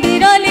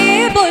 বিরলে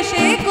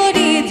বসে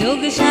করি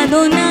যোগ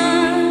সাধনা।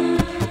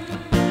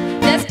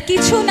 জাস্ট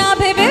কিছু না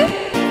ভেবে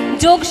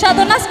যোগ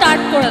সাধনা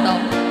স্টার্ট করে দাও,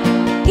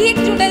 ঠিক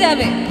জুটে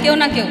যাবে কেউ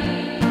না কেউ,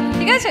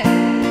 ঠিক আছে?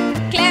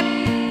 Clap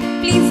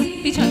please.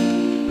 পিছন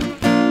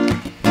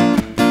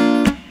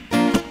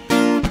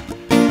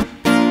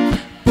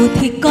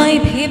পথিক কয়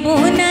ভেবো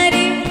না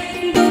রে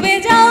ডুবে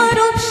যাও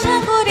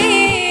রূপসাগরে,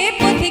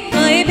 পথিক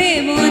কয়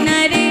ভেবো না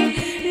রে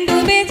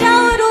ডুবে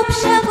যাও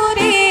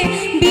রূপসাগরে,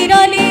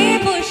 বিরলে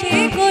বসে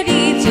করি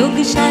যোগ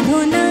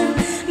সাধনা,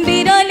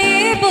 বিরলে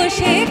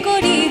বসে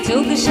করি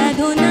যোগ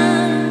সাধনা।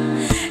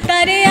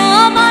 তারে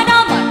আমার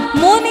আমার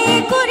মনে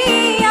করি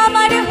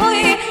আমার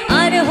হয়ে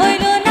আর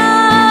হইল না।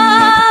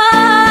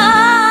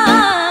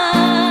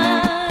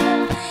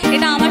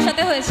 এটা আমার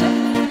সাথে হয়েছে,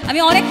 আমি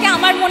অনেককে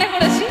আমার মনে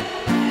করেছি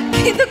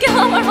কিন্তু কেউ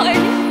আমার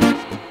হয়নি।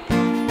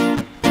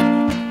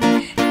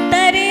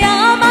 তারে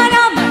আমার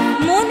আমার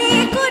মনে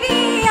করি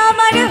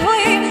আমার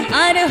হয়ে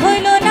আর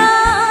হইল না।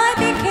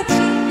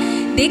 দেখেছি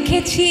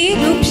দেখেছি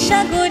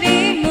রূপসাগরে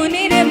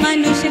মনের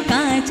মানুষ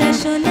কাঁচা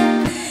সোনা,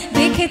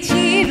 দেখেছি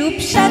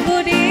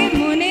রূপসাগরে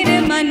মনের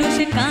মানুষ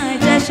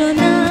কাঁচা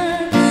সোনা।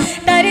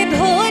 তারে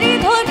ধরি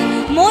ধরি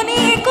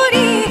মনে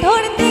করি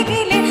ধরতে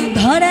গেলে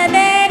ধরা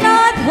দেয় না,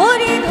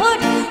 ধরি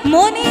ধরি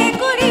মনে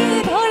করি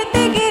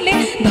ধরতে গেলে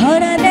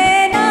ধরা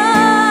দেয় না,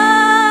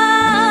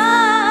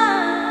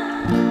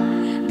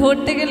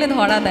 ধরতে গেলে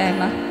ধরা দেয়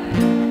না,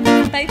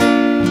 তাই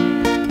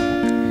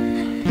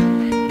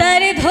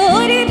তারে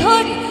ধরি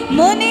ধরি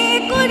মনে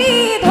করি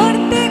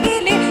ধরতে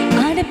গেলে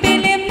আর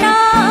পেলেম না।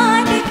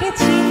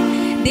 দেখেছি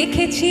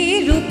দেখেছি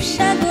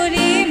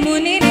রূপসাগরে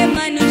মনের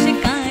মানুষ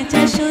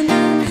কাঁচা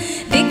সোনা,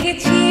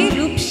 দেখেছি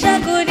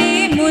রূপসাগরে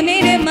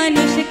মনের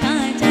মানুষ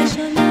কাঁচা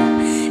সোনা,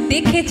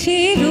 দেখেছি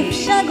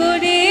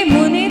রূপসাগরে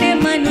মনের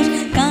মানুষ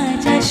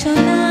কাঁচা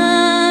সোনা।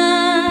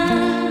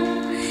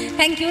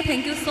 Thank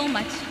you so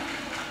much.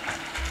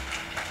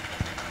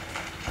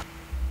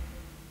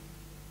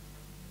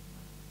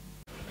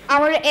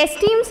 Our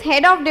esteemed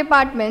head of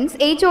departments,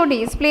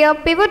 HODs, play a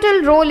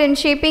pivotal role in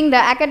shaping the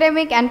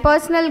academic and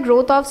personal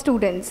growth of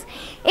students.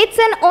 It's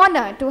an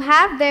honor to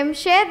have them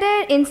share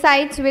their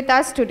insights with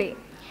us today.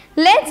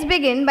 Let's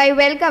begin by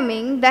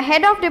welcoming the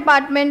head of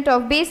department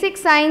of Basic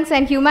Science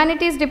and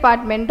Humanities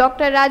Department,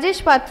 Dr.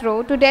 Rajesh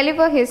Patro, to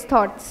deliver his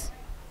thoughts.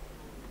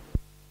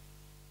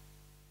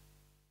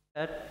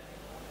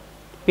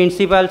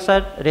 Principal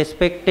sir,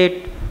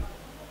 respected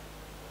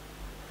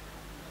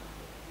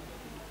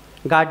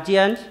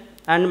guardians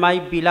and my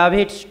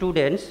beloved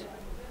students,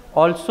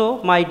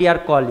 also my dear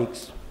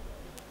colleagues.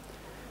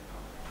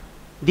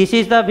 This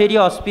is the very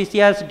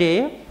auspicious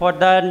day for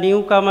the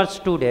newcomer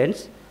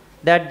students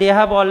that they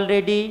have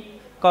already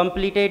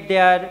completed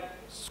their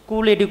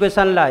school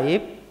education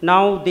life.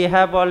 Now they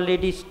have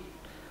already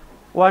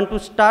want to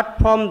start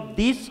from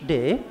this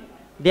day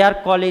their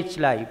college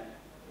life.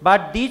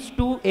 But these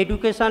two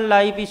education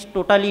life is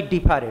totally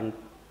different.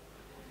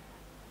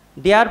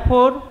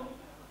 Therefore,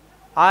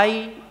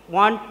 I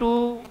want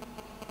to,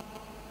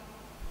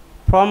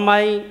 from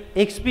my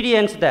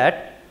experience,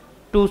 that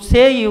to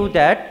say you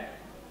that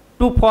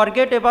to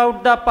forget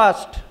about the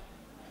past,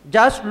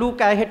 just look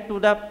ahead to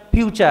the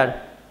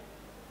future.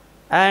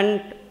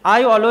 And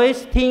I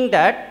always think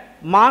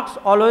that marks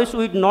always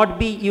will not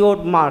be your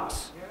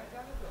marks.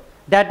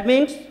 That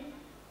means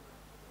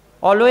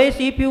always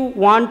if you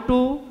want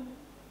to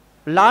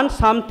learn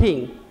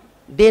something,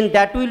 then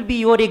that will be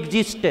your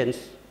existence.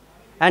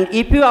 And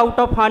if you out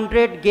of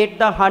 100 get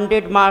the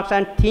 100 marks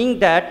and think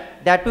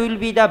that that will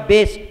be the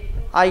best,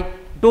 I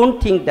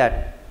don't think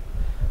that.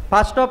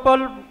 First of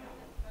all,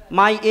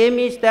 my aim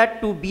is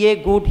that to be a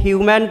good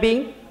human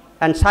being,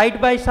 and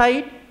side by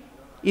side,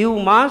 you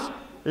must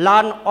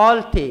learn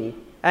all things.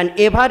 And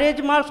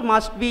average marks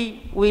must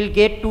be, will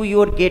get to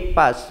your gate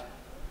pass.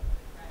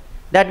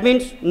 That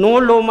means no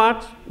low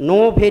marks,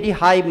 no very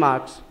high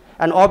marks.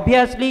 And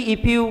obviously,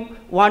 if you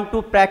want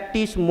to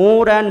practice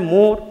more and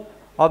more,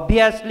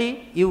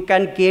 obviously you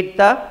can get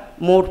the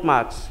more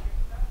marks.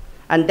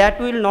 And that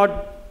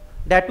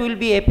will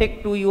be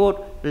effect to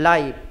your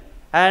life.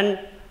 And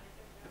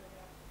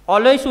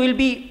always will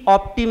be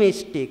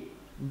optimistic.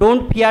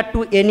 Don't fear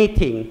to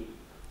anything.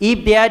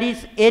 If there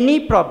is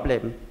any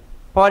problem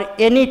for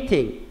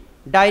anything,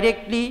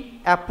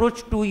 directly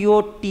approach to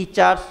your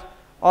teachers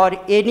or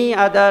any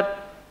other,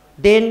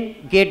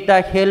 then get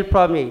the help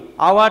from me.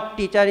 Our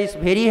teacher is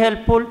very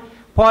helpful.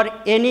 For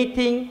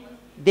anything,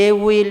 they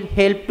will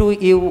help to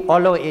you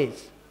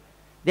always.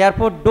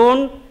 Therefore,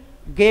 don't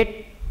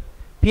get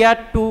fear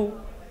to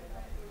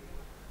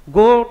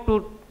go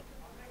to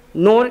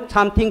know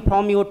something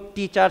from your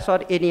teachers or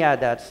any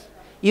others.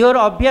 Your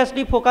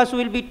obviously focus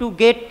will be to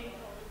get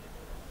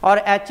or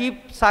achieve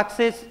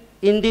success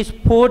in this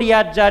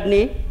 4-year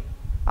journey.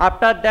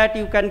 After that,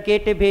 you can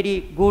get a very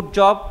good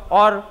job,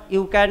 or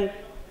you can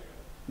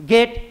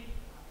get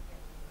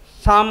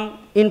some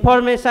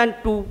information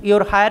to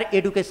your higher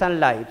education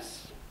lives.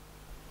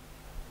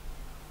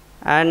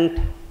 And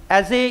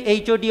as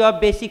a HOD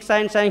of Basic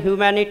Science and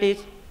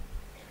Humanities,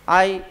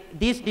 from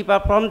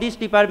this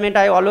department,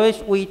 I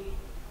always with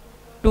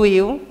to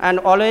you and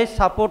always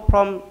support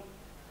from,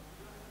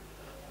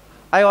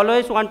 I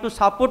always want to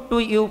support to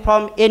you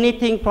from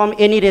anything, from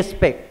any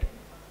respect.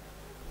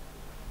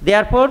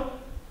 Therefore,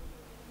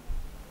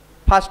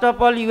 first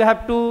of all, you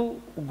have to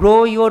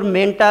grow your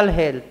mental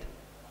health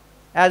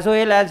as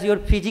well as your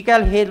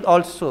physical health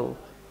also.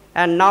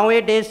 And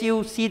nowadays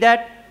you see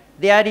that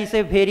there is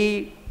a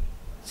very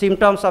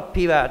symptoms of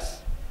fevers.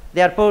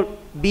 Therefore,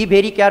 be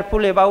very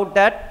careful about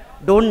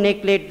that. Don't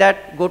neglect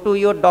that. Go to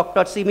your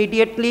doctors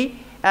immediately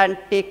and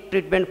take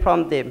treatment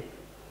from them.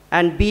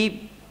 And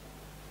be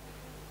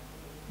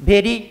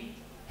very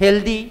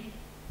healthy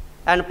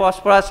and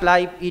prosperous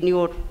life in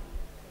your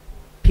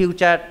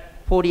future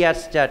 4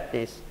 years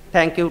journeys.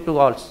 Thank you to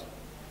all.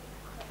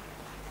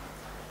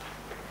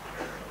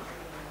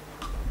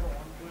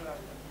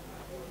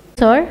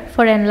 Sir,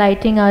 for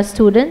enlightening our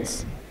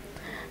students.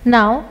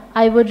 Now,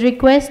 I would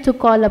request to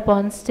call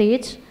upon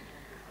stage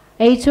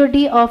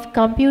HOD of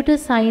Computer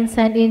Science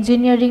and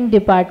Engineering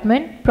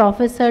Department,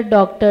 Professor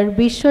Dr.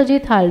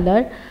 Bishwajit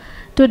Haldar,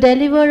 to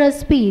deliver a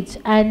speech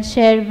and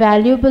share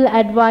valuable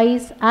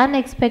advice and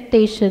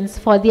expectations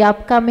for the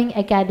upcoming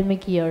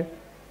academic year.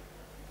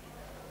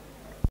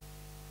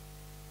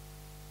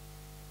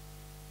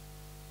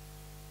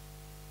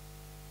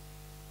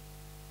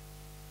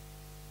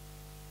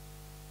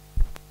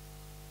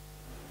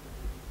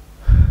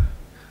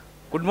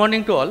 Good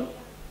morning to all.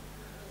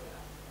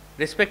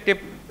 Respected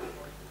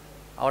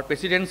our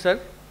President Sir,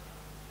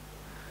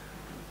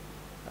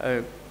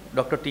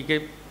 Dr.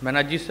 T.K.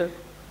 Banerjee Sir,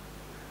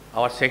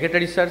 our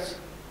Secretary Sirs,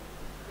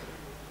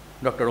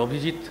 Dr.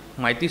 Abhijit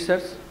Maiti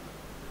Sirs,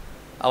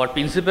 our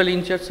Principal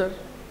in Charge Sir,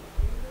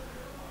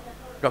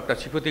 Dr.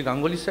 Pipulpati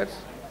Ganguly Sirs,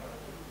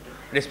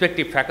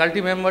 respective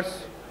faculty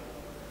members,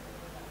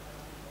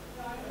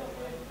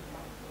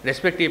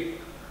 respective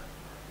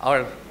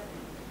our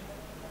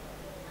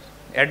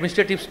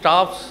administrative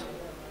staffs,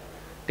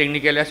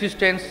 technical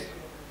assistants,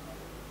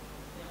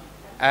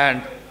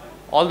 and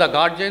all the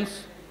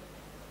guardians,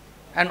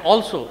 and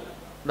also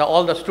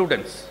all the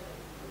students.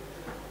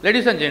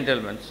 Ladies and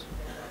gentlemen,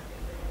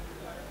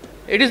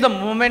 it is the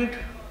moment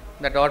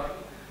that our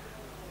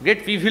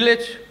great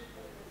privilege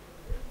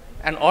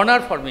and honor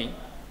for me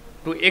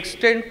to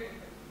extend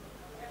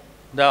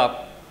the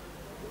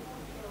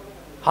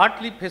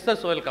heartily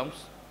freshers welcomes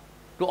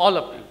to all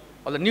of you,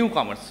 all the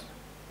newcomers.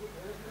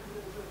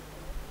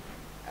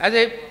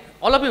 As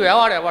all of you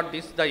are aware about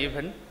this, the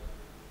event,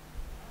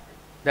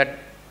 that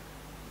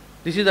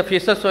this is the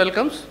freshers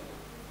welcomes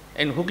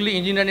in Hooghly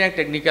Engineering and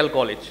Technical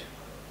College.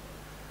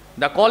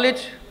 The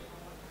college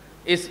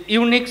is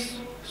unique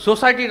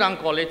society-run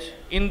college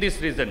in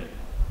this region.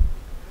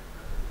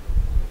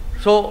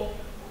 So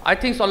I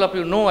think all of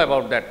you know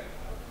about that.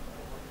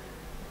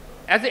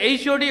 As the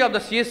HOD of the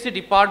CSC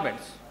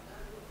departments,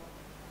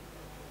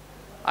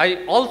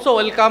 I also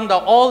welcome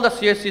all the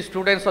CSC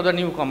students of the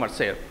newcomers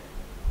here.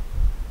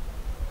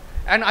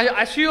 And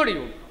I assure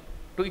you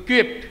to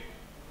equip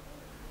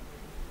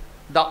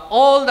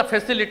all the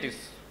facilities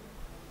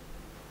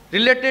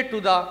related to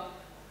the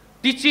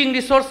teaching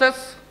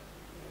resources,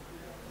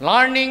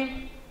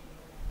 learning,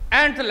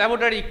 and the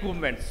laboratory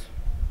equipments.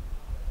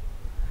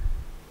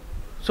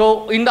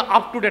 So in the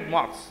up-to-date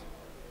marks.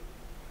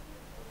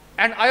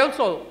 And I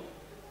also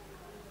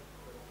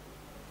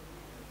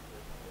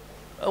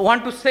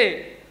want to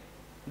say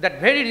that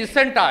very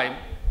recent time,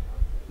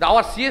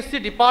 our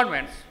CSC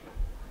departments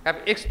have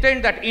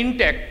extended that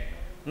intake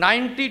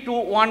 90 to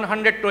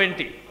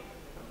 120.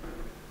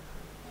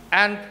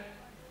 And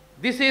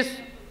this is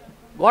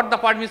got the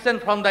permission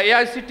from the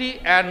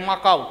AICT and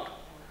mark out.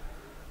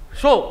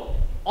 So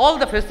all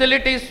the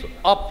facilities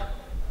of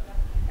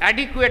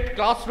adequate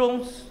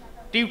classrooms,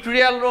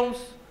 tutorial rooms,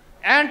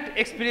 and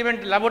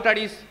experimental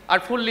laboratories are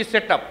fully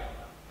set up.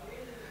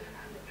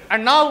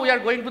 And now we are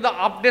going to the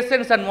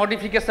updations and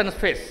modifications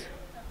phase.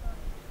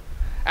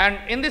 And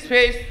in this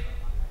phase,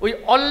 we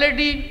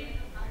already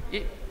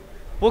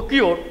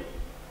procured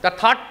the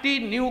 30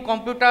 new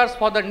computers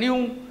for the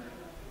new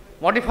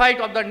modified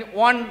of the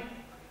one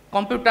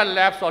computer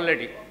labs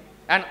already.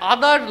 And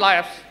other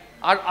labs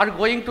are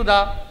going to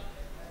the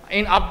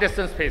in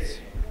updations phase.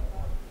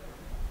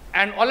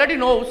 And already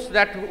knows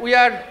that we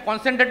are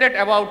concentrated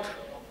about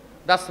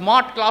the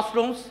smart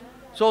classrooms.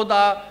 So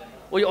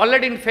we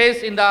already in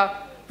phase in the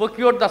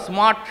procured the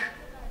smart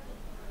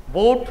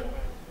board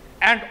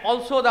and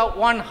also the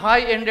one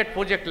high-ended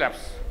project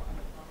labs.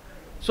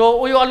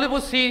 So we already will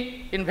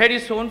see in very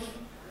soon,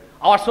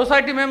 our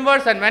society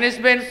members and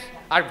managements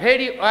are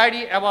very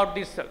wary about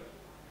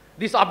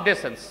these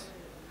updations.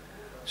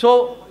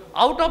 So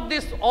out of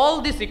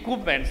all these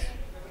equipments,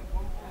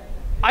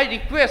 I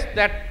request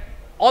that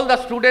all the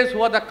students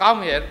who are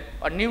come here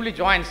or newly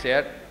joined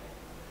here,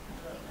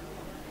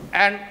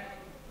 and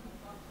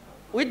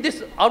with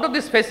this, out of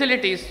these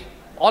facilities,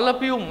 all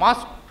of you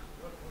must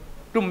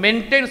to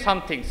maintain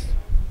some things.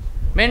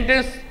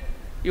 Maintain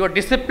your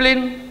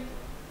discipline,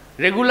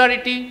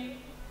 regularity,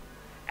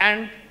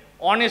 and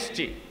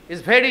honesty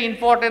is very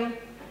important.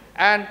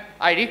 And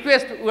I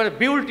request you will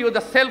build you the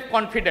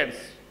self-confidence.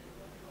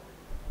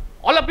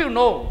 All of you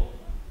know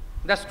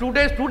the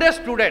students, today's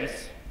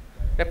students,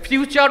 the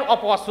future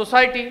of our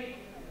society,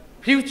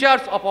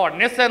 futures of our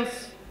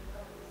nations,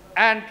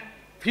 and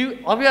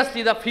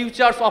obviously the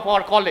futures of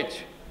our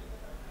college.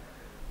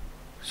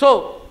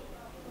 So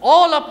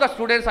all of the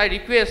students I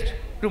request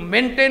to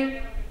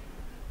maintain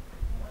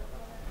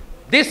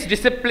these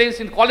disciplines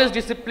in college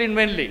discipline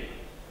mainly,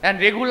 and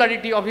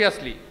regularity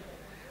obviously.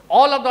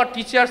 All of the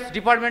teachers,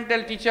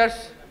 departmental teachers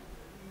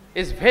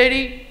is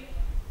very,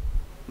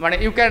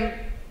 you can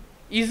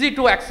easy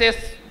to access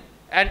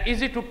and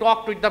easy to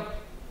talk with the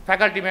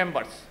faculty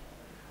members.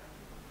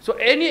 So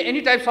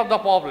any types of the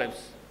problems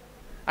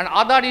and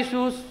other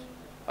issues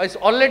is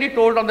already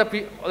told on the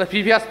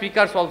previous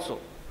speakers also.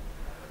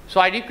 So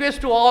I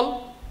request to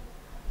all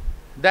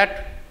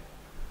that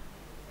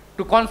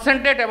to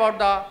concentrate about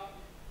the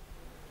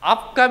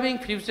upcoming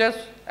futures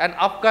and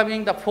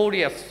upcoming the 4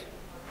 years.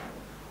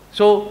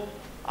 So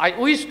I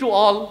wish to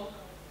all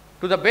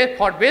to the best,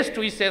 for best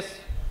wishes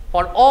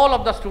for all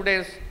of the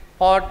students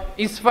for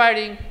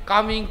inspiring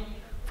coming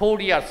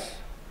 4 years.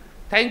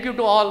 Thank you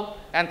to all,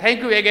 and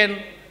thank you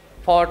again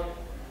for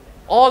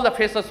all the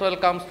freshers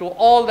welcomes to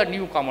all the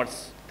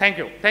newcomers. Thank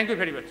you. Thank you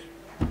very much.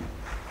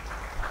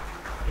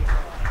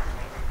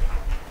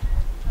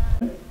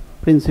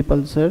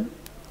 Principal sir,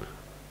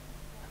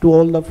 to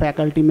all the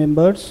faculty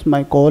members,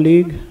 my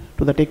colleague,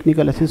 to the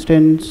technical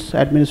assistants,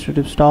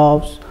 administrative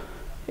staffs,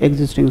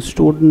 existing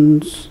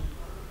students,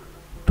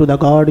 to the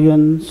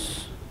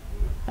guardians,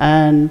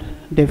 and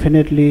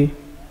definitely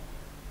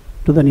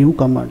to the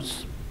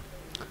newcomers.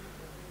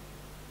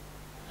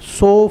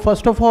 So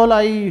first of all,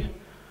 I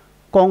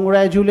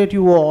congratulate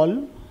you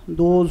all,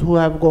 those who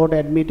have got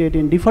admitted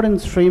in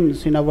different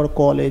streams in our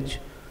college,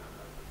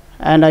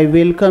 and I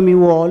welcome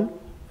you all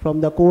from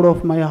the core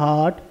of my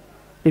heart,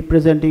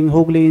 representing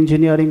Hooghly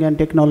Engineering and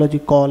Technology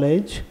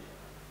College.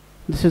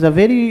 This is a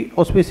very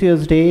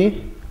auspicious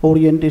day,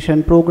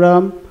 orientation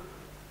program,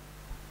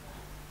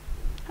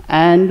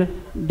 And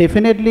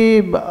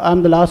definitely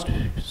I'm the last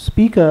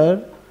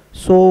speaker,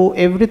 so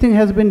everything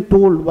has been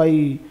told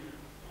by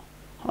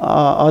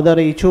other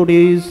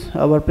HODs,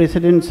 our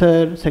president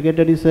sir,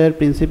 secretary sir,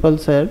 principal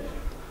sir.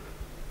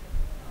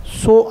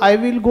 So I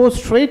will go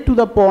straight to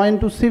the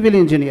point to civil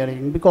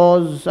engineering,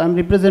 because I'm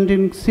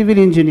representing civil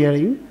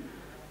engineering.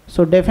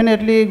 So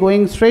definitely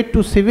going straight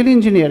to civil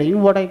engineering,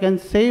 what I can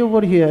say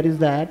over here is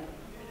that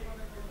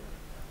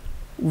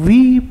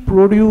we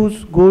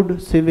produce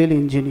good civil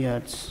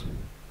engineers.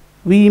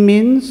 We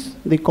means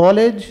the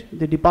college,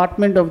 the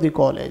department of the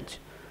college.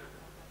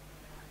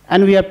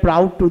 And we are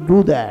proud to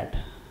do that.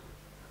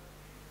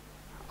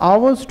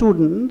 Our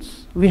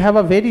students, we have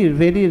a very,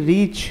 very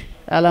rich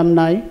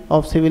alumni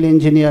of civil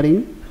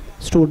engineering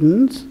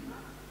students.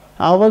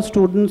 Our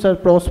students are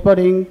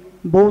prospering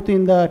both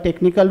in the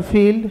technical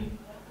field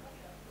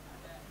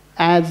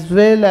as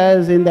well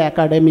as in the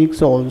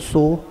academics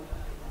also.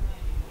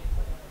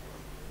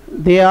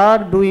 They are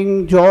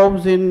doing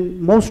jobs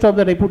in most of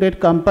the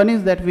reputed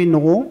companies that we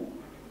know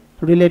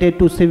related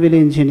to civil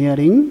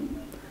engineering.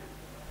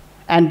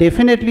 And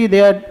definitely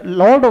a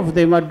lot of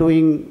them are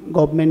doing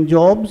government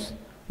jobs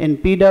in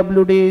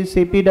PWDs,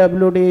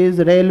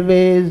 CPWDs,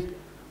 railways.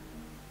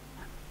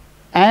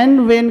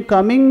 And when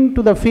coming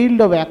to the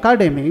field of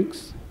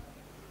academics,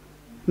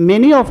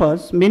 many of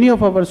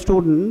our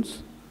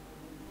students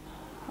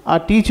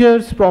are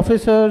teachers,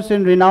 professors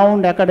in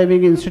renowned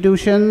academic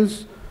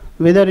institutions,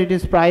 whether it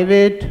is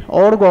private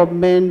or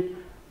government,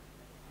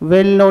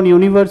 well-known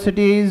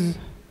universities,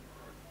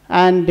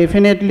 and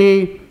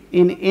definitely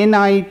in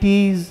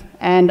NITs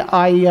and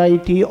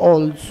IIT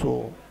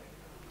also.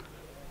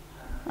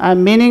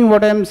 I'm meaning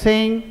what I'm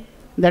saying.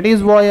 That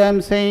is why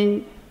I'm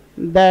saying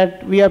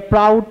that we are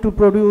proud to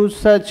produce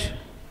such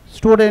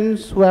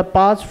students who have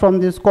passed from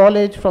this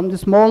college, from the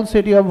small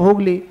city of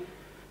Hooghly,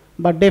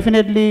 but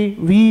definitely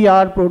we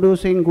are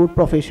producing good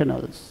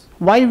professionals.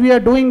 Why we are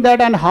doing that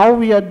and how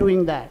we are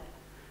doing that?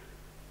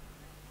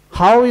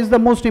 How is the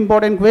most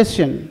important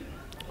question.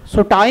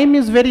 So time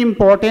is very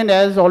important,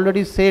 as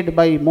already said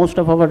by most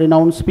of our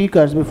renowned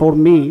speakers before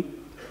me.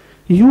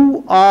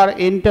 You are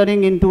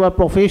entering into a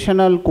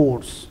professional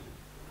course.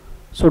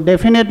 So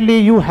definitely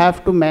you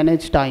have to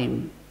manage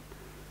time.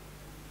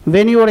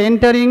 When you are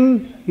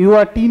entering, you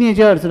are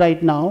teenagers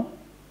right now,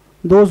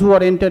 those who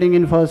are entering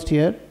in first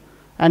year.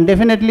 And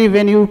definitely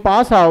when you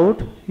pass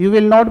out, you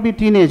will not be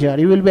teenager,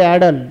 you will be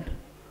adult.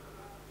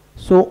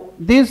 So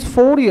these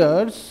 4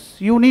 years,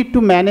 you need to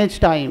manage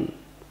time.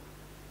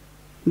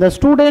 The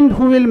student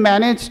who will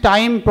manage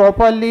time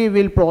properly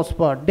will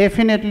prosper.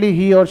 Definitely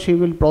he or she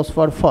will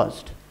prosper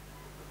first.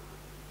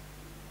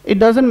 It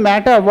doesn't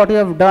matter what you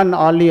have done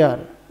earlier.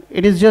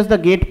 It is just the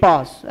gate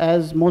pass,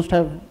 as most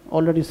have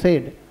already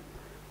said.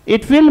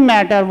 It will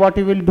matter what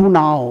you will do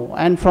now,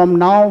 and from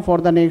now for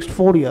the next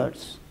 4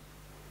 years.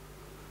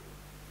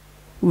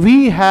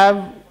 We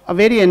have a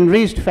very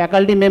enriched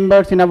faculty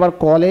members in our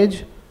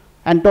college,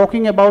 and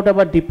talking about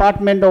our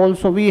department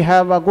also, we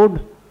have a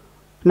good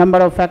number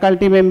of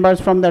faculty members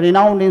from the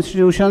renowned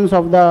institutions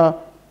of the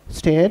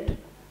state,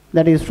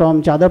 that is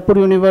from Jadavpur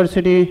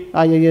University,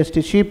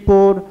 IIST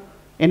Shivpur,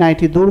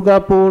 NIT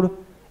Durgapur,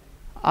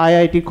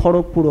 IIT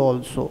Kharagpur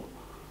also.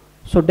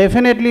 So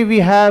definitely we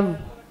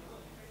have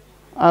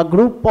a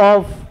group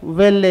of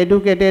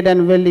well-educated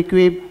and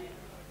well-equipped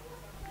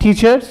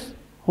teachers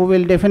who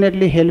will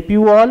definitely help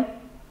you all.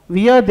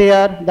 We are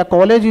there, the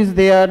college is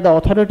there, the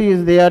authority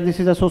is there. This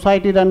is a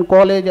society-run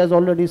college, as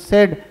already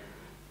said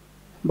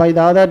by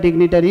the other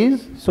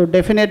dignitaries. So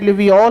definitely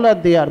we all are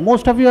there.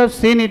 Most of you have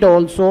seen it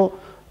also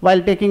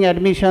while taking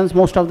admissions.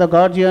 Most of the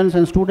guardians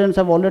and students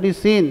have already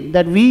seen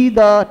that we,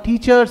 the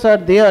teachers, are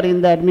there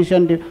in the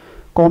admission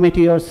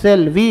committee or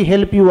cell. We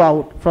help you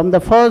out. From the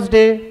first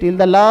day till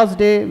the last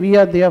day, we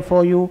are there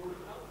for you.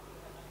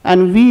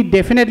 And we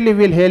definitely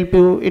will help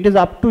you. It is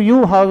up to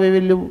you how we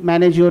will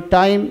manage your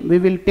time. We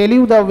will tell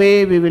you the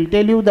way, we will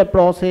tell you the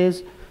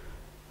process,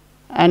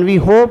 and we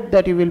hope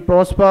that you will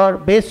prosper.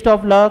 Best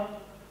of luck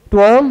to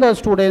all the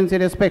students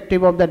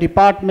irrespective of the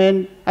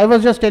department. I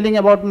was just telling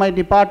about my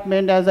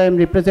department as I am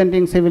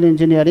representing civil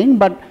engineering,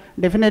 but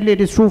definitely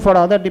it is true for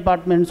other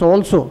departments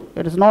also.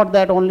 It is not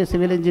that only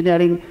civil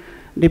engineering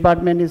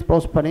department is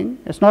prospering.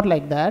 It's not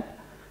like that.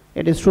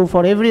 It is true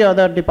for every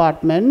other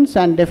departments,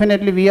 and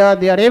definitely we are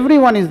there.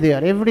 Everyone is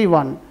there,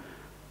 everyone.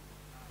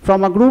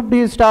 From a group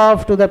D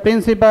staff to the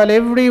principal,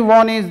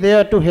 everyone is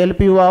there to help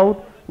you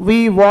out.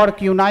 We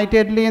work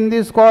unitedly in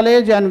this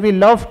college, and we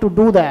love to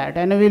do that,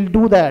 and we will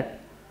do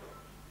that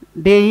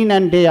day in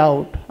and day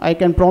out. I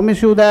can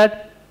promise you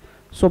that.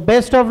 So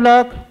best of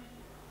luck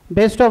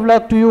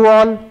to you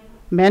all.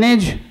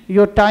 Manage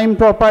your time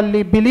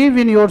properly. Believe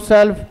in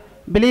yourself,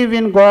 believe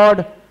in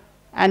God,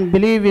 and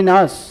believe in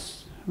us.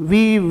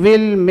 We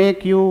will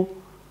make you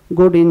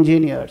good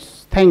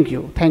engineers. Thank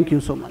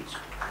you so much.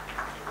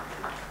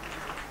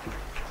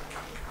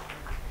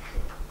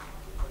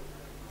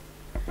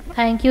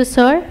 Thank you,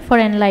 sir, for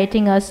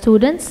enlightening our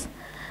students.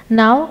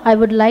 Now I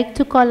would like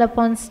to call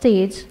upon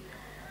stage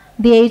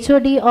the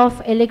HOD of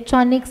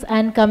Electronics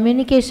and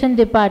Communication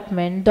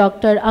Department,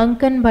 Dr.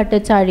 Ankan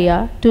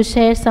Bhattacharya, to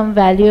share some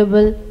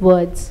valuable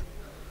words.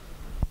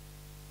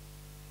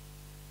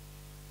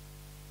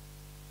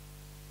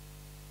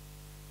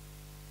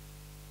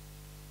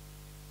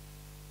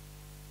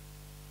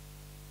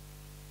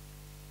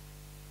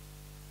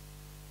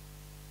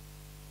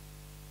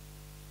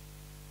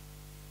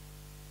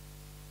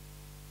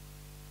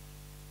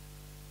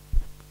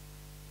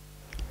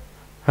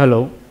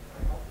 Hello.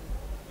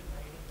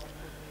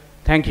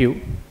 Thank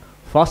you.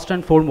 First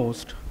and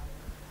foremost,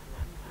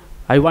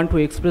 I want to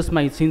express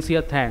my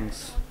sincere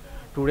thanks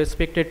to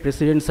respected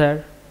President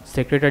Sir,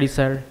 Secretary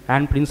Sir,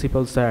 and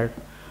Principal Sir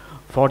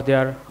for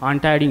their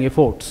untiring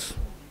efforts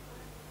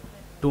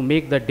to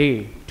make the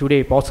day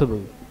today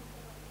possible.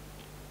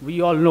 We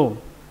all know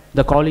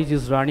the college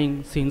is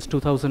running since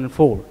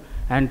 2004,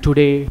 and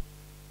today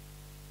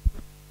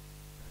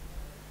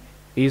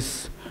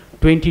is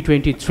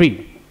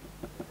 2023.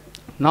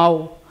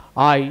 Now,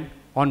 I,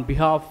 on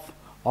behalf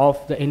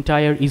of the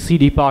entire EC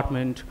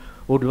department,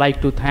 would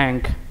like to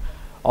thank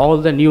all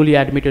the newly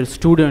admitted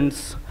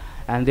students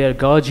and their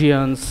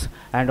guardians,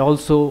 and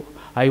also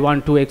I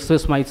want to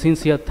express my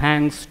sincere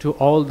thanks to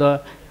all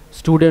the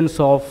students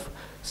of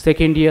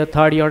second year,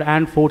 third year,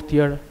 and fourth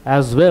year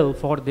as well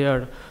for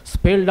their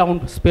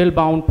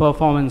spellbound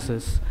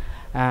performances.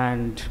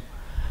 And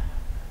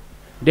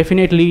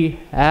definitely,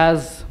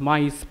 as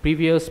my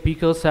previous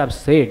speakers have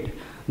said,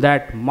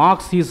 that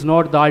marks is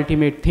not the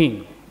ultimate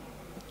thing.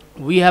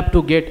 We have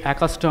to get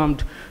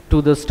accustomed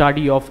to the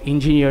study of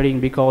engineering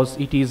because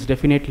it is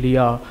definitely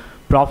a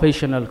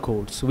professional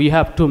course. We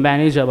have to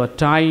manage our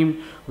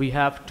time. We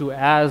have to,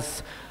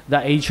 as the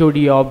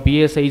HOD of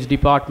BSH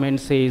department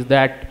says,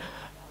 that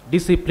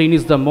discipline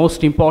is the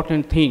most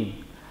important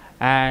thing,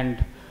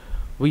 and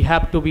we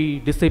have to be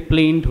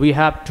disciplined. We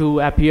have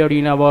to appear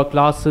in our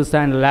classes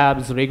and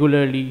labs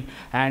regularly,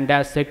 and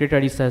as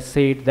secretaries has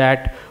said,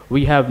 that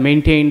we have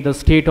maintained the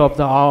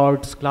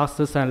state-of-the-art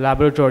classes and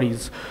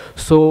laboratories.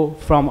 So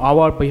from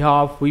our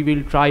behalf, we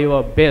will try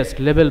our best,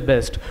 level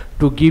best,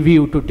 to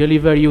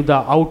deliver you the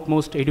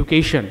utmost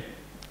education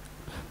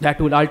that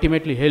will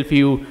ultimately help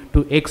you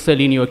to excel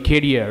in your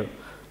career.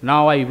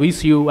 Now I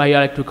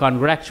like to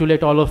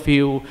congratulate all of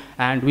you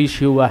and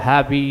wish you a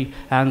happy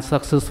and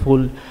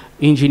successful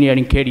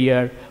engineering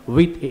career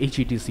with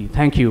HETC.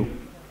 Thank you.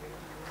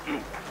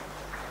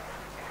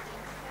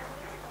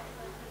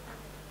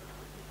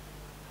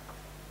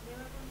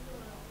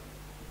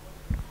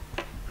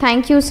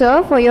 Thank you,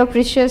 sir, for your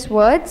precious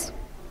words.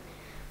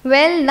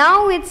 Well,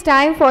 now it's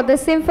time for the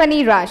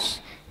Symphony Rush.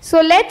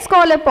 So let's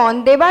call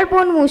upon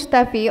Debarpon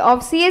Mustafi of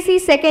CSE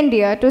second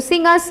year to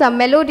sing us some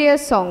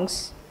melodious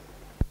songs.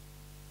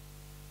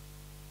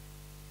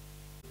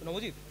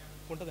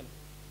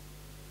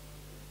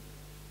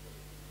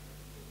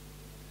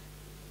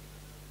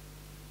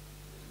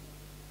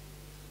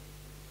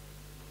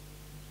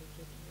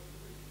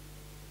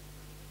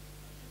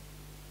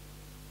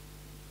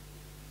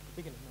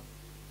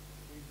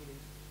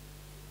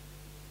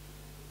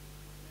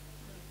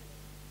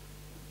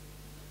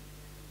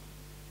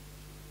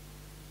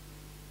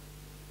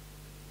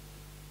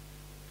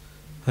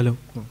 Hello.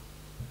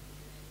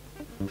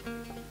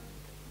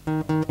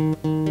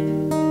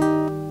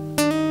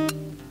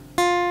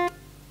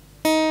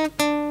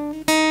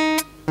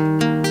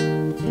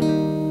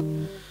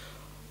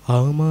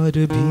 আমার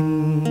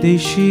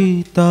ভিনদেশী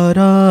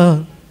তারা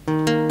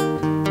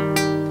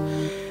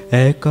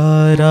একা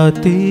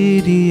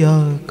রাতেরই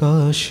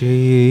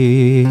আকাশে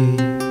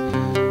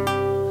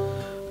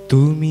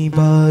তুমি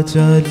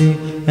বাজালে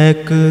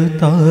এক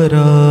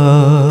তারা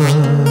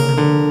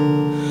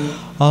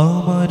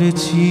আমার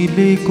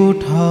ছিলে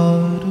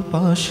কোঠার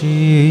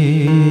পাশে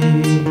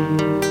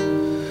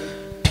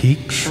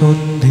ঠিক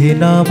সন্ধে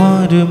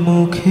নামার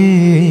মুখে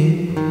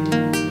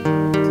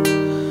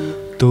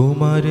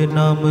তোমার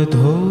নাম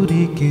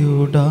ধরে কেউ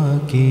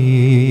ডাকে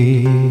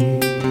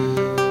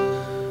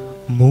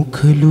মুখ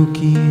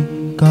লুকিয়ে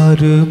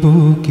কার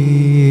বুকে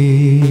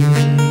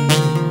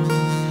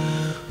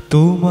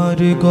তোমার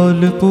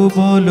গল্প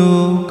বলো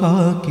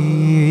কাকে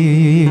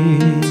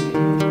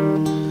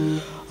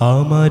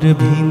আমার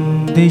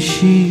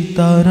ভিনদেশী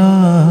তারা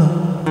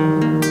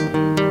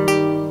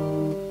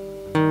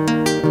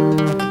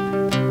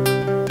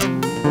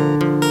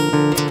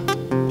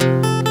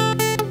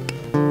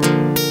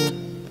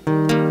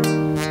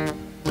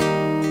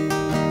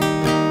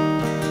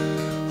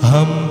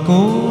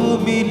हमको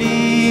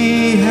मिली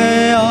है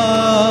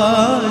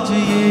आज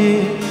ये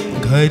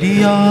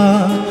घड़िया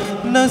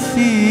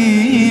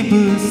नसीब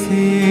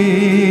से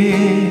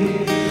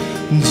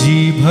जी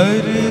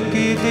भर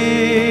के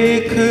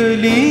देख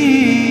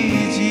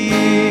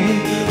लीजिए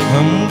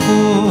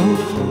हमको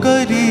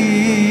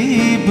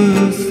करीब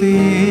से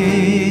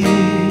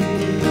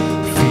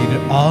फिर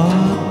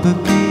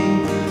आपके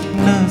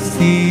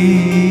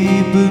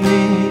नसीब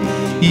में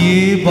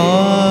ये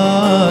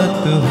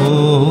बात हो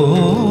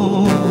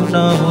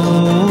ना हो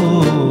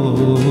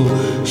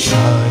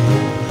शायद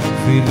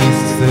फिर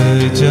इस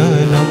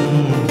जन्म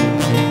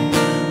में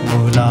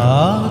मुलाकात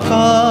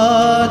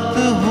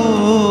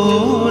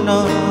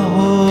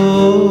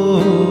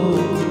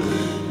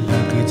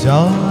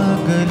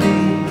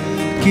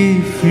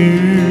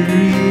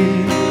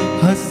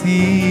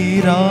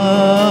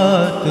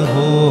रात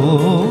हो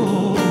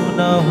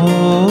न हो,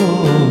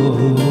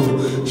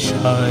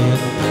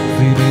 शायद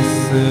फिर इस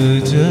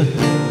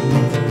जन्म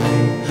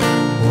में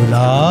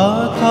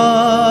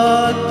मुलाकात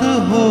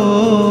हो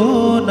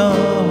न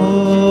हो।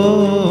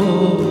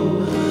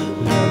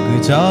 लग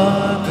जा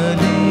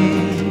गले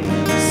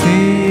से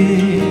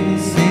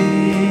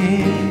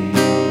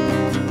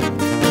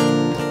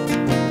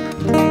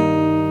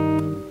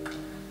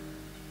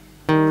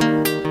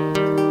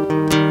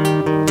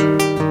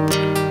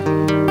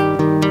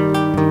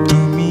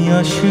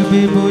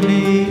আসবে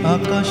বলে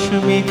আকাশ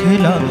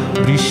মেঘলা,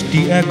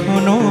 বৃষ্টি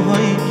এখনো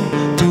হয়নি।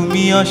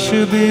 তুমি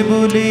আসবে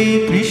বলে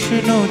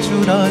কৃষ্ণ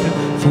চূড়ার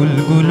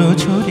ফুলগুলো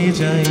ঝরে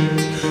যায়।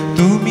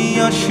 তুমি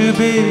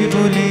আসবে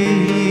বলে,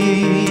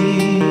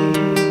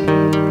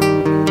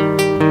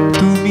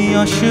 তুমি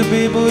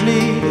আসবে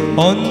বলে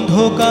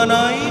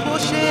অন্ধকানাই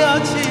বসে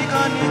আছে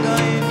গান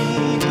গায়নি।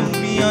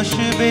 তুমি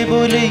আসবে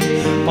বলে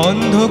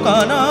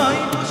অন্ধকানাই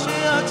বসে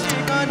আছে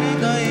গান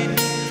গায়নি।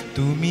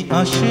 তুমি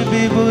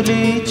আসবে বলে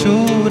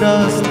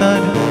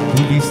চৌরাস্তার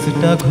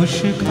পুলিশটা ঘুষ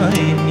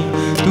খায়নি।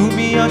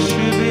 তুমি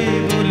আসবে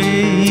বলে,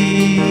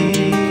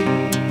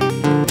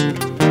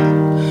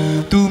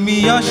 তুমি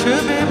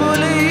আসবে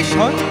বলে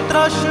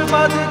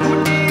সন্ত্রাসবাদ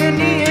গুটিয়ে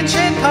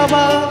নিয়েছে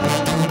থাবা।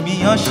 তুমি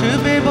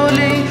আসবে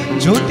বলে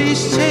জ্যোতিষ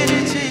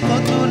ছেড়েছে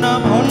কত না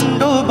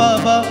ভণ্ড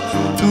বাবা।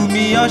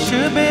 তুমি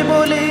আসবে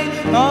বলে,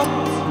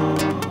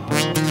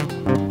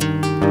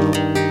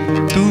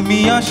 তুমি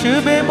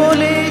আসবে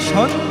বলে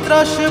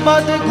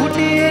সন্ত্রাসবাদ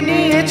গুটিয়ে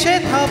নিয়েছে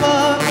থাবা।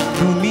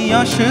 তুমি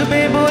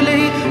আসবে বলে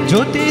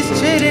জ্যোতিষ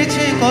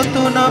ছেড়েছে কত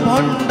না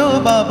ভণ্ড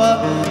বাবা।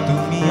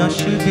 তুমি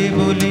আসবে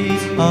বলে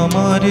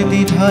আমার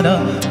দ্বিধারা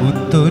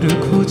উত্তর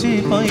খুঁজে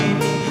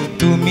পাইনি।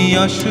 তুমি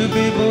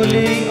আসবে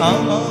বলে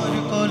আমার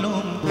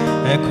কলম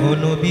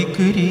এখনো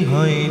বিক্রি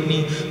হয়নি।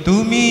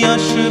 তুমি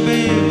আসবে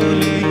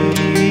বলে,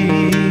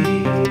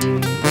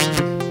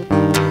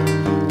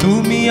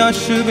 তুমি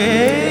আসবে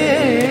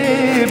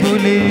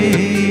বলে,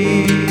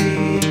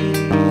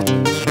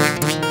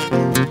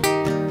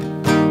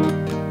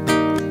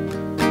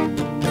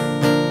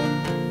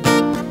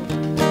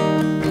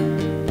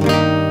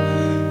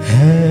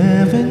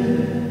 heaven,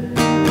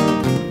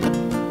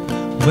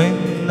 when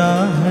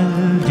I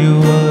held you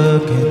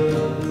again,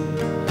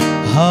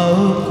 how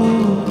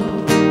could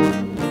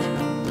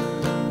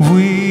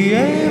we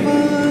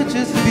ever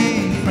just be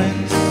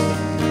friends?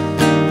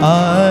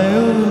 I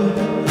would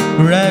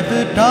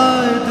rather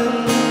die than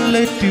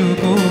let you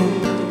go.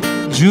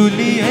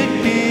 Juliet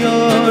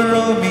or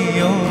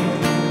Romeo,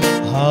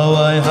 how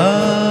I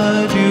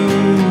heard you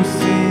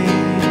say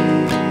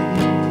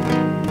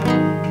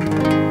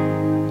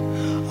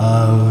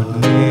I would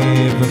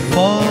never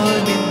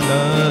fall in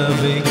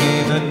love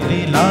again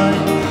until I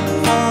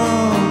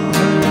found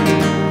her.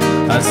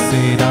 I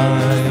said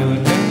I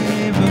would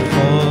never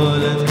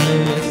fall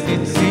unless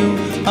it's you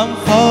I'm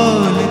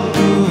falling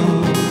to.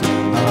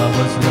 I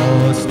was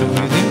lost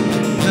within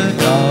the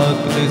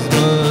darkness,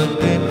 but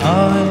then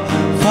I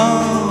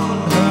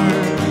found her,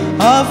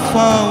 I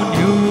found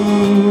you.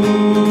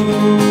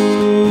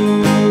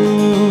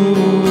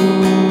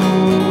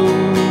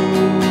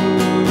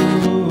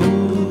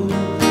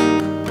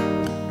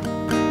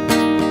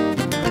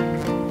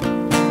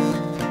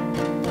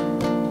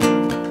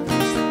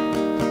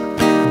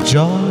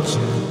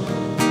 Georgia,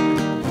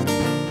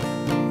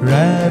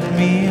 wrap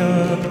me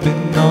up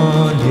in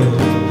all you,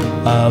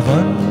 I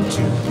want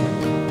you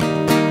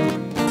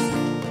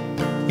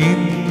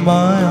in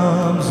my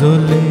arms, oh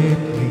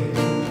let me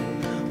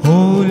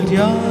hold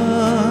ya.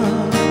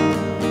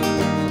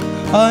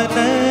 I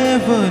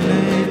never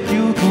let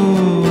you go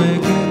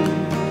again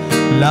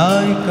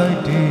like I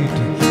did.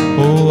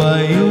 Oh,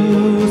 I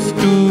used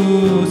to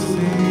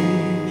say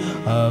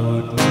I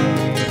would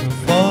never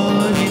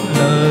fall in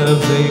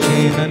love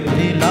again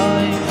until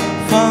I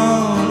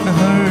found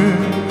her.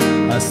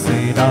 I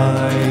said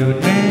I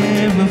would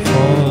never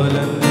fall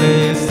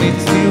unless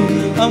it's you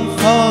I'm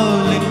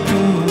falling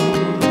to.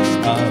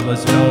 I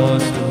was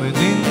lost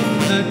within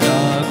the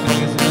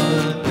darkness,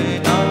 but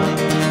then I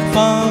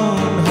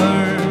found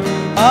her,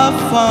 I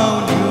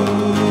found you.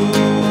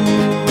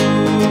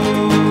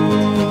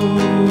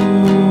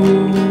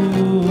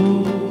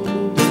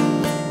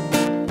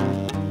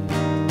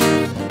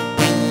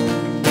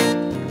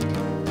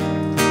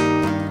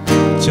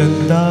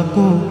 चंदा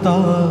को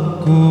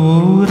ताकू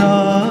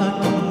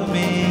रातों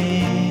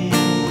में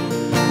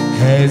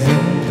है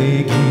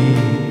जिंदगी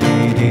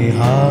तेरे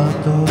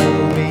हाथों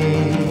में।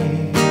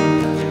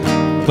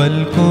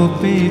 पलकों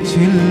पे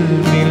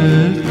झिलमिल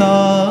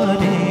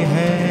तारे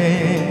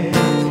हैं,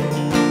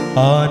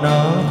 आना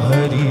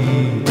भरी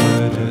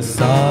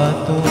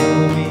बरसातों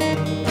में।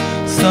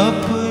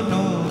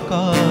 सपनों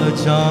का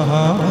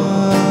जहां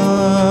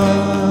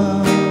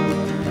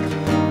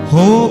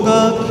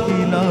होगा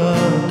खिला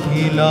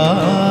खिला,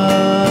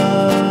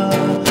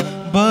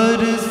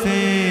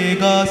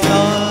 बरसेगा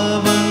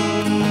सावन,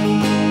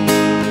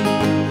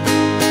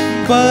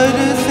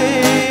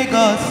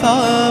 बरसेगा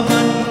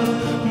सावन,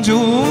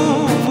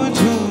 झूम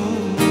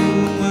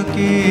झूम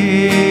के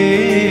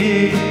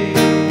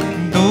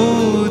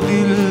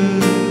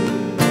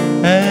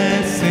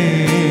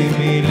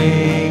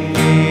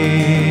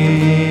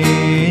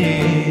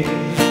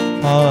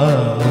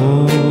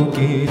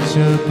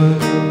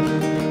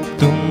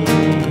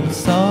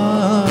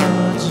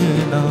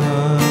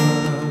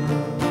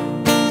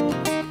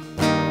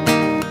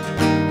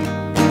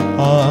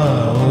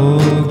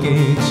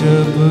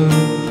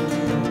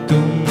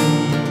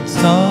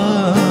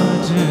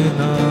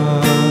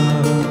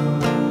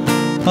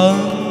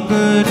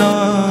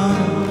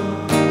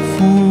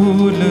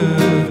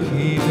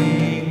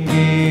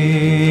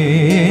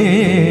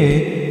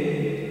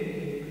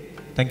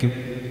Thank you.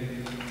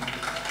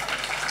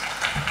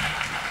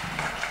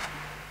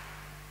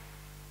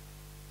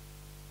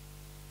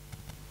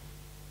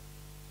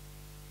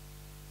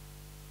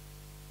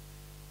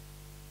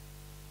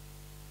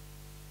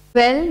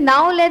 Well,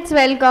 now let's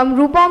welcome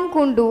Rupam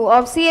Kundu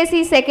of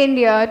CSE second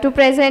year to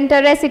present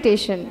a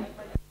recitation.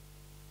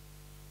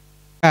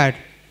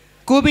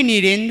 কবি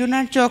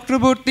নীরেন্দ্রনাথ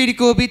চক্রবর্তীর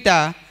কবিতা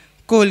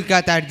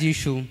কলকাতার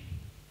যিশু।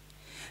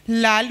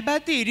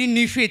 লালবাতির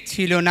নিষেধ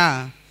ছিল না,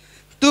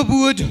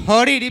 তবুও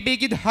ঝড়ের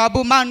বেগে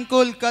ধাবমান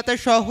কলকাতা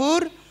শহর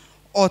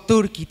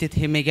অতর্কিতে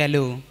থেমে গেল।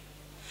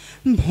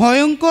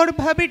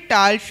 ভয়ঙ্করভাবে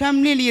টাল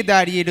সামনে নিয়ে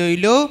দাঁড়িয়ে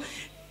রইল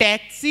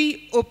ট্যাক্সি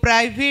ও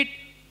প্রাইভেট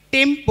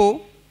টেম্পো,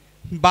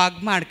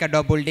 বাগমার্কা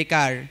ডবল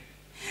ডেকার।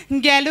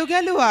 গেল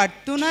গেল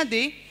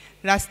আর্তনাদে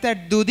রাস্তার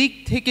দুদিক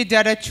থেকে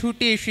যারা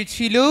ছুটে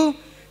এসেছিল,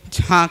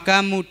 ঝাঁকা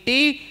মুটে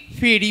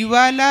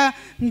ফেরিওয়ালা,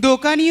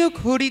 দোকানি ও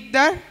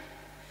খরিদ্দার,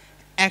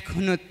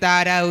 এখনো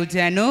তারাও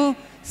যেন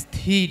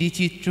স্থির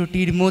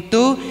চিত্রটির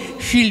মতো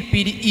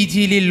শিল্পীর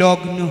ইজিলে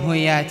লগ্ন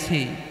হয়ে আছে।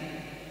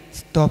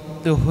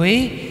 স্তব্ধ হয়ে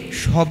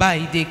সবাই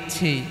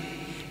দেখছে।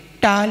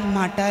 টাল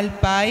মাটাল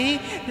পায়ে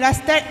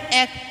রাস্তার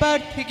এক পার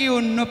থেকে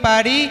অন্য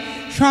পারে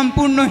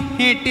সম্পূর্ণ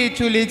হেঁটে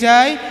চলে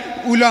যায়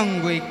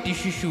উলঙ্গ একটি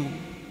শিশু।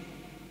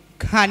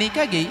 খানিক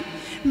আগেই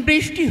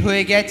বৃষ্টি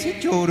হয়ে গেছে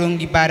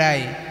চৌরঙ্গি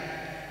পাড়ায়।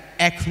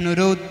 এখনো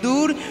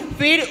রোদ্দুর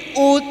ফের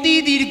অতি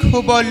দীর্ঘ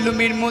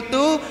বল্লমের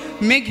মতো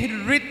মেঘের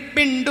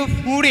হৃৎপিণ্ড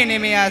ফুঁড়ে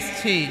নেমে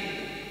আসছে।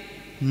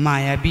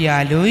 মায়াবী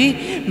আলোয়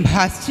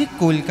ভাসছে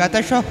কলকাতা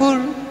শহর।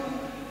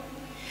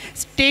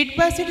 স্টেট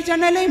বাসের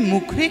জানালায়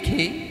মুখ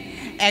রেখে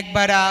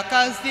একবার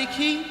আকাশ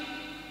দেখি,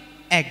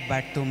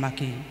 একবার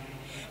তোমাকে।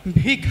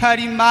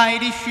 ভিখারি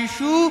মায়ের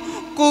শিশু,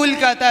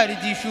 কলকাতার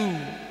যিশু।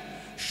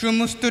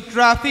 সমস্ত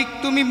ট্রাফিক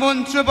তুমি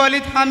মন্ত্র বলে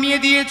থামিয়ে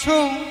দিয়েছ।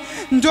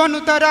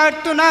 জনতার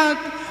আর্তনাদ,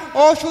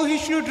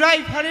 অসহিষ্ণু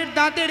ড্রাইভারের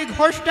দাঁতের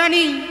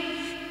ঘষ্টানি,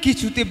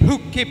 কিছুতে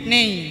ভ্রুক্ষেপ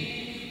নেই।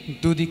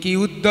 দুদিকে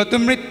উদ্যত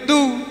মৃত্যু,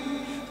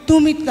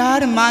 তুমি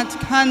তার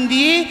মাঝখান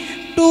দিয়ে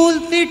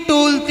টলতে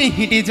টলতে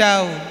হেঁটে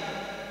যাও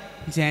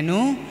যেন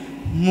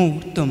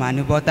মূর্ত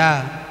মানবতা।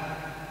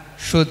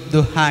 সদ্য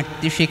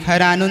হাঁটতে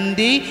শেখার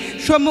আনন্দে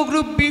সমগ্র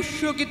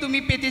বিশ্বকে তুমি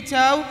পেতে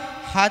চাও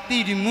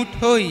হাতির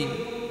মুঠোয়।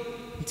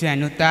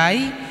 যেন তাই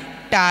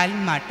টাল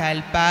মাটাল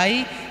পাই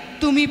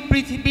তুমি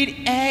পৃথিবীর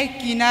এক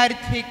কিনার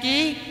থেকে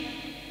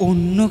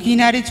অন্য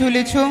কিনারে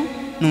চলেছ।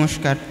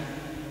 নমস্কার।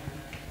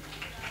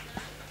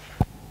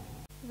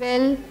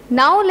 Well,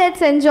 now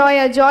let's enjoy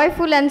a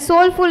joyful and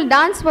soulful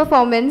dance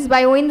performance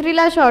by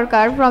Oindrila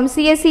Sarkar from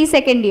CSE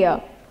second year.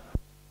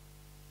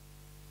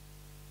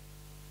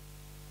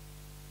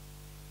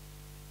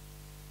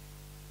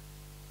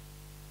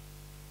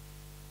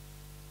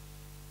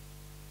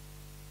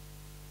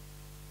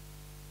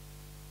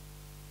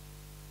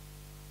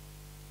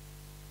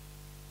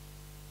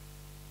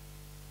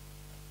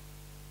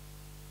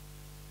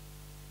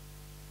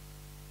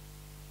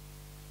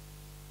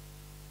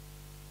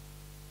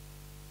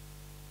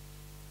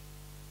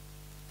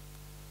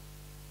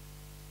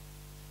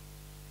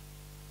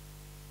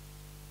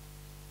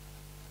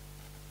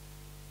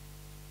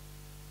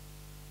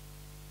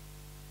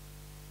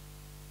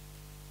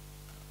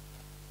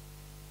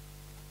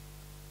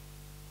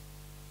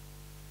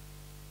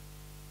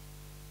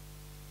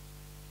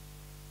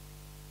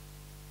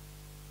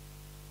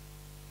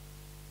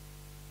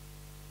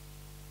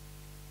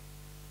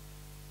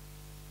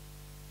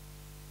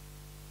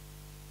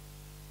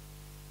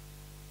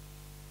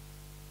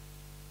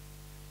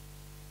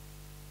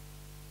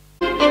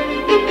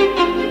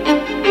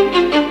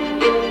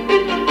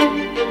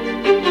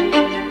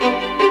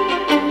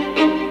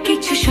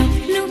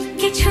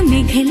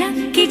 মেঘলা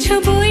কিছু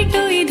বই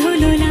টই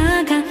ধুলো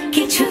লাগা,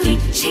 কিছু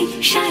ইচ্ছে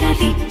সারা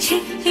দিচ্ছে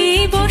এই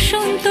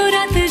বসন্ত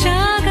রাত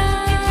জাগা।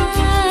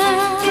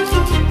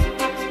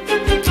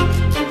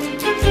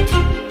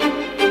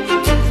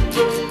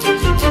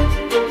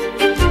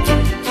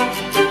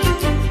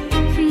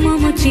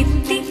 মম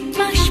চিত্তে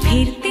পাশ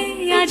ফিরতে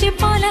আজ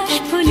পলাশ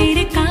ফুলের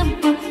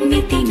কাব্য,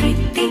 নিতে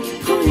নিতে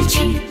ফুল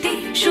ছিঁড়তে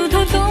শুধু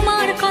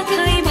তোমার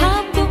কথাই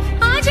ভাববো।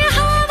 আজ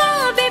হাওয়া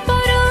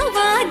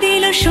বেপরোয়া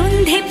দিল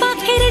সন্ধে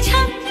পাখির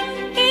ঝাঁক,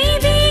 এই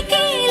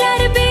বিকেল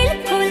আর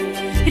বেলফুল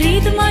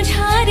হৃদ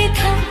মাঝারে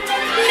থাক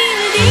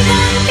নীল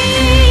দিগন্তে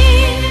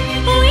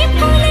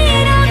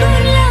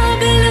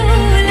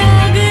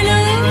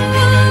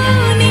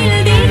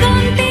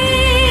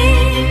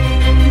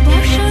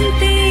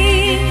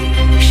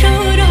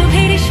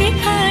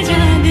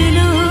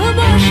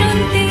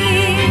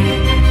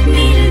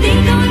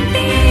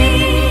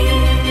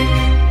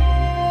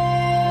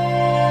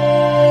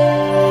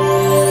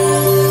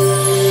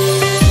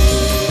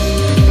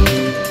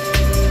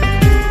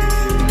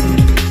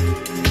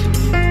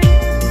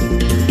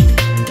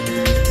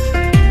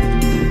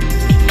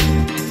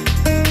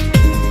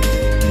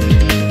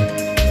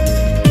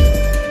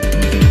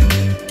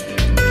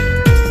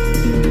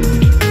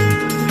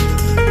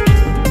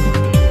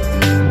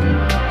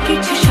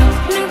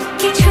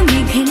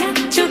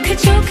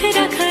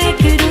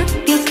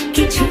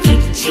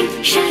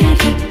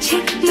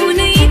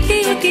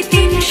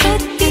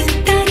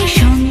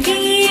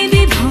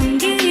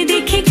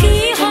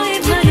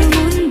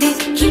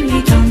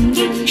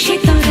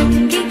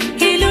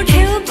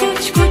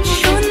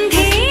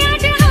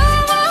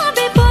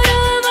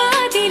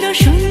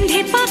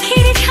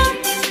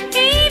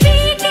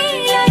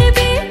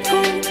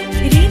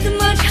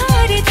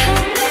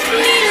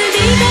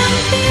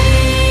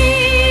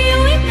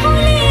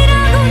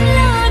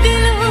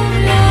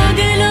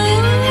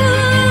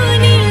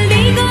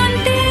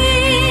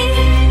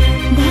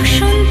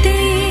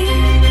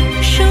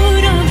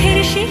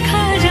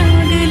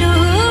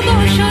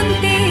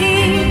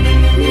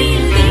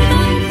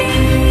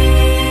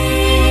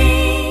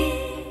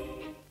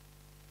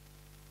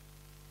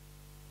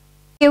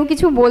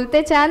কিছু বলতে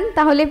চান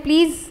তাহলে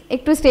প্লিজ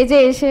একটু স্টেজে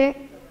এসে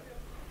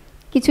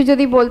কিছু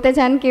যদি বলতে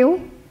চান কেউ।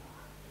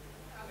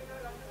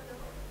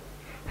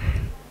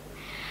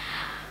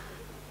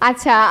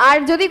 আচ্ছা, আর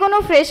যদি কোনো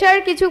ফ্রেশার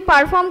কিছু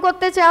পারফর্ম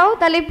করতে চাও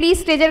তাহলে প্লিজ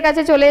স্টেজের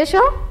কাছে চলে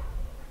এসো।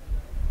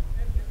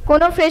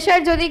 কোনো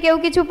ফ্রেশার যদি কেউ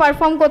কিছু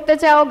পারফর্ম করতে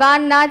চাও, গান,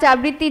 নাচ,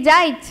 আবৃত্তি, যা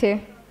ইচ্ছে,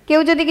 কেউ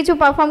যদি কিছু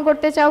পারফর্ম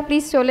করতে চাও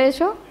প্লিজ চলে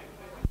এসো।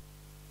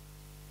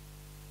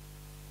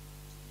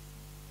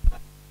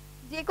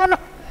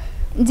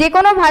 যে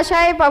কোনো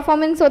ভাষায়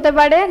পারফরমেন্স হতে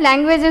পারে,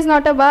 ল্যাঙ্গুয়েজ ইজ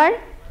নট আ বার।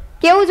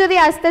 কেউ যদি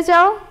আসতে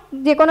চাও,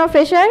 যে কোনো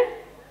ফ্রেশার।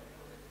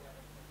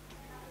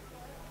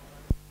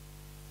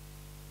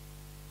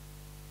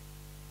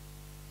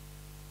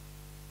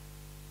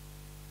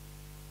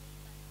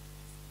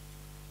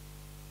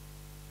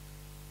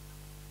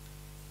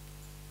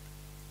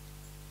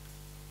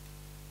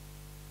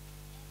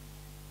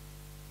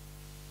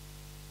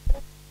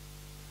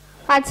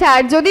 আচ্ছা,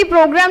 আর যদি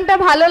প্রোগ্রামটা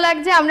ভালো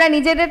লাগছে, আমরা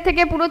নিজেদের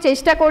থেকে পুরো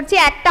চেষ্টা করছি,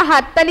 একটা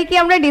হাততালি কি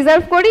আমরা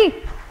ডিজার্ভ করি?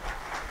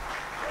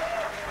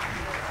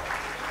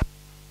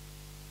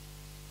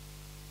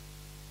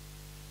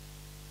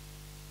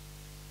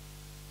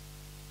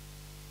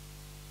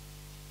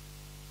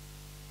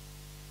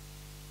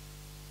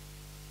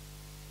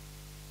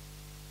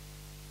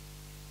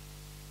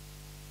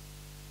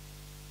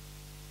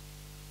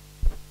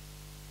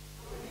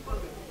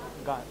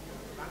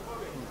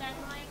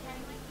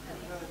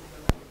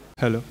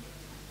 হ্যালো,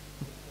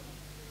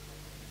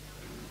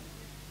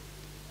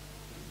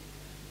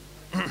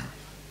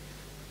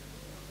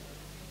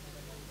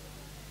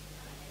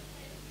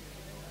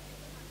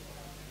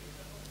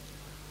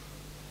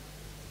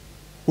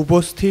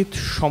 উপস্থিত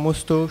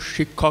সমস্ত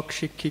শিক্ষক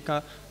শিক্ষিকা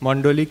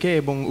মণ্ডলীকে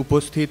এবং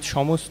উপস্থিত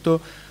সমস্ত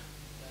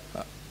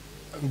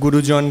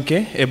গুরুজনকে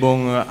এবং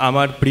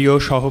আমার প্রিয়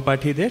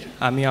সহপাঠীদের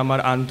আমি আমার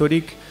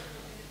আন্তরিক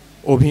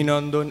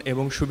অভিনন্দন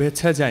এবং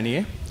শুভেচ্ছা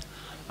জানিয়ে,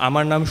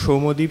 আমার নাম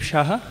সৌম্যদীপ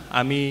সাহা,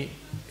 আমি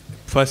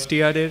ফার্স্ট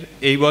ইয়ারের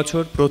এই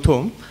বছর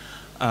প্রথম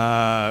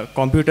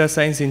কম্পিউটার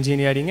সায়েন্স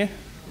ইঞ্জিনিয়ারিংয়ে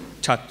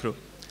ছাত্র।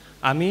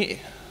 আমি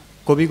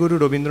কবিগুরু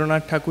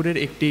রবীন্দ্রনাথ ঠাকুরের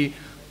একটি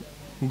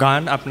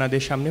গান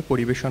আপনাদের সামনে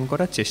পরিবেশন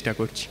করার চেষ্টা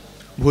করছি,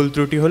 ভুল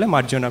ত্রুটি হলে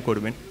মার্জনা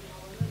করবেন।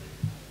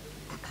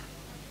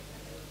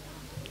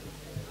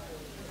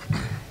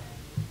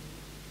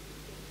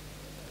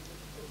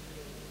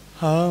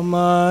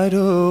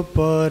 আমারও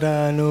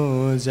পরানো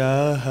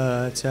যাহা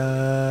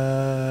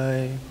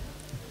চায়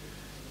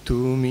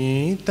তুমি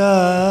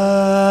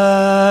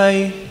তাই,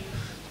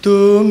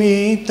 তুমি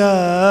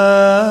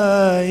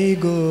তাই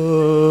গো,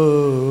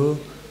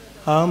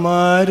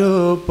 আমারও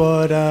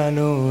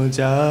পরানো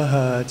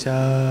যাহা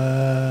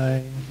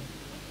চায়।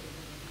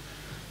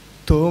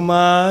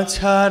 তোমা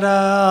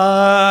ছাড়া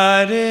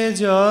রে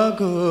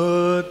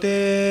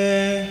জগতে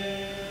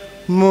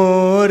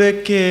মোর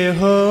কেহ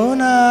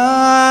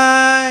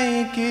নাই,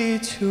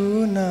 কিছু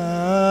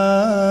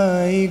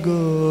নাই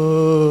গো,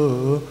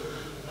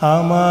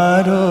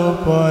 আমারও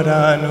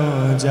পরানো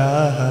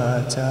যাহা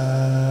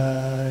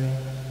চায়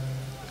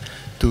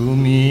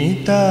তুমি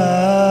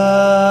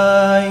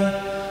তাই,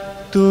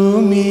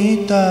 তুমি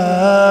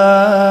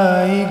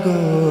তাই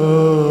গো,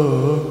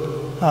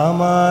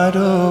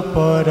 আমারও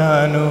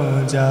পরানো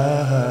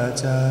যাহা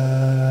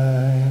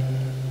চায়।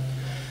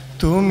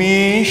 তুমি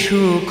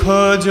সুখ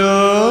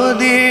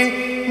যদি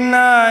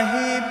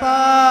নাহি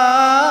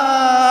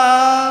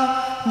পাও,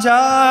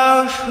 যাও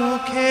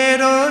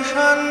সুখের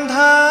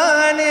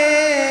সন্ধানে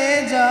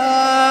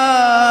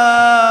যাও।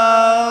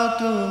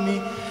 তুমি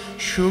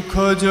সুখ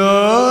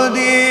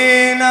যদি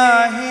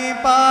নাহি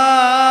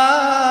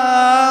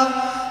পাও,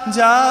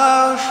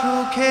 যাও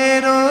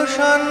সুখের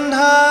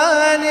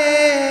সন্ধানে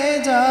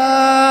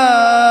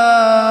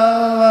যাও।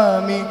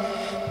 আমি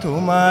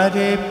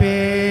তোমারে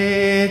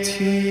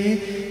পেয়েছি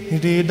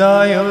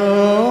হৃদয়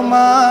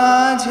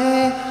মাঝে,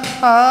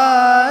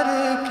 আর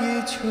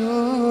কিছু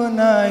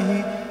নাহি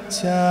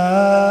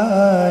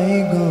চাই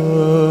গো,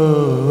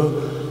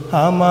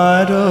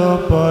 আমারও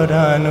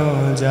পরানো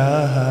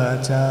যাহা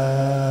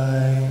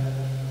চাই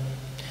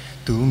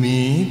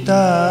তুমি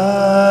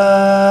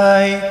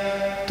তাই,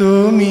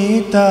 তুমি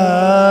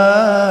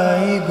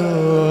তাই গো,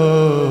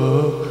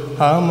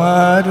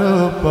 আমারও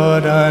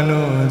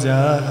পরানো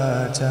যাহা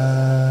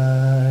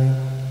চাই।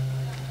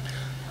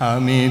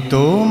 আমি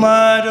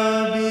তোমার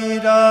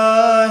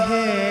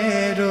বিরহে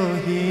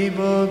রহিব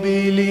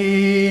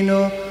বিলীন,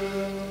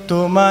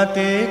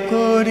 তোমাতে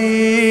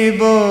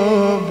করিব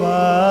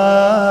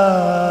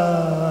বাস।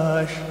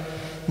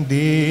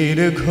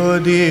 দীর্ঘ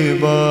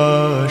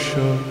দিবস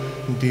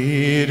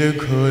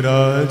দীর্ঘ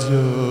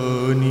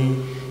রজনী,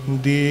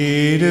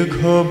 দীর্ঘ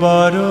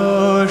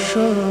বরষ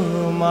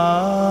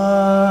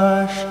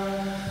মাস।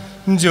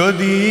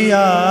 যদি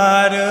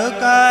আর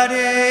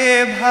কারে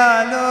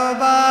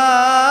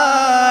ভালোবাসো,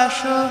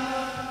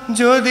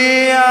 যদি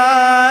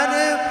আর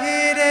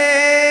ফিরে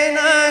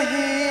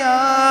নাহি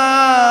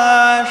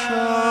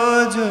আসো,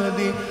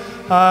 যদি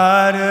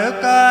আর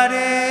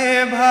কারে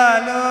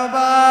ভালোবাসো,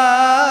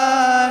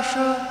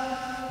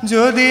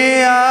 যদি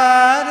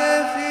আর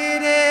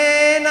ফিরে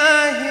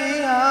নাহি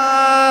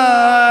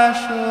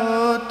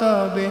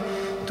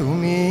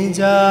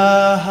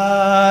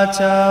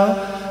চাও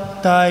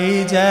তাই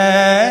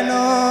যেন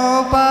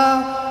পাও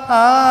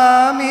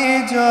আমি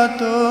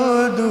যত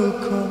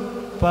দুঃখ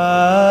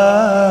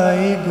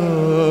পাই গো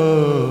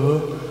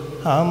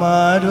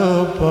আমারও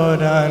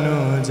পরানো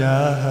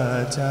যাহা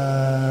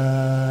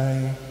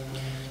চায়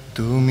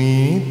তুমি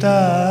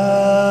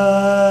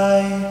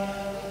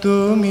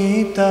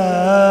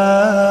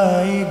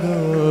তাই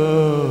গো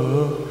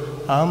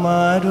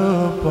আমারও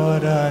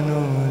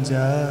পরানো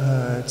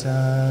যাহা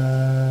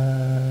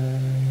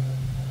চায়।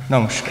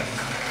 নমস্কার।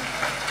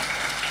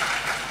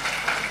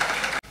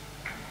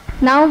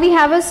 Now we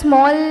have a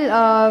small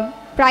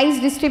prize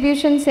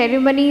distribution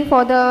ceremony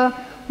for the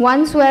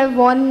ones who have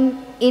won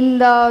in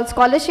the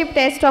scholarship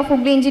test of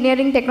Hooghly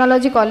Engineering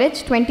Technology College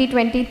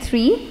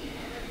 2023.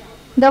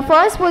 The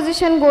first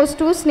position goes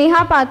to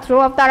Sneha Patro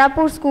of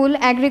Tarapur School,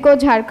 Agrico,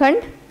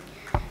 Jharkhand.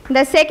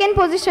 The second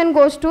position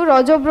goes to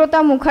Rajobrata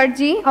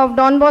Mukherjee of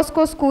Don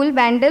Bosco School,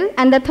 Bandel.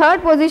 And the third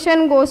position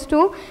goes to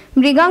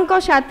Mriganko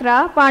Shatra,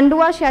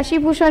 Pandua Shashi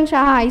Bhushan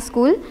Shaha High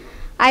School.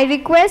 I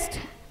request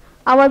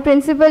our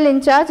principal in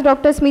charge,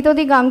 Dr.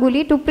 Smitodi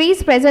Ganguly, to please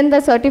present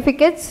the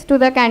certificates to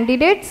the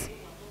candidates.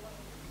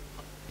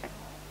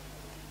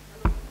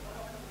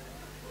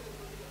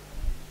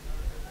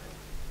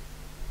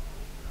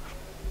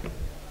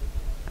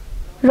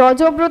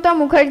 Rajobrata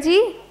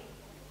Mukherjee,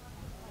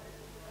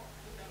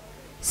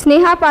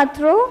 Sneha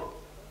Patro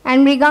and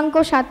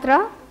Mriganko Shatra.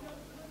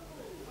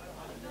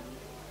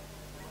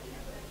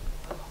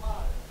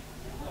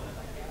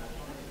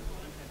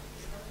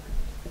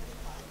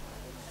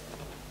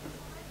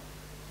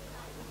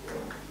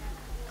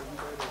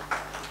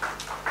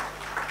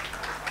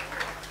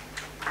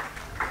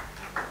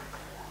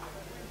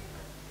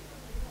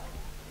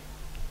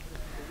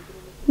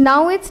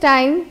 Now it's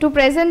time to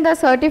present the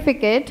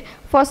certificate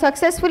for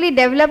successfully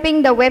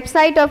developing the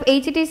website of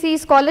HETC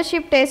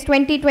Scholarship Test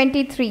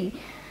 2023.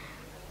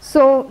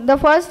 So the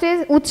first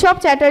is Utshab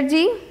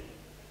Chatterjee.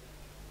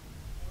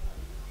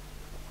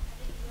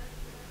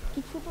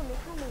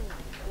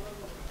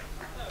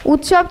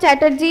 Utshab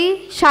Chatterjee,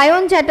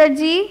 Shayon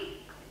Chatterjee,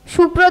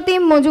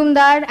 Supratim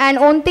Mojumdar and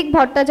Ontik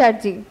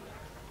Bhattacharjee.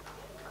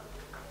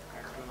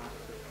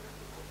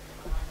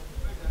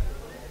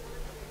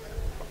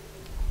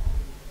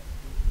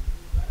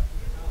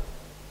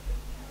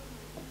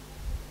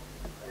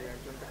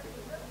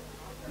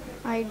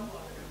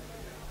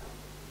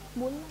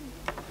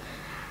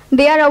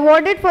 They are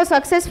awarded for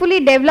successfully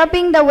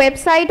developing the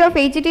website of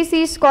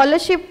HETC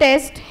Scholarship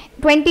Test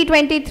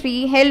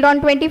 2023 held on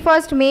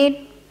 21st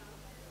May.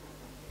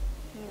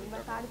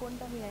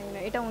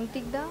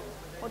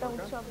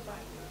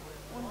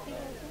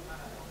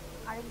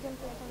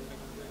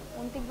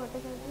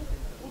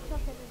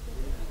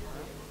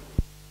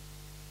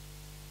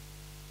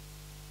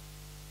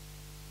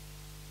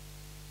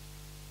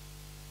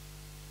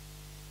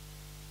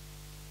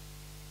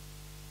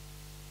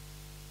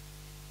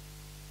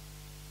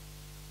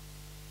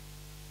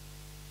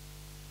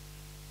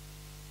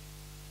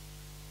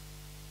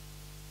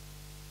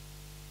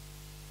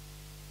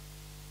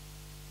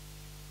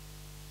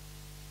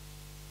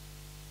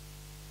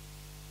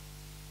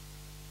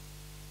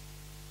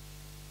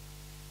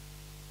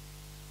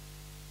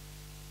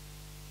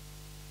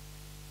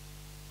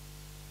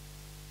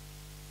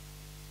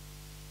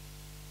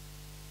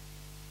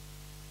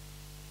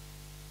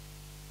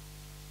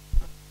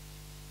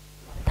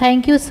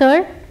 Thank you,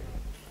 sir.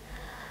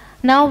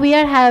 Now we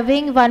are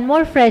having one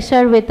more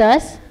fresher with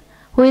us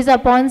who is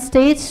upon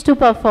stage to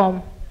perform.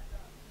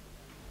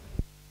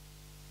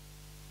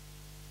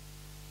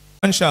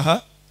 Saha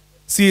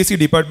CSE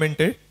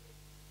ডিপার্টমেন্টের।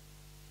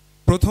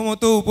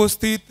 প্রথমত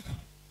উপস্থিত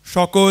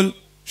সকল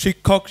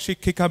শিক্ষক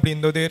শিক্ষিকা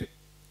বৃন্দদের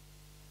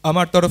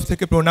আমার তরফ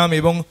থেকে প্রণাম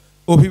এবং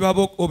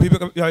অভিভাবক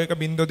অভিভাবিকা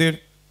বৃন্দদের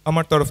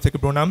আমার তরফ থেকে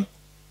প্রণাম।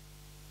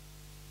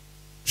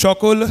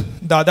 সকল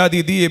দাদা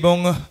দিদি এবং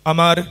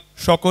আমার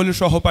সকল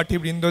সহপাঠী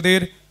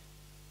বৃন্দদের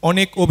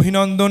অনেক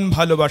অভিনন্দন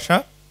ভালোবাসা।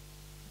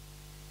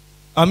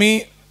 আমি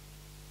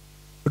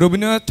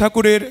রবীন্দ্রনাথ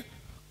ঠাকুরের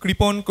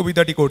কৃপণ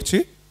কবিতাটি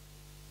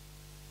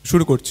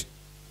শুরু করছি।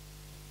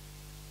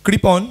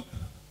 কৃপণ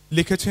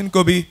লিখেছেন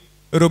কবি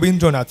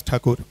রবীন্দ্রনাথ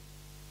ঠাকুর।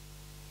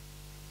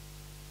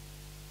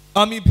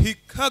 আমি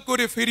ভিক্ষা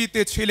করে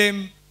ফিরিতেছিলাম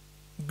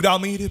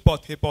গ্রামের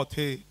পথে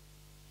পথে,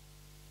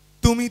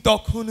 তুমি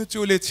তখন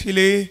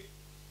চলেছিলে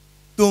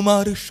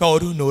তোমার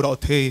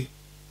স্মরণরথে।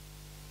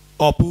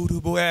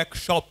 অপূর্ব এক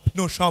স্বপ্ন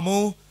সম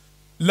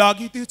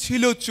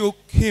লাগিতেছিল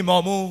চক্ষে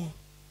মম,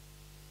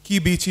 কি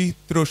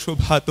বিচিত্র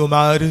শোভা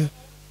তোমার,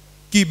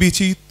 কি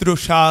বিচিত্র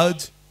সাজ।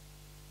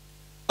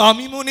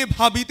 আমি মনে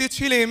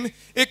ভাবিতেছিলাম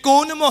এ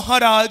কোন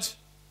মহারাজ,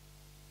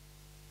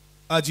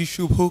 আজি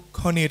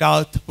শুভক্ষণে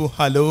রাত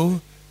পোহালো,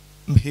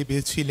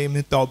 ভেবেছিলাম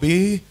তবে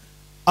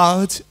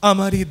আজ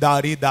আমারে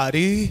দ্বারে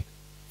দ্বারে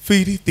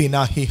ফিরিতে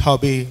নাহি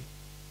হবে।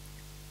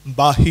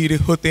 বাহির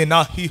হতে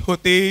নাহি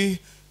হতে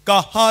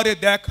কাহার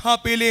দেখা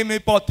পেলেম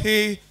পথে,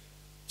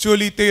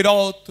 চলিতে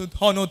রথ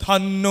ধন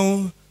ধান্য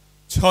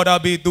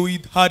ছড়াবে দুই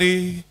ধারে।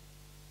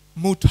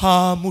 মুঠা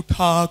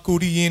মুঠা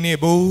কুড়িয়ে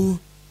নেব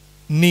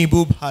নেব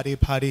ভারে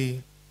ভারে।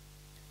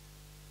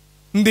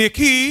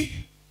 দেখি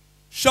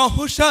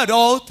সহসা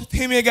রথ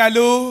থেমে গেল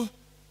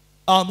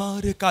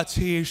আমার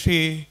কাছে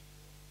এসে,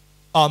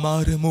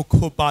 আমার মুখ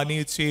পানে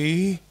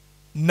চেয়ে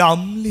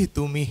নামলে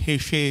তুমি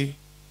হেসে।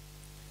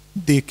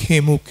 দেখে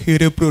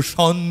মুখের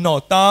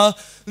প্রসন্নতা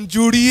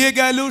জুড়িয়ে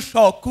গেল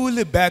সকল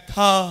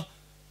ব্যথা,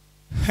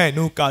 হেন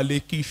কালে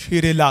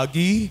কিসের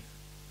লাগি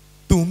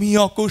তুমি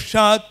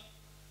অকস্মাৎ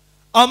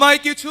আমায়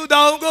কিছু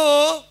দাও গো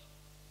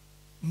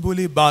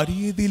বলে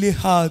বাড়িয়ে দিলে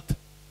হাত।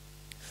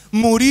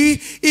 মরি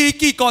এ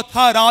কি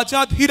কথা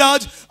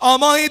রাজাধিরাজ,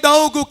 আমায়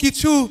দাও গো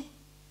কিছু।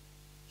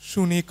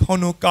 শুনে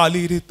ক্ষণ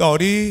কালের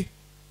তরে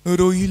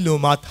রইল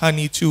মাথা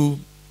নিচু।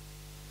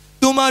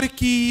 তোমার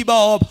কি বা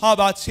অভাব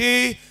আছে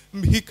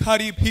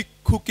ভিখারি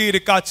ভিক্ষুকের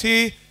কাছে,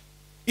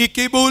 এ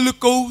কেবল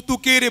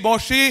কৌতুকের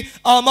বসে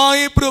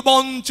আমায়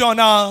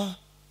প্রবঞ্চনা।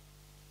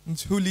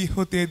 ঝুলি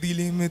হতে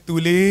দিলেম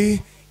তুলে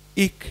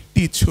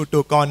একটি ছোট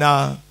কণা।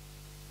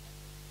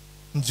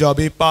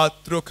 যবে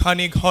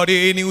পাত্রখানি ঘরে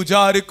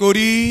নিউজার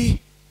করি,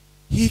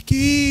 হি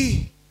কি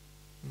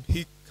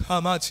ভিক্ষা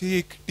মাঝে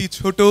একটি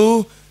ছোট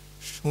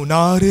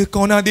সোনার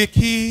কণা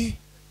দেখি।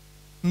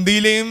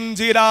 দিলেম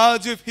যে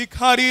রাজ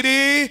ভিখারি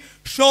রে,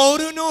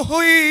 স্বর্ণ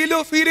হইল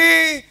ফিরে।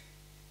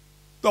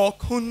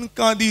 তখন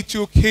কাঁদি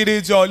চোখের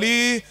জলে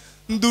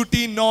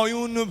দুটি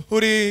নয়ন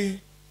ভরে।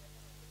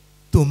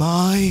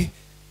 তোমায়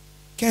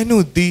কেন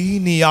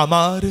দিইনি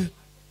আমার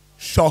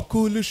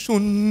সকল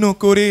শূন্য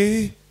করে,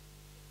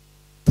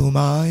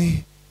 তোমায়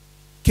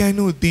কেন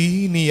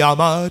দিইনি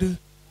আমার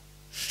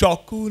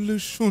সকল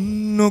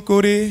শূন্য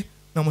করে।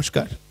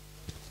 নমস্কার।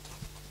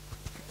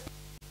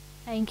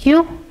 Thank you.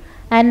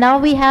 And now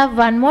we have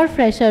one more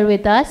fresher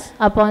with us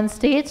up on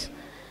stage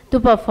to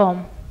perform.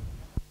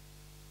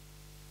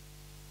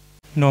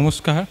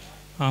 নমস্কার,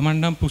 আমার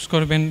নাম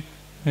Pushkar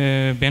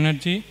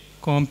Banerjee,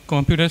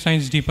 computer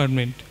science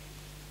department.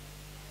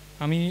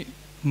 আমি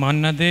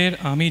মান্নাদের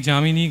আমি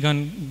জামিনী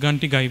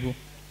গানটি গাইব।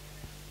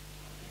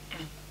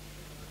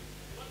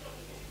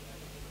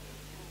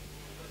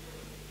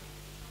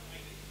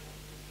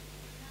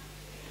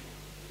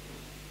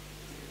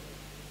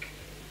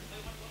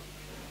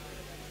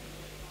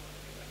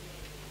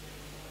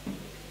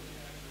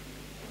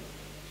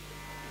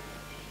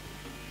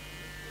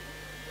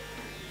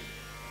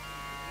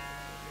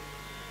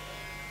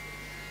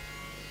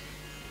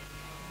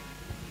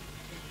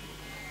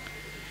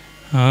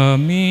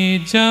 আমি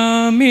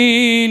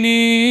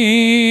জামিনী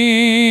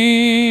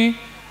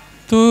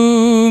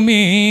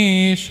তুমি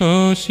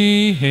শশী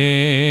হে,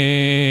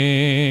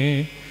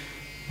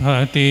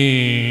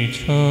 ভাতিছ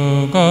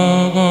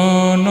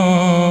গগন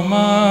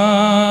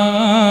মাঝে।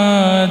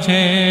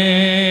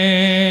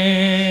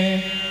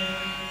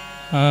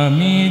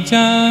 আমি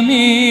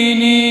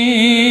জামিনী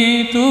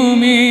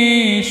তুমি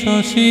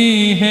শশী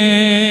হে,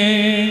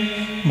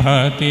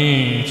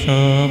 ভাতিছ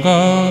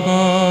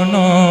গগন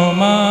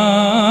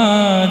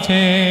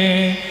মাঝে।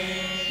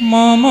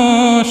 মম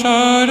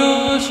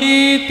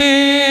সরসিতে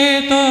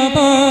তব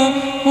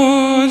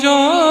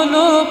উজ্জ্বল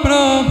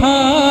প্রভা,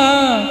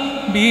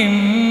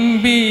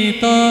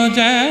 বিম্বিত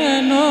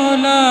যেন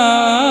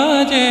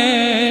লাজে।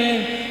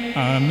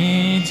 আমি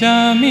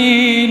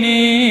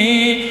জামিনী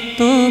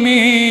তুমি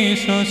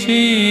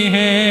শশী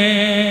হে,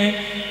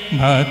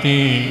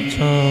 ভাতিছ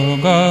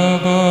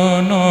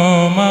গগন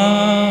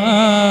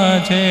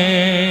মাঝে।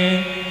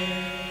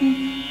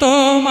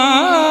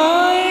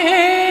 তোমায়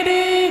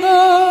হেরি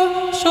গো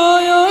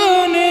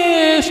শয়নে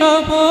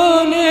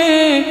স্বপনে,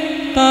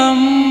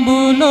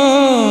 তাম্বুল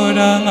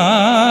রাঙা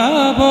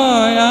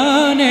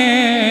বয়ানে।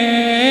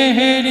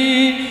 হেরি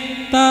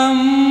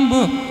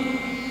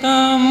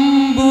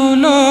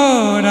তাম্বুল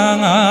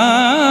রাঙা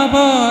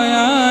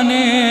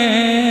বয়ানে।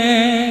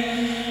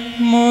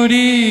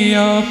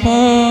 মরিয়া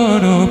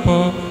পরূপ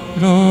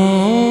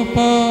রূপ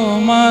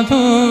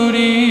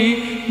মাধুরী,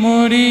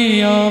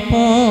 মরিয়া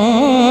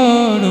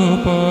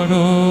পরূপ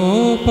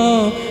রূপ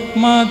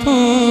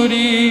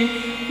মাধুরী।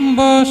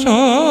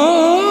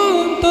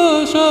 বসন্ত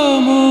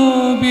সম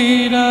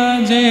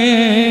বিরাজে,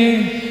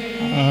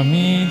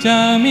 আমি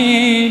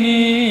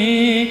জামিনী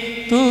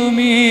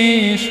তুমি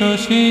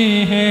শশী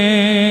হে,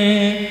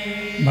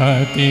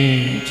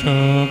 ভাতিছ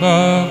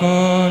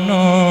গগন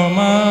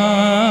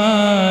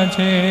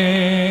মাঝে।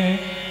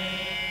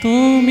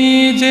 তুমি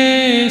যে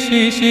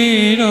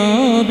শিশির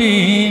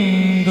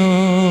বিন্দু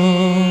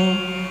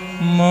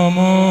মম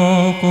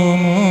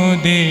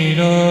কুমুদির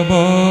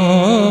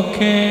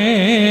বক্ষে,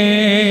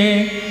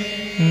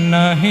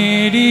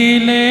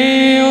 নাহিরিলে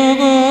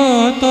ওগো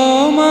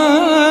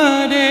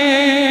তোমারে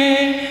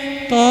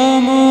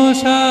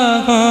তমসা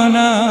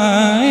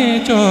ঘনায়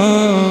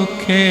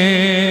চোখে।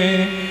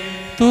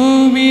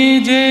 তুমি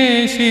যে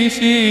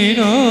শিশির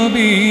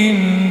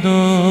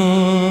বিন্দু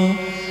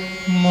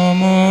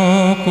মম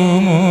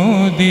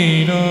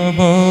কুমুদির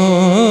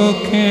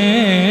বক্ষে,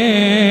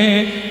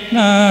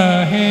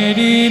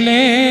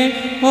 নাহিরিলে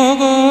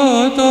ওগো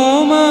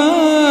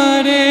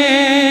তোমারে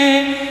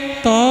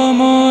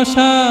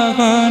তমসা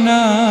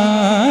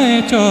ঘনায়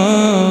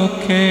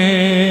চোখে।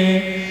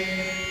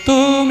 তো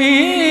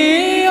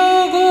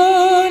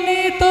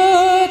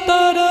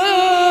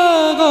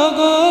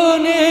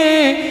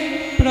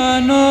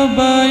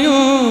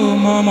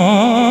মম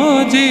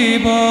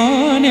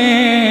জীবনে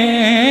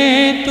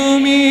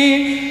তুমি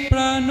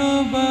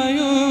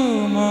প্রাণবায়ু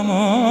মম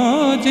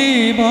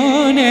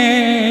জীবনে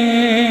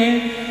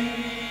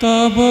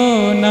তব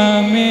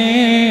নামে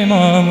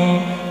মম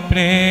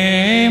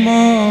প্রেম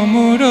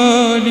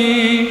মুরলী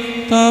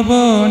তব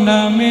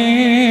নামে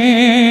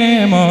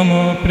মম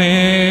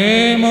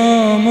প্রেম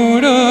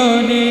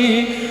মুরলী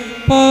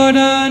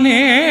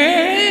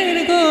পরাণের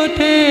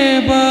গোঠে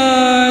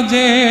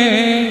বাজে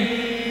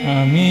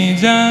আমি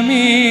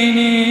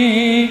যামিনী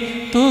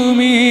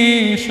তুমি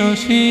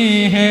শশী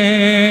হে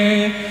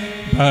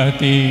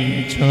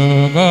ভাতিছ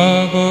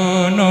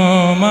গগন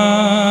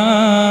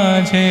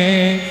মাঝে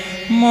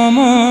মম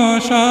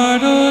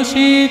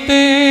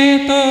সরসিতে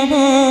তব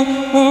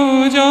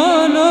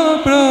উজ্জ্বল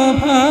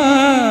প্রভা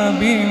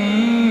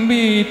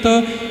বিম্বিত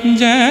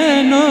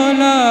যেন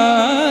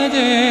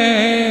লাজে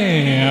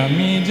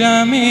আমি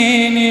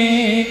যামিনী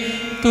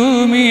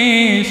তুমি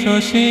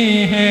শশী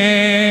হে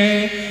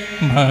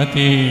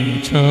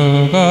ভাতিছ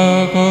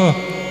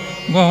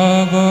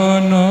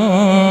গগন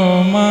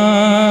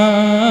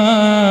মাঝে।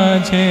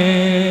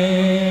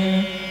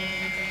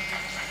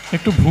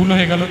 একটু ভুল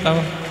হয়ে গেল, তাও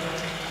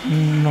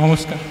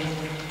নমস্কার।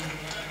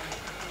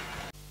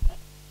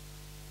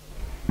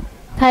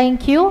 Thank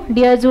you,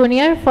 dear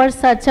junior, for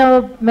such a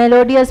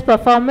melodious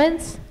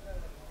performance.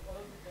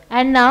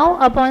 And now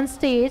upon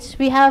stage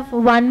we have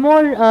one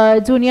more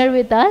junior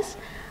with us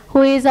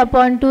who is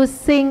upon to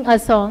sing a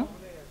song.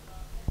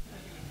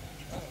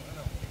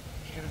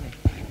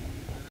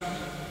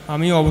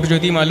 আমি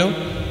অভ্রজ্যোতি মালো,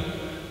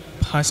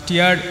 ফার্স্ট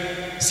ইয়ার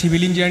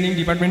সিভিল ইঞ্জিনিয়ারিং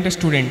ডিপার্টমেন্টের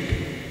student.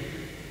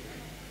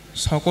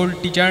 সকল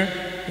teacher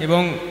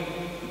এবং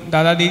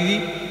দাদা দিদি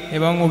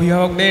এবং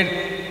অভিভাবকদের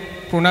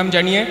প্রণাম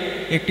জানিয়ে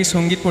একটি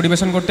সঙ্গীত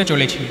পরিবেশন করতে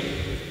চলেছি।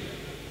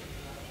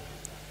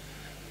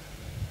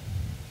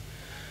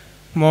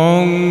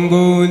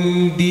 মঙ্গল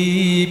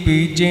দ্বীপ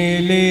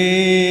জেলে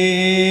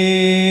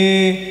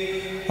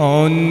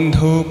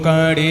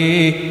অন্ধকারে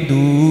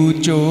দু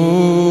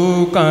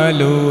চোখ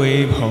আলোয়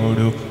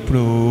ভরো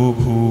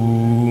প্রভু,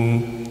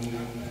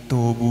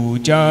 তবু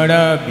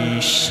যারা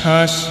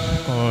বিশ্বাস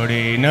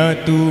করে না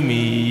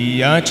তুমি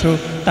আছো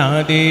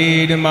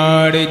তাদের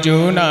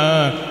মার্জনা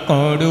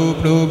করো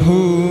প্রভু।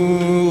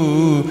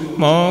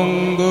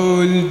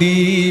 মঙ্গল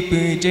দ্বীপ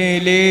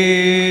জেলে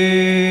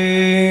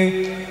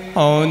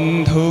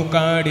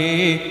অন্ধকারে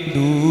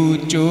দু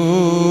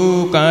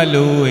চোখ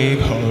আলোয়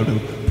ভরো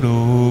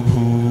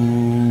প্রভু,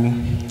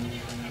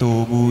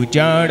 তবু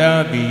যারা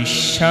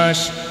বিশ্বাস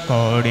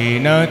করে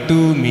না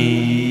তুমি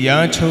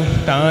আছো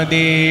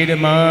তাদের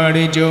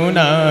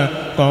মার্জনা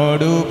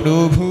করো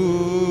প্রভু।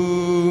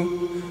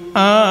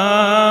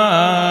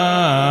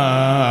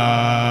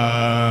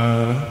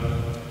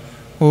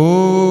 ও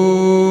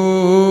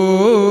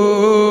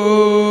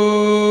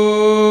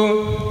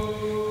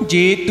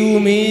যে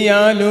তুমি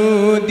আলো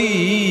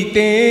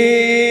দিতে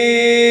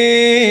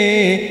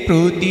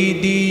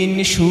প্রতিদিন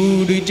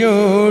সূর্য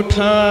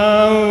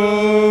ওঠাও,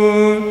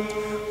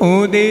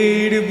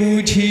 ওদের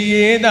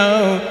বুঝিয়ে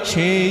দাও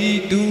সেই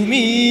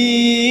তুমি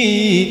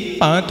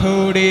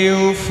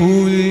পাথরেও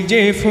ফুল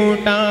যে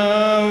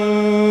ফোটাও।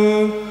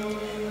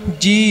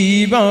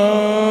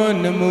 জীবন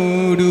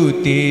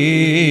মরুতে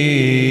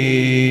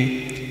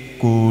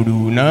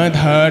করুণা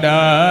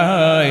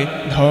ধারায়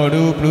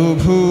ধরো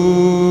প্রভু।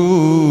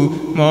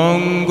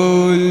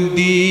 মঙ্গল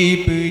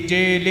দ্বীপ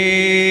জেলে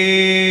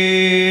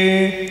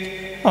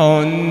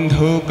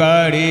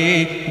অন্ধকারে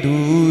দু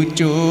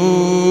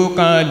চোখ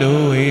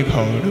আলোয়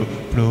ভরো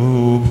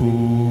প্রভু,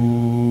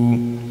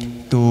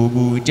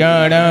 তবু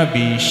যারা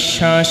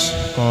বিশ্বাস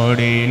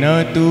করে না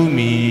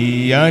তুমি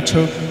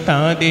আছো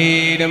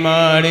তাদের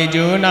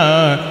মার্জনা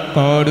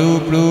করো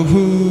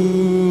প্রভু।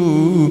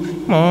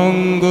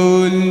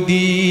 মঙ্গল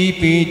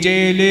দ্বীপ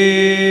জেলে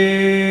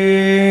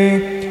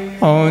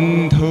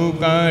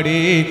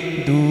অন্ধকারে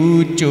দু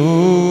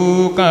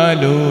চোখ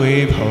আলোয়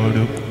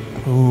ভরো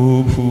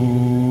প্রভু,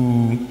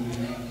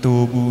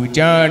 তবু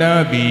যারা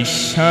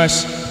বিশ্বাস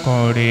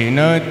করে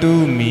না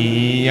তুমি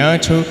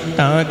আছো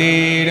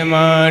তাদের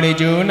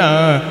মার্জনা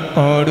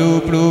করো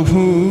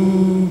প্রভু।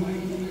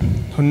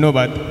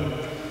 ধন্যবাদ।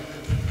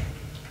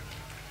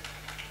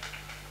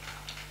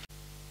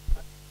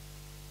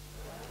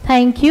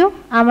 Thank you.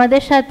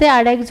 আমাদের সাথে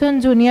আরেকজন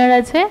জুনিয়র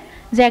আছে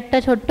যে একটা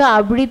ছোট্ট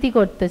আবৃত্তি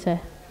করতে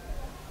চায়।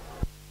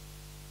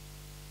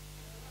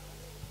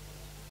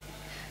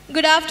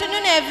 Good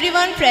afternoon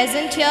everyone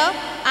present here.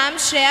 I am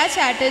Shreya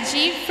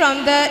Chatterjee from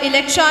the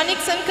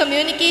Electronics and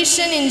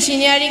Communication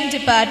Engineering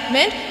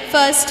Department,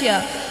 first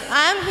year.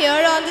 I am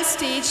here on the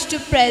stage to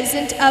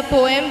present a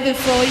poem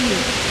before you.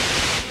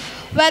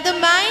 Where the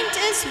mind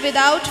is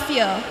without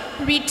fear,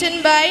 written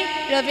by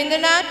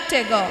Ravindranath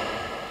Tagore.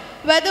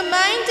 Where the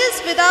mind is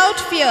without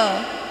fear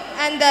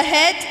and the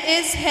head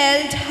is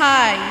held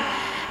high,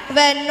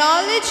 where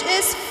knowledge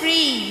is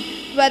free,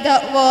 where the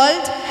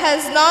world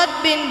has not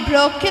been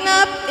broken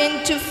up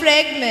into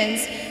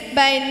fragments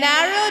by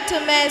narrow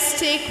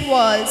domestic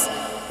walls,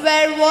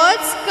 where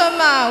words come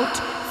out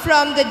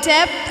from the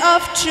depth of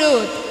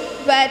truth,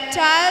 where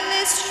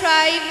tireless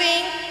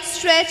striving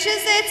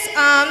stretches its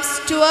arms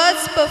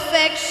towards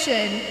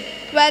perfection,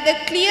 where the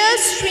clear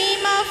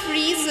stream of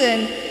reason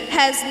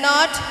has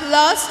not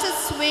lost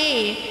its way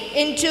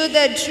into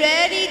the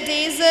dreary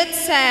desert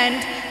sand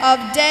of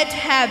dead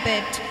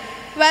habit,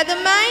 where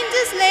the mind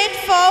is led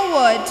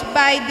forward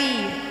by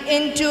thee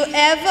into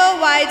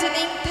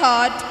ever-widening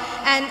thought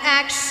and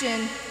action,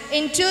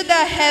 into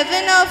the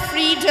heaven of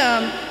freedom.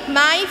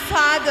 My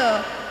Father,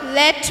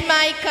 let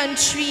my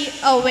country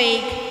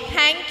awake.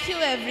 Thank you,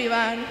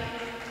 everyone.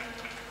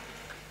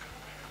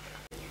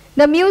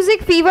 The music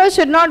fever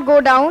should not go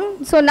down,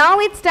 so now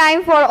it's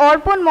time for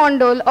Orpon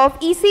Mondol of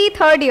EC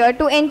 3rd year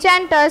to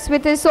enchant us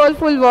with his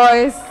soulful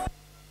voice.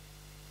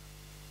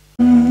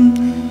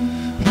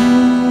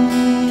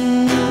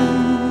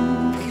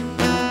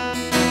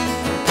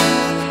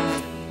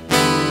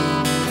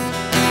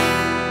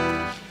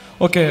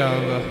 ওকে,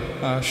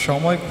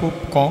 সময় খুব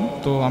কম,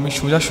 তো আমি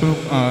সোজা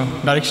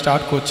direct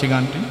start করছি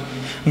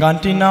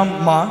গানটির নাম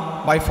মা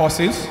by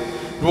fossils.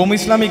 Rome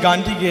ইসলামী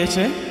গানটি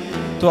গেয়েছে,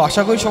 তো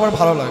আশা করি সবার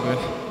ভালো লাগবে।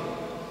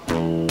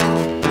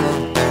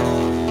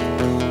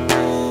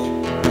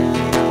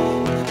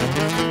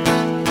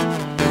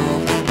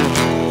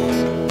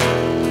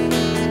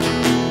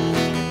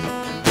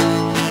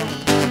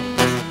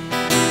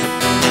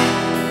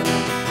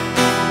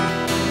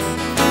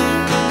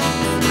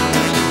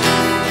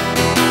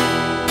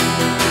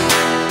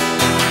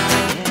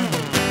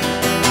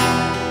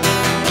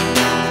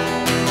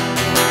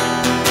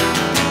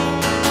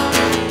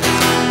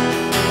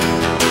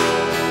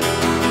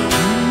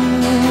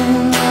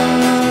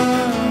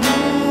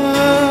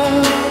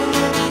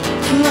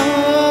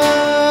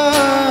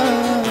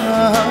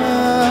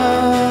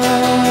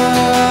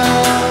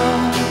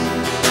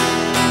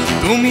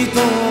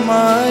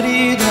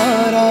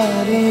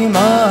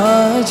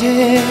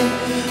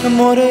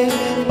 মোরে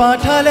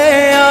পাঠালে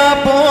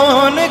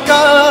আপন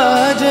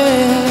কাজে,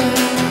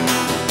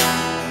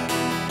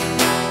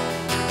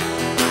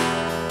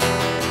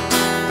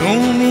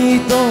 তুমি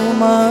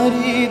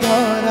তোমারি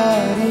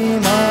ধরারি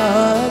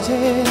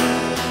মাঝে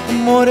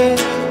মোরে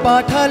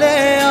পাঠালে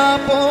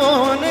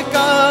আপন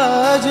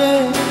কাজে।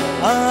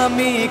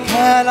 আমি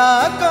খেলা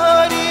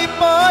করি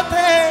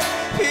পথে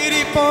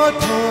ফিরি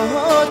পথ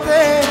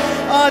হতে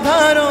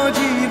আধার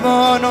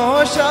জীবন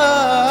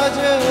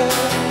সাজে।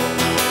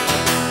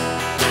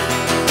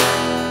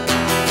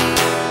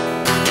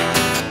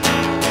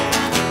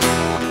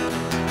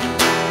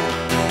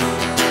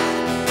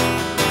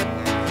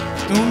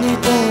 তুমি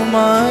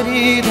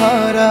তোমারি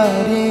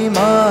ধরারি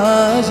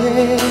মাঝে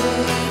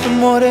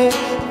মোরে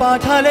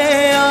পাঠালে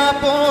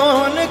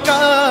আপন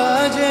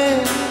কাজে।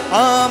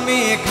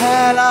 আমি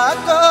খেলা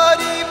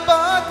করি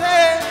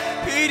পথে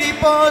ফিরি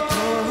পথ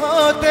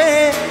হতে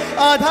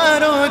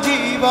আধার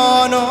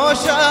জীবন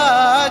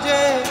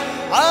সাজে।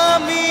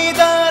 আমি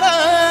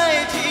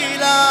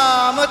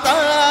দাঁড়াইছিলাম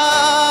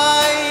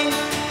তাই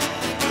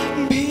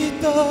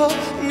ভীত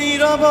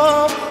নীরব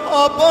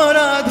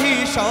অপরাধী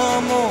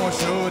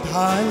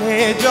সমশোধালে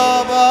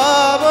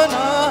জবাব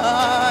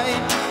নাই।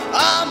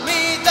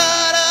 আমি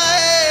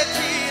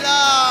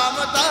দাঁড়াইছিলাম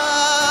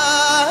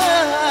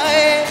তাই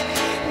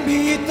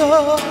ভীত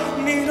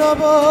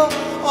নীরব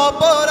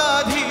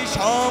অপরাধী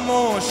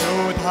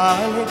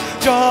সমশোধালে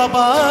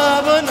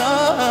জবাব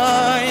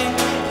নাই।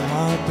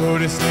 মা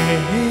তোর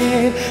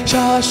স্নেহের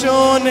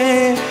শাসনে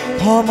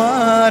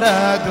ক্ষমার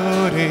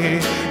আদরে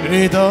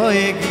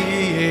হৃদয়ে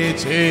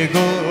গিয়েছে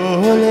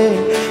গোলে।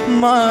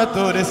 মা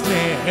তোর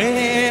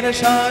স্নেহের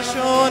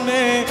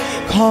শাসনে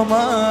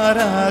ক্ষমার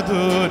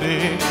আদরে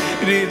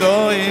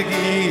হৃদয়ে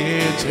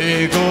গিয়েছে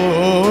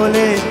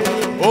গোলে।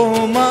 ও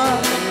মা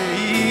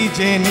এই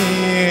যে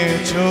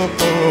নিয়েছো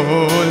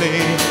কোলে,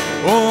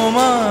 ও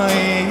মা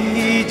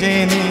এই যে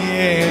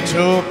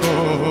নিয়েছো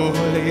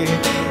কোলে,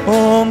 ও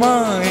মা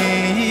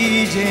এই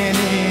যে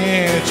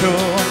নিয়েছো।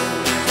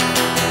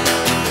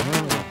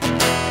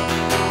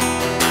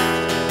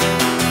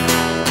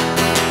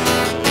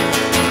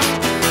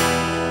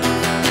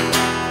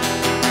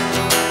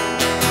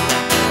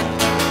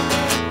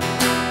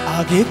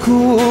 আগে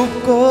খুব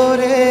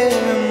করে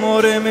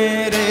মোরে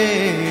মেরে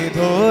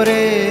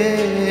ধরে,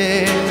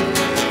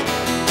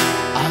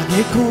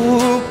 আগে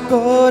খুব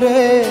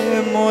করে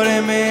মোরে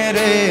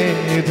মেরে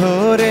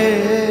ধরে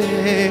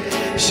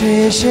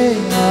শেষে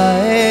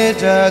আয়ে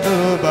জাদু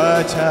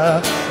বাছা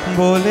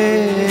বলে।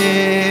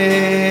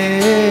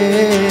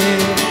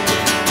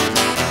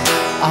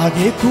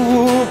 আগে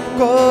খুব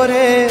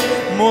করে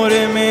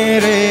মোরে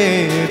মেরে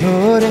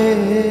ধরে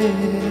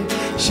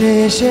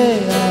শেষে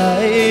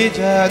আয়ে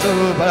জাদু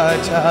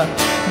বাছা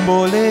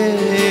বলে।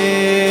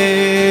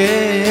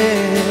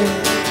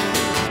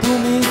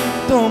 তুমি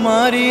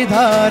তোমারি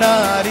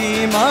ধারারি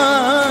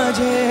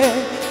মাঝে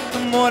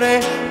মোরে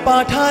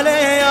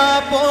পাঠালে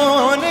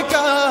আপন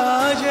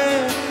কাজে।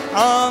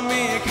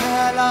 আমি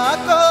খেলা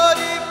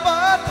করি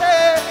পথে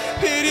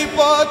ফিরি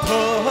পথ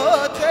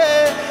হতে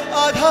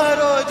আধার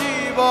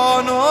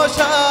জীবন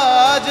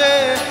সাজে।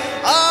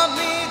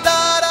 আমি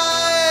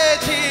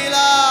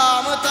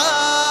দাঁড়াইছিলাম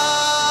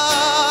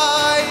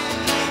তাই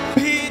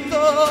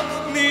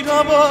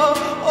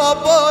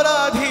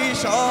অপরাধী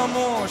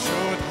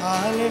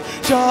সমশোধালে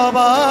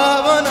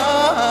জবাব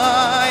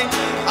নাই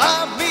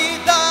আমি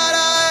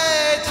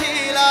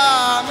দাঁড়াইছিলাম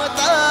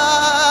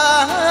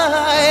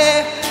তাই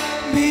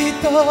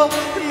ভীত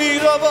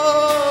নীরব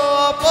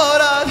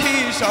অপরাধী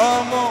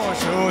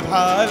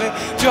সমশোধালে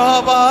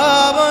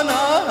জবাব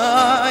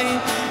নাই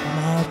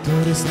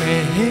মাতুর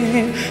স্নেহে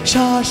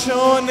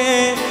শাসনে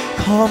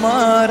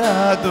ক্ষমার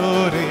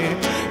আদরে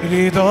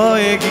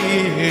হৃদয়ে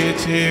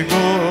গিয়েছে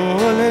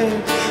গোলে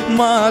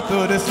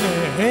মাতুর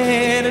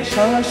স্নেহের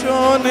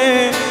শাসনে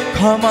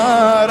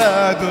ক্ষমার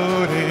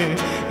আদরে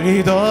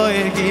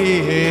হৃদয়ে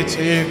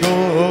গিয়েছে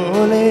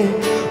গোলে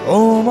ও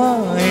মা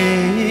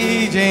এই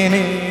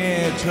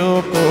জেনেছো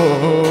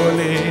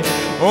কোলে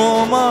ও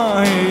মা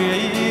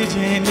এই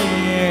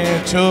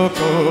জেনেছো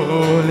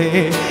কোলে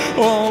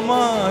ও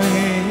মা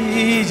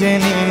এই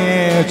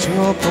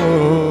জেনেছো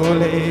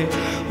কোলে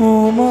ও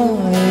মা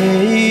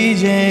এই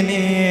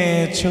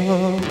জেনেছো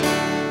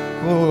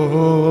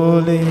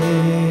কোলে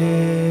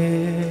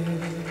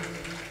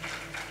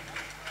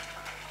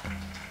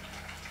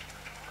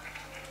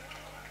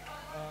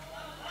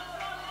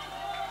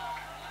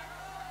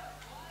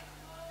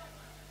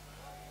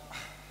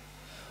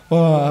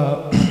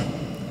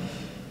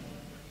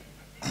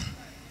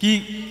কি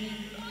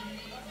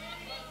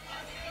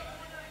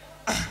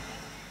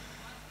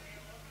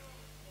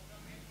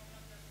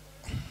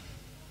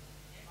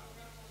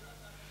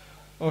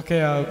ওকে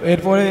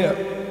এরপরে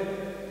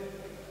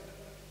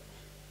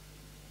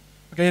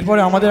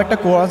আমাদের একটা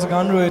কোরাস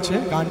গান রয়েছে,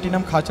 গানটির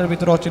নাম খাঁচার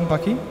ভিতরে অচিন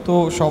পাখি। তো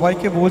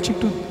সবাইকে বলছি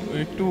একটু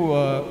একটু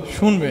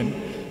শুনবেন,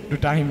 একটু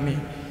টাইম নেই।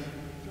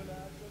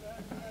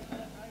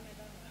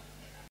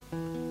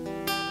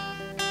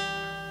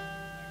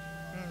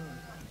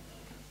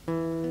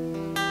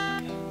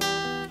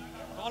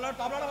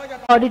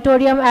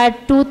 Auditorium at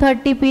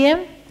 2:30 p.m.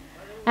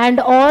 and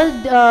all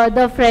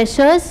the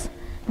freshers,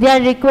 they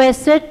are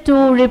requested to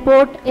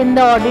report in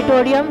the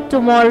auditorium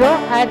tomorrow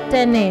at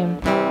 10 a.m.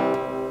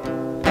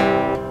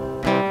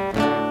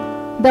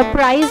 The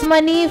prize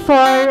money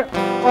for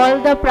all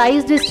the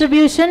prize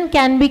distribution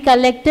can be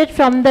collected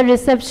from the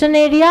reception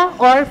area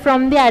or from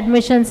the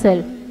admission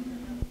cell.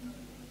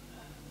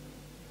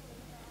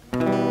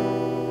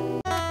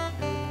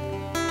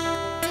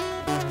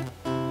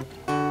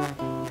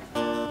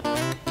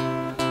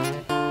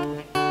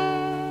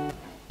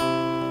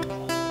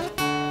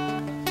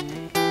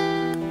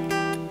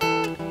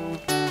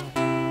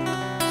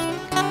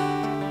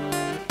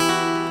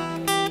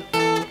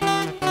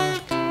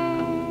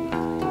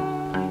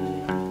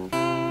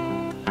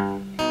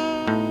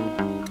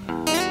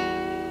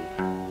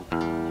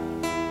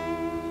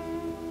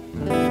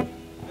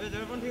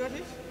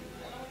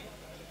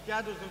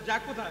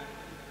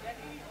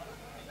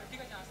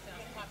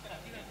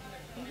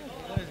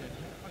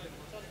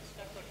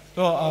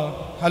 তো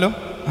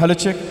hello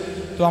check.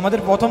 তো আমাদের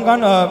প্রথম গান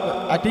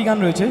একটি গান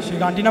রয়েছে, সেই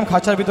গানটির নাম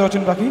খাঁচার ভিতরে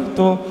অচিন পাখি।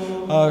 তো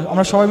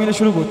আমরা সবাই মিলে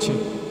শুরু করছি।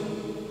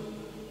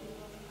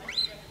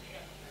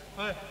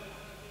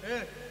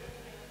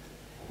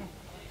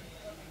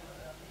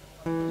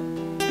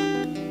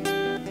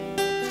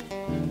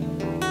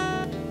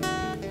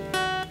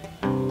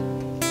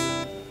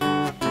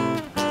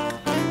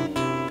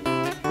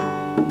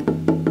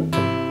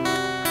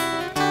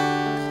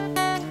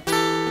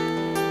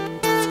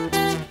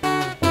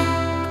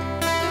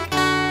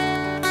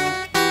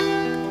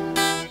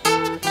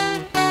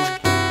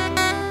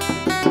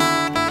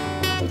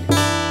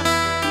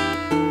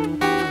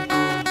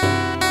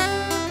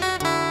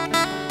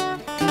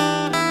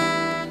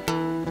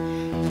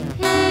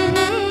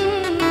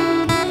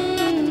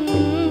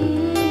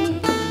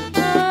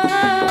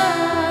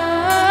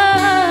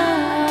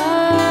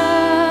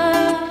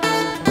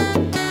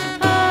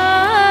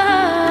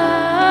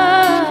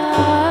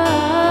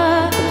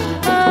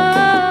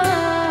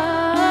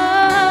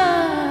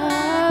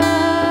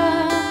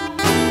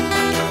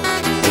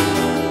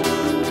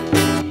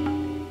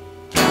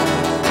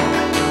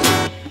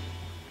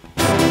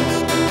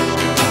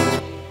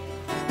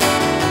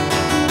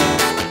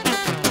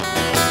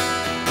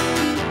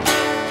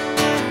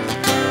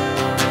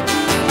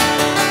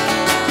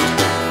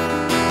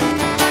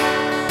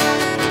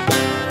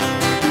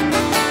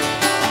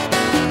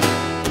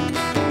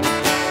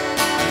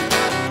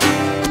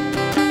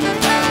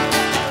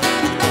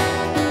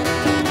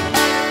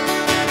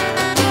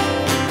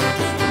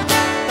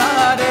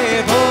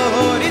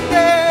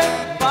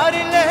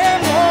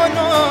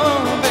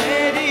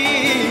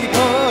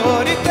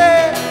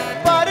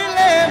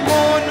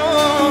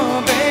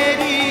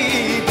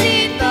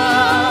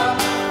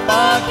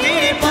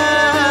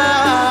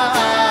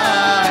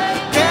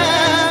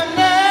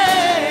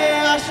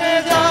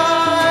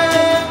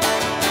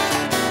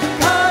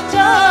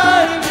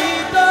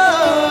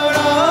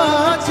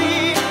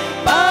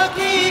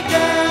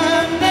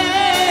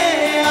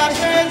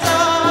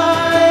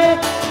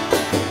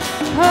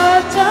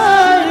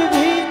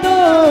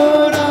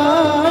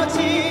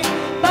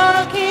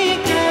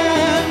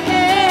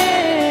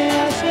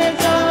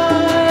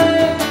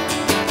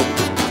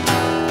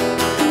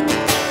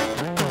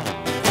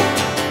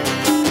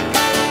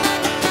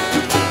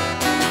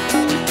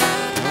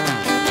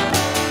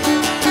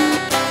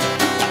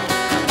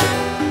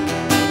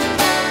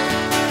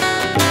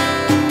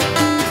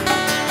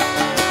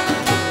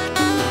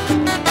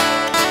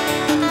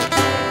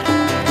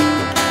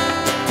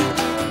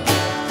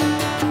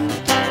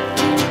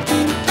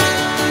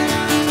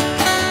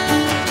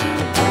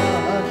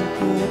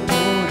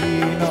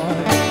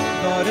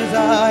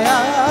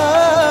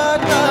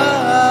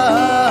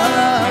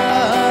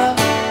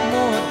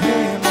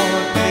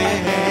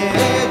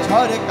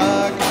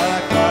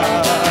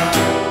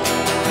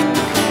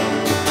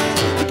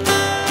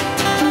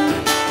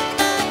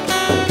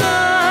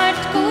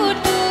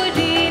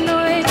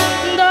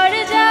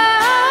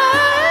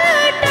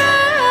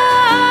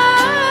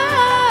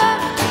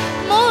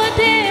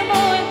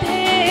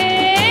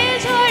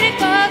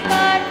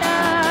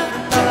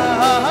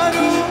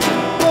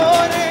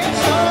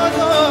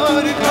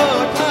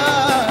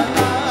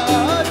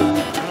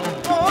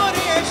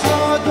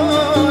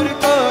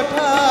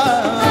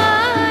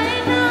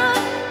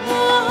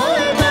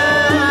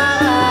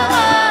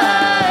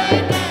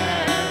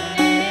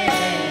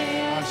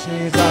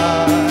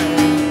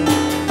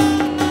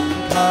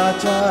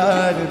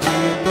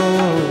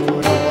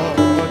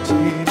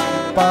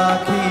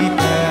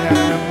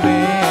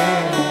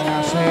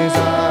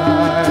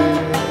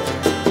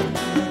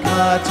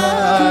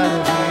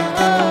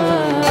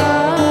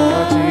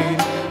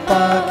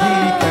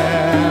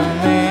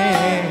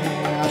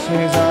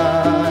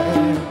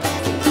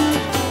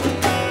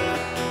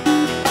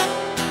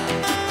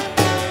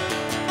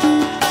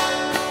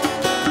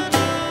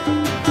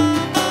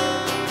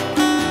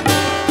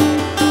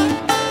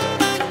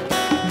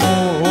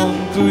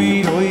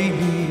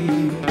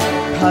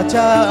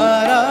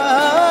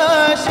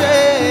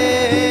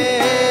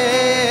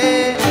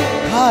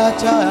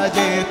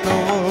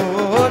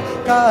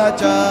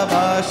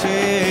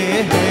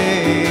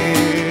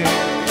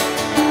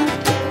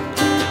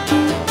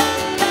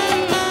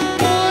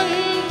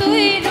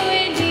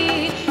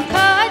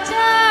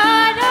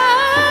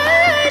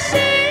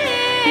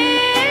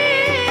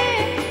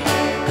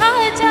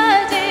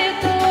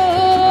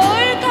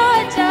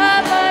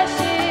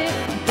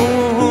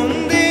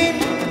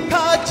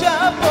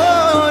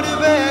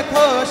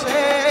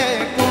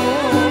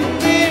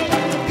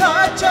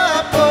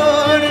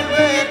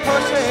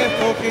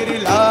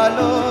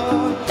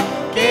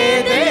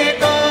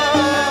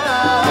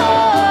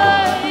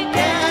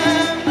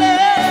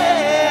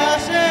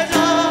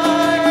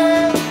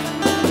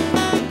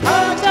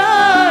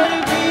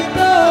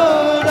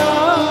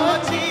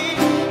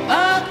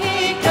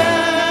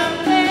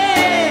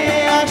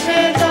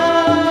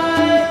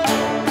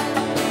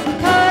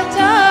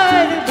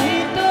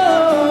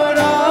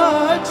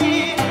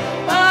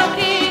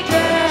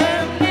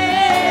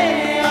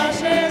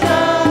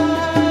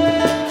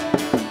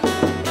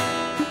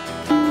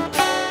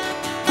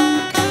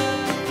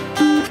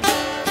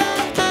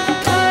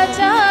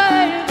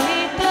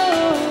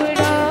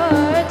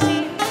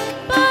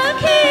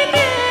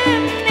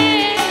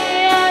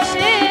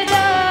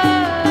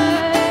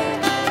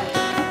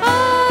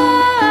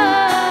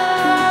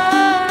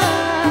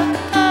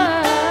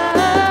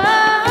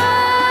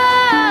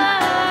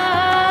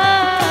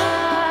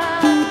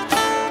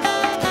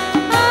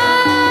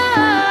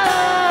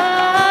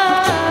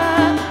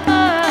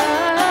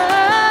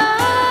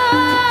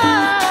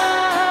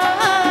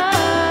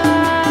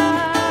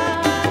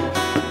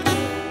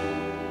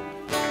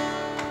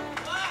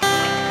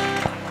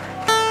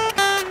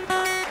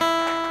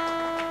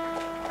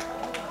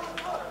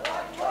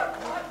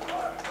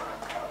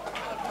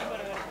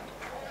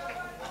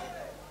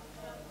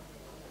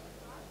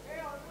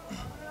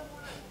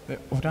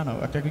 ওটা না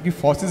একটা কি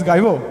ফসিস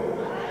গাইবো?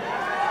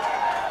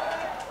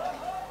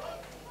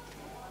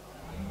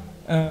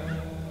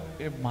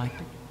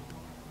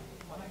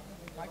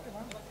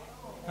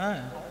 হ্যাঁ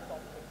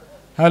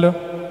হ্যালো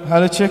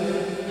হ্যালো চেক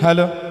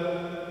হ্যালো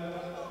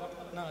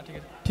না ঠিক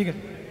আছে ঠিক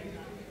আছে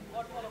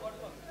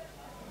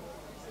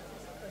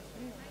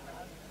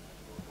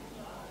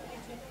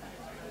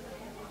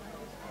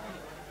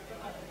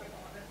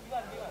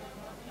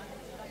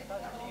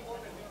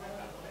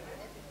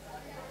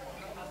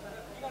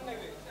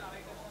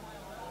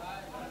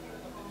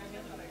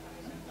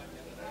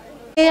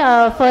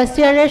ফার্স্ট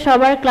ইয়ারের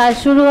সবার ক্লাস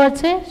শুরু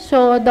হচ্ছে, সো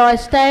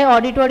 10টায়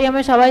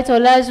অডিটোরিয়ামে সবাই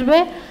চলে আসবে।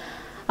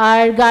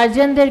 আর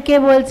গার্জিয়ানদেরকে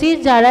বলছি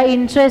যারা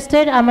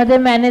ইন্টারেস্টেড আমাদের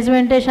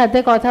ম্যানেজমেন্টের সাথে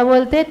কথা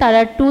বলতে,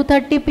 তারা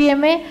 2:30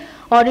 PM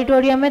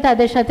অডিটোরিয়ামে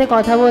তাদের সাথে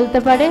কথা বলতে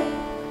পারে।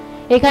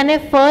 এখানে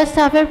ফার্স্ট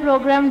হাফের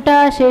প্রোগ্রামটা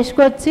শেষ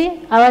করছি,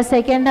 আবার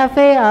সেকেন্ড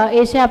হাফে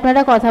এসে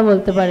আপনারা কথা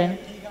বলতে পারেন।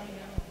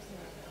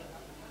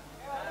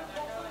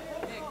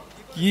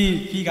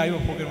 কি গাইবো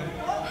ফোকের মধ্যে?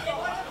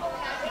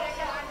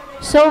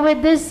 So with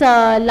this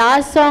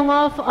last song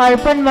of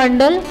Arpan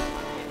Mandal,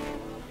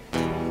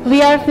 we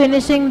are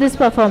finishing this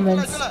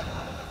performance.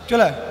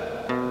 Chola.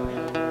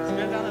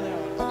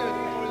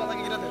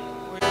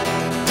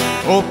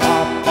 Oh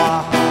papa,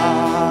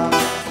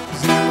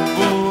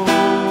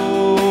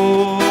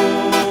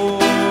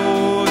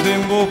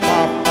 Zimbo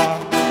papa,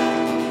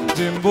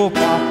 Zimbo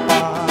papa.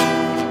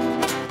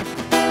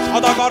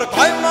 সদাগর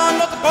কয়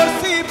মানত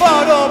করছি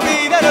বড়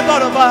বীরের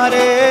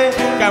দরবারে,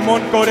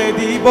 কেমন করে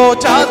দিব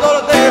চাদর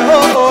দেহ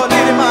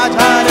অলির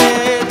মাঝারে,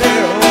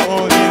 দেহ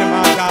অলির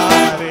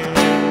মাঝারে।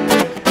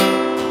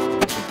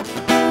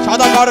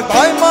 সদাগর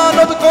কয়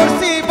মানত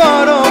করছি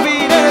বড়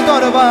বীরের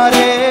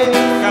দরবারে,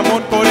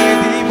 কেমন করে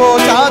দিব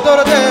চাদর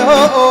দেহ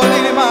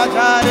অলির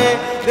মাঝারে,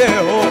 দেহ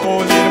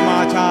অলির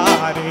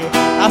মাঝারে।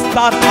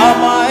 রাস্তা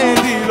থামায়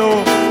দিল,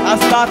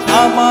 রাস্তা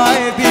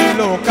থামায় দিল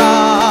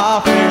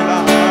কাফেলা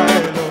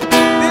এলো,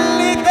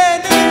 দিল্লিতে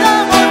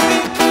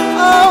নিজামুদ্দিন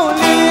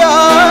আউলিয়া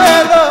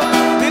এলো,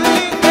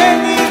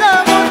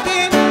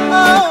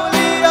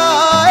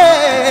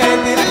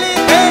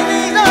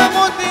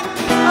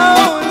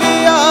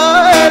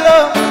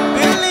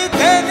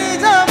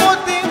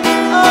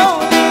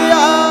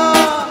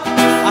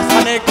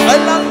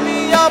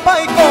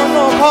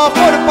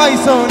 খবর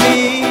পাইছনি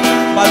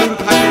বালুর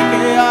ঘাটে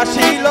কে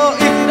আসিল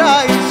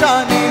ইসরাইল শাহ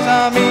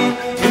নিজামি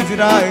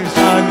ইসরাইল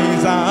শাহ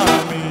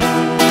নিজামি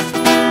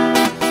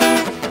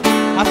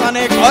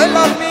হাসানে কয়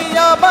লাল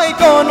মিয়া ভাই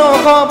কোনো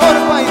খবর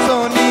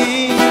পাইছনি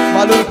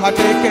বালুর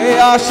ঘাটে কে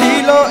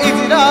আসিল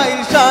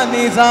ইসরাইল শাহ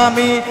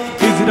নিজামি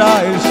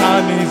ইসরাইল শাহ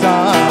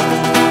নিজামি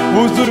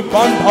হুজুর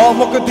কোন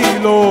ধমক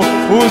দিল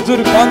হুজুর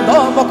কোন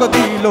ধমক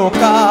দিল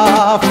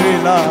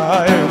কাফেলা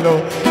এলো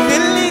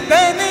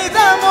দিল্লিতে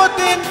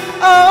নিজামুদ্দিন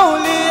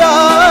আউলিয়া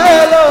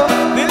এলো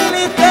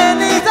দিল্লিতে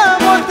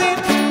নিজামুদ্দিন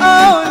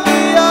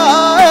আউলিয়া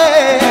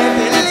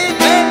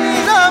দিল্লিতে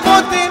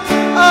নিজামুদ্দিন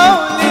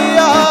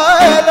আউলিয়া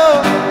এলো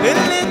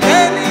দিল্লিতে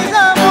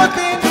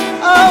নিজামুদ্দিন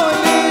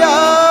আউলিয়া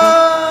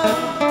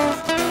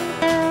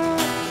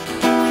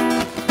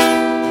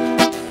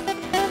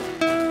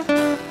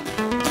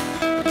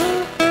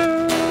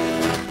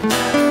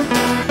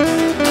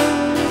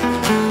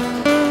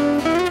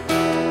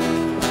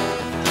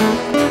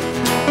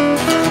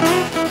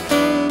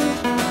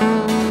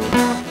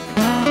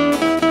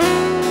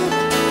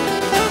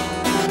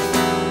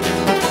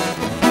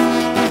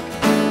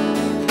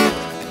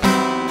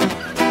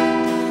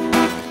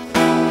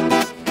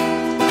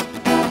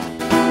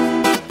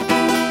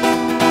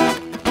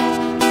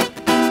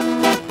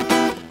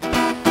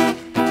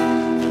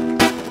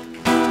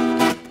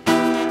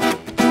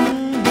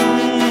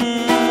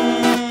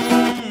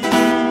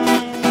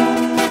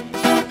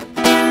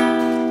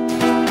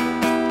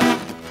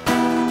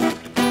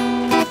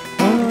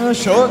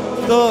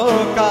সত্য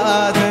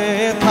কাজে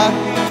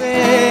থাকতে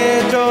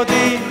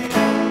যদি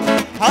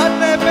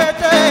হাতে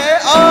পেতে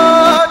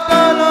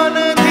অটলন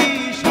দি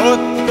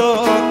সত্য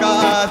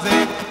কাজে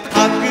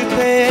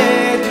থাকতে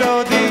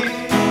যদি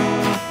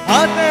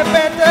হাতে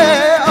পেতে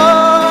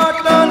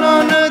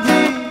অটলন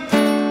দি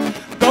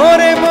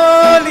করে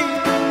বলি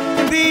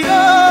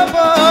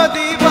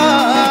দিরবদিবাদ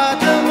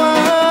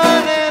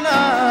মানে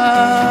না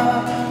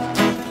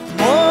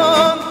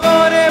মন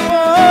করে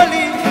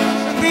বলি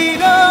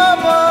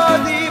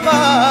দিরবদিবাদ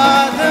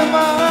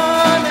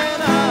মানে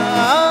না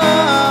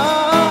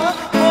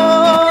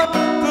মন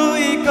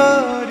তুই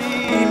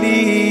করিলি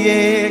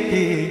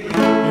কি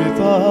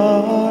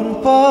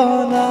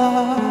তর্পণা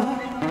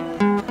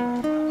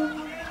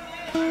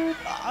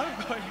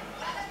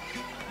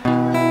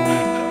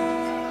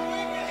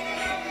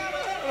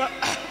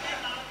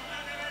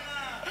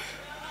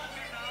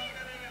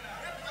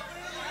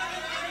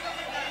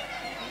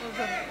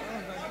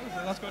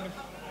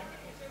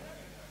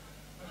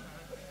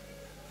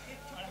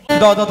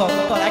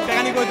একটা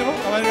গানি করে দেবো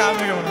আমি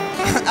দেবো না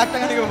একটা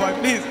গানি দেবো ভাই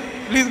প্লিজ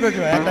প্লিজ করে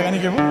দেবো একটা গানি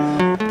দেবো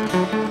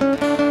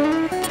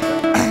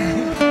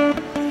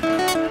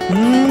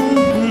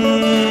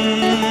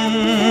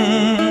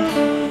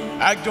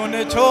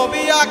একজনে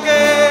ছবি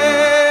আঁকে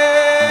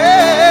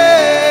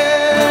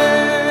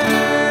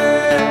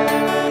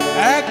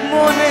এক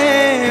মনে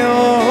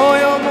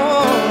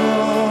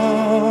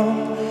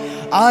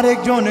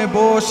আরেকজনে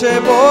বসে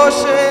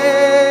বসে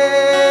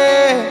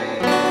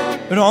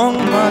রং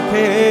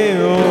মাখে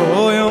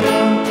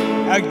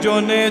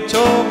একজনে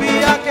ছবি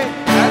আঁকে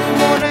এক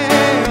মনে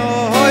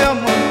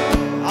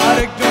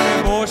আরেকজনে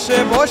বসে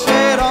বসে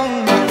রং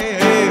মাখে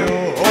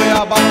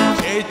আবার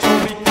সেই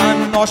ছবি খান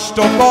নষ্ট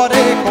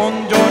করে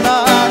কঞ্জনা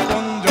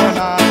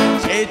কঞ্জনা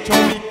সেই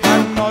ছবি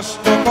খান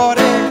নষ্ট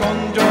করে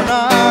কঞ্জনা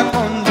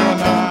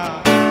কঞ্জনা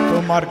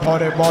তোমার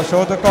ঘরে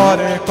বসত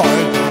করে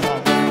কয়জনা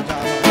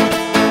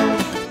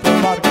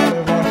তোমার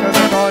ঘরে বসত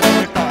করে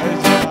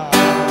কয়জনা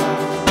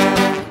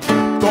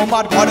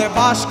তোমার ঘরে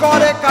বাস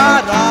করে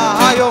কারা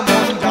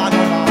মন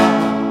জানো না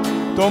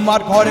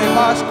তোমার ঘরে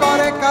বাস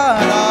করে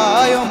কারা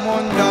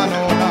মন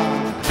জানো না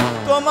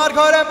তোমার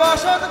ঘরে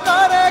বসত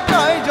করে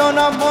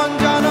কয়জনা মন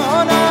জানো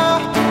না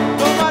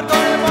তোমার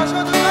ঘরে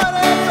বসত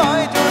করে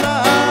কয়জনা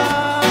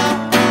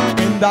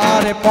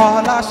বিন্দারে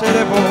পলাশের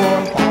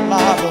বোন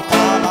পালাবো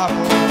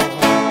পালাবো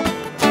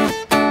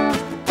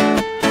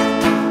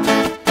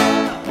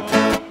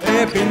এ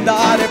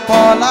বিন্দারে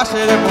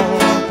পলাশের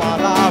বোন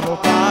পালাবো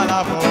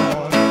পালাবো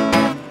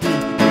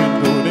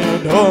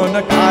ঢোন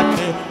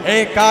কাটে এ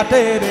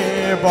কাটে রে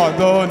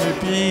বদন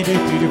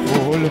পিরিতির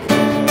ফুল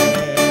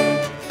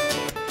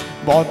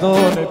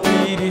বদন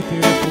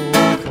পিরিতির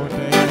ফুল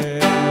ফোটে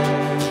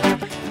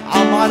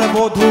আমার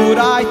বধূ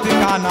রাইত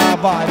কানা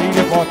বাড়ির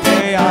পথে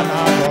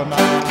আনাবো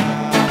না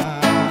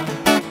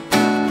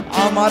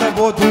আমার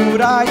বধূ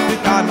রাইত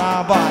কানা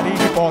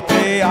বাড়ির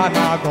পথে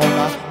আনাবো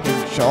না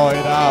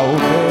সয়রা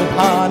উঠে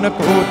ধান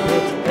কুটে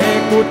এ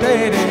কুটে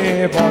রে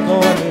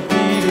বদন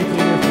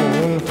পিরিতির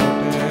ফুল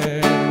ফোটে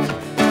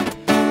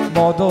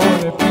বদন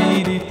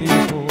পিরিতির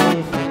ফুল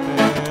ফোটে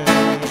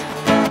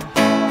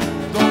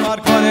তোমার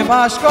ঘরে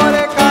বাস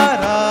করে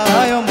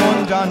কারায় মন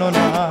জানো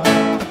না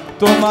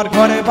তোমার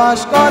ঘরে বাস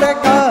করে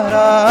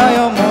কারায়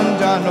মন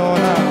জানো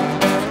না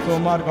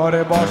তোমার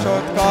ঘরে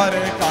বসত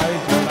করে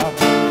কয়জনা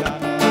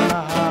জানো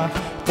না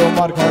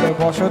তোমার ঘরে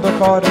বসত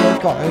করে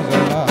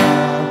কয়জনা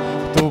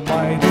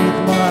তোমায় দিক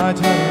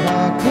মাঝে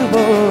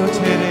রাখবো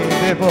ছেড়ে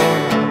দেব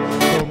না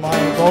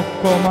তোমায়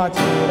পক্ষ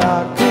মাঝে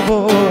রাখবো,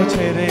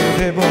 ছেড়ে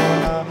দেব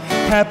না।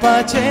 খ্যাপা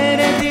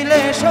ছেড়ে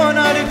দিলে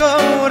সোনার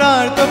গৌর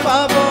আর তো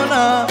পাবো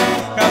না,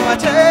 খ্যাপা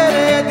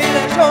ছেড়ে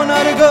দিলে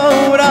সোনার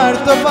গৌর আর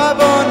তো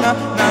পাবো না,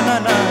 না না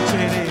না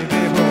ছেড়ে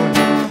দেব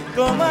না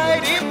তোমায়।